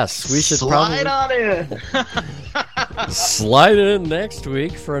 yes, we should slide on in. Slide in next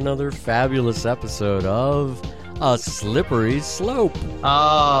week for another fabulous episode of A Slippery Slope.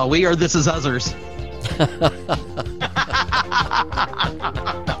 Oh, we are This Is Uzzers.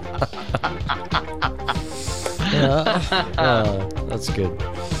 That's good.